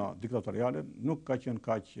 dhuna diktatoriale nuk ka qenë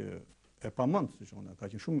kaq e pamëndë, si që ka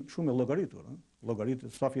qenë shumë e llogaritur.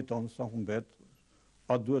 Llogaritur sa fiton, sa humbet,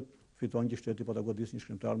 a duhet fiton që shteti po ta godisë një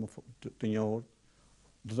shkrimtar të njohur,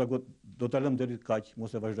 do ta lëm deri kaq,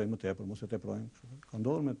 mos e vazhdojmë më tepër, mos e teprojmë. Ka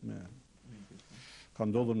ndodhur ka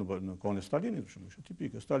ndodhur në kohën e Stalinit, për shembull, është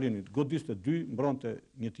tipike. Stalini godiste dy, mbronte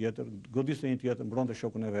një tjetër, godiste një tjetër, mbronte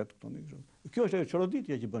shokun e vet, Kjo është ajo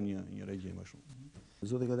çoroditja që bën një regjim më shumë.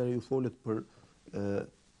 Zoti Kadare, ju folet për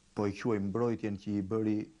po e quaj mbrojtjen që i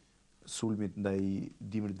bëri sulmit ndaj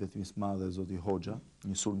Dimrit vetëmis madhe zoti Hoxha,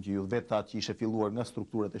 një sulm që ju vetë thatë që ishe filluar nga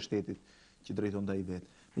strukturat e shtetit që drejton ndaj vetë.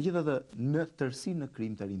 Megjithatë, në tërësi në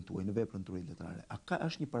krijimtarin tuaj, në veprën tuaj letrare,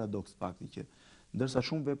 është një paradoks fakti që ndërsa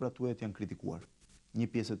shumë vepra tuaja janë kritikuar, një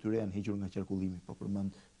pjesë e tyre janë hequr nga qarkullimi, po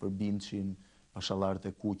përmend për Bindshin, pashallarët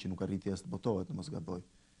e Kuq që nuk arriti as të botohet, në mos gaboj,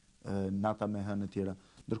 Nata me hënë e tjera.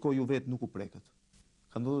 Ndërkohë ju vetë nuk u prekët.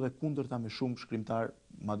 Ka ndodhur e kundërta me shumë shkrimtar,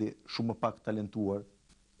 madje shumë më pak talentuar,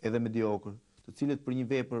 edhe mediokër, të cilët për një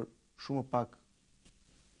vepër shumë më pak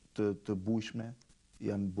të bujshme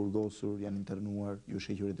janë burgosur, janë internuar, ju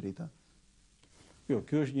është hequr e drejta. Jo,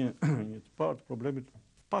 kjo është një part problemit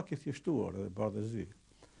pak i thjeshtuar edhe bardhëzi.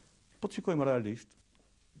 Po të shikojmë realisht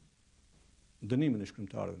dënimin e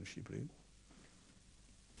shkrimtarëve në Shqipëri,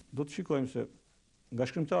 do të shikojmë se nga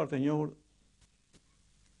shkrimtarët e njohur,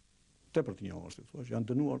 tepër të njohur, janë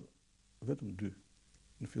dënuar vetëm 2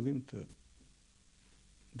 në fillim të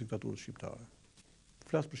diktaturës shqiptare.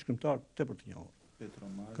 Flas për shkrimtarë tepër të njohur.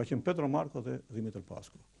 Ka qenë Petro Marko dhe Dimitër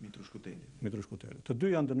Pasko. Mitër Shkuteli. Të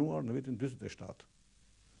dy janë dënuar në vitin 47.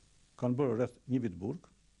 Kanë bërë rreth një vit burg.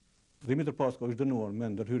 Dimitër Pasko është dënuar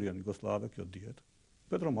me ndërhyrjen jugoslave, kjo dihet.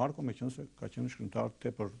 Petro Marko me qenë se ka qenë shkrimtar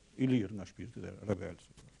tepër i lirë nga shpirti dhe rebel.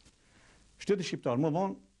 Shteti shqiptar më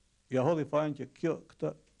vonë ja hodhi fajin që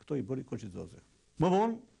këto i bëri koçizoze. Më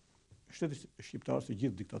vonë shteti shqiptar si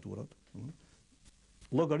gjithë diktaturat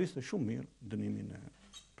llogariste shumë mirë dënimin e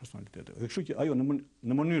personaliteteve. Dhe kështu që ajo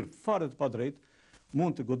në mënyrë fare të padrejtë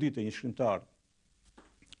mund të godite një shkrimtar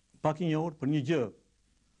pak i njohur për një gjë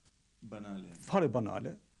fare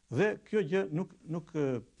banale, dhe kjo gjë nuk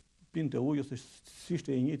pinte ujë ose si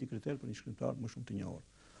ishte e njëjti kriter për një shkrimtar më shumë të njohur.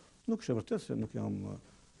 Nuk është e vërtetë se nuk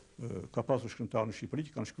ka pasur shkrimtar në Shqipëri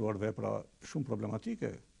që kanë shkruar vepra shumë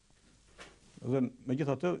problematike. Dhe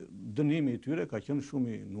megjithatë dënimi i tyre ka qenë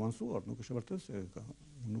shumë i nuancuar, nuk është e vërtetë se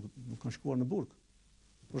nuk kanë shkuar në burg.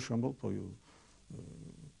 Për shembull, po ju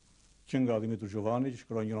që nga Dimitër Gjovani që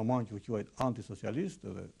shkroi një roman që u quajt antisocialist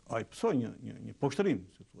dhe ai psoi një poshtrim,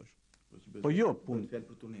 si thua. Po jo,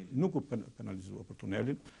 nuk u penalizua për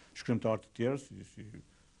tunelin, shkrimtarë të tjerë si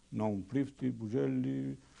Naum Prifti,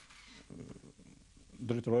 Buxhelli,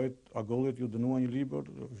 drejtorët Agollit ju dënua një libër,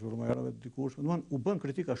 zhurmajerave të dikurshme, u bën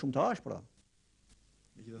kritika shumë të ashpra.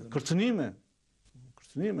 Kërcënime,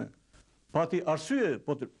 pati arsye,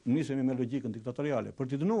 po të nisemi me logjikën diktatoriale,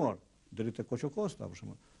 për t'i dënuar, deri te Koço Kosta, për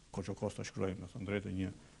shembull. Koço Kosta shkroi, me thënë drejtë,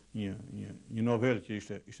 një novel që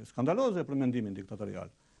ishte skandaloze për mendimin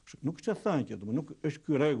diktatorial. Nuk që thënë që, nuk është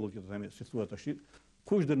ky rregull që të themi, si thuhet tash,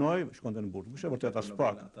 kush dënoi shkonte në burg. Nuk është vërtet as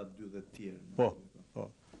pak. Ata dy dhe të tjerë. Po.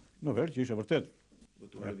 Novel që ishte vërtet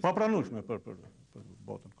papranueshme për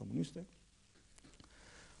botën komuniste.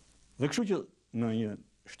 Dhe kështu që në një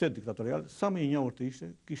shtet diktatorial, sa më i njohur të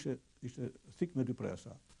ishte thik me dy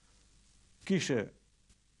presa.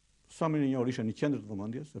 Sa më i njohur ishte në qendër të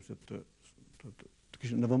vëmendjes, sepse të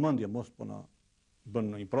kishte në vëmendje mos po na bën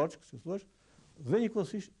një proçk, si thua, dhe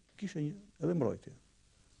njëkohësisht kishte edhe mbrojtje.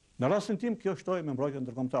 Në rastin tim kjo shtoi me mbrojtjen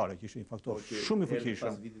ndërkombëtare, që ishte një faktor shumë i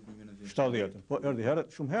fuqishëm. 70, po erdhi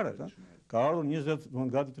herët, shumë herët, ka ardhur 20,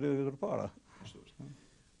 gati 30 vjet përpara.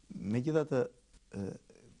 Megjithatë,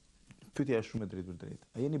 pyetja është shumë e drejtë për drejtë.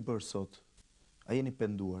 A jeni bërë sot, a jeni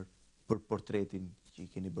penduar për portretin që i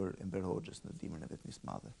keni bërë Enver Hoxhës në dimrin e vetmisë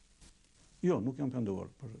madhe? Jo, nuk jam penduar.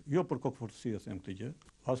 Jo për kokëfortësi e them këtë gjë,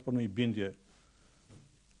 as për një bindje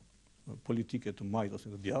politike të majtë ose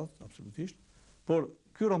të djathtë, absolutisht, por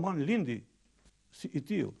ky roman lindi si i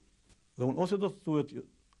tillë. Dhe unë ose do të thuhet,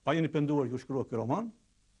 a jeni penduar që u shkrua ky roman,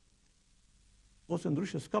 ose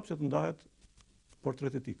ndryshe s'ka pse të ndahet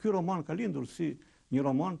portreti i tij. Ky roman ka lindur si një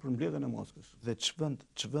roman për mbledhjen e Moskës. Dhe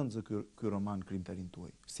ç'vend zë ky roman krimtarin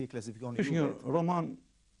tuaj? Si e klasifikoni ju? Është një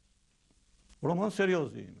roman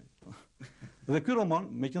serioz i imi. Dhe ky roman,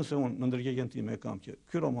 meqense unë në ndërgjegjen time e kam që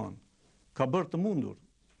ky roman ka bërë të mundur,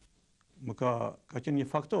 ka qenë një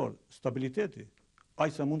faktor stabiliteti,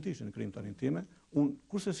 aq sa mund të ishte në krimtarin time, unë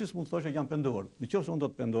kurse si s'mund të thosha jam penduar. Nëse unë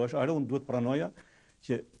do të pendohesh, atëherë unë duhet pranoja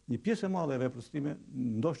që një pjesë e madhe e veprës time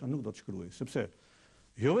ndoshta nuk do të shkruaj, sepse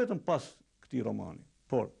jo vetëm pas këtij romani,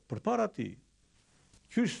 por përpara tij,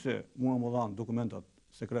 qysh se mua më dhanë dokumentat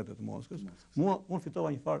sekrete të Moskës, unë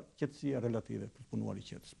fitova një farë qetësie relative për të punuar i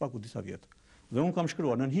qetë, spaku disa vjet. Dhe unë kam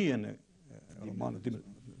shkruar në hijen e romanit,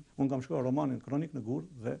 unë kam shkruar romanin Kronik në Gur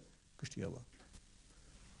dhe Kështjella.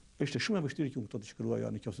 Ishte shumë e vështirë që unë këto të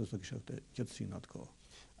shkruaja nëse s'do kisha këtë qetësinë atë kohë.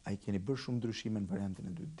 A i keni bërë shumë ndryshime në variantin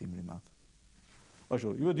e dytë Dimri Madh?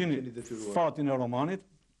 Ashtu, ju e dini fatin e romanit,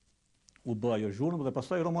 u bë ajo zhurmë dhe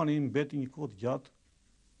pastaj romani im mbeti një kohë të gjatë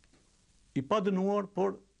i pa dënuar,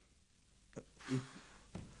 por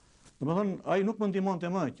domethënë ai nuk më ndihmonte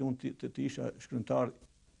më që unë të isha shkrimtar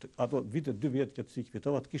ato vite 2 vjet qetësi që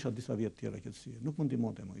fitova, të kisha disa vjet tjera qetësi. Nuk më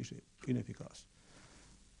ndihmonte më, ishte inefikas.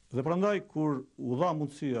 Dhe prandaj kur u dha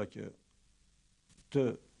mundësia që të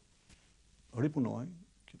ripunoj,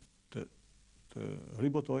 të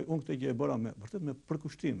ribotoj, unë këtë gjë e bëra vërtet me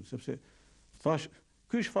përkushtim, sepse thash,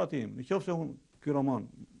 ky është fati im, nëse ky roman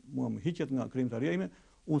mua më hiqet nga krimtaria ime,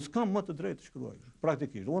 unë s'kam më të drejtë të shkruaj.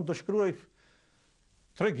 Praktikisht, unë do shkruaj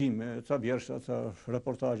tregime, ca vjersha, ca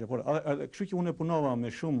reportazhe, por kështu që unë e punova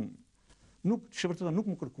me shumë, vërtetë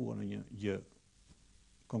nuk më kërkua në një gjë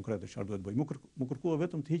konkrete çfarë duhet bëj. Më kërkua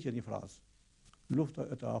vetëm të hiqet një frazë. Lufta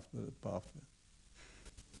e të aftëve dhe të paaftëve.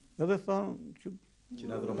 Edhe thanë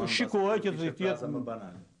që shikoja që të tjetë më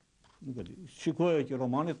banale. Nuk e di. Shikoja që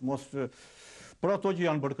romanit mos për ato që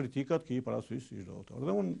janë bërë kritikat, ki parasysh si çdo autor.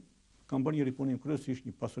 Dhe unë kam bërë një ripunim kryesisht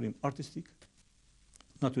një pasurim artistik.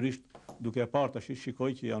 Natyrisht, duke e parë tash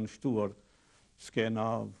shikoj që janë shtuar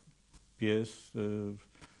skena, pjesë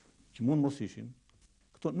që mund mos ishin.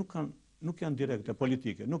 Këto nuk janë direkte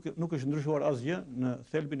politike, nuk është ndryshuar asgjë në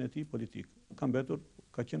thelbin e tij politik. Ka mbetur,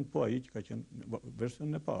 ka qenë po ai që ka qenë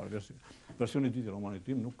versionin e parë, versioni i dytë i romanit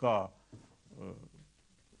tim nuk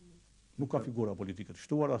ka figura politike të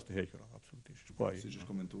shtuara as të hequra, absolutisht. Po ai. Siç është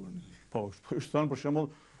komentuar. Po, është thënë për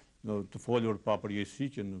shembull të folur pa përgjegjësi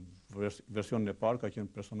që në versionin e parë ka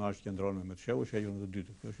qenë personazh qendror me Mesheu, është hequr në të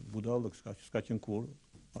dytën. Kjo është budall dhe s'ka qenë kurrë.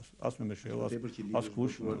 As me Mesheu, as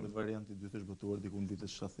kush. Në variantin e dytë është botuar diku në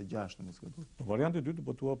vitet 76 në Moskë. Varianti i dytë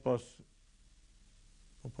botua pas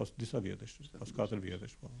disa vjetësh, pas 4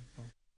 vjetësh, po.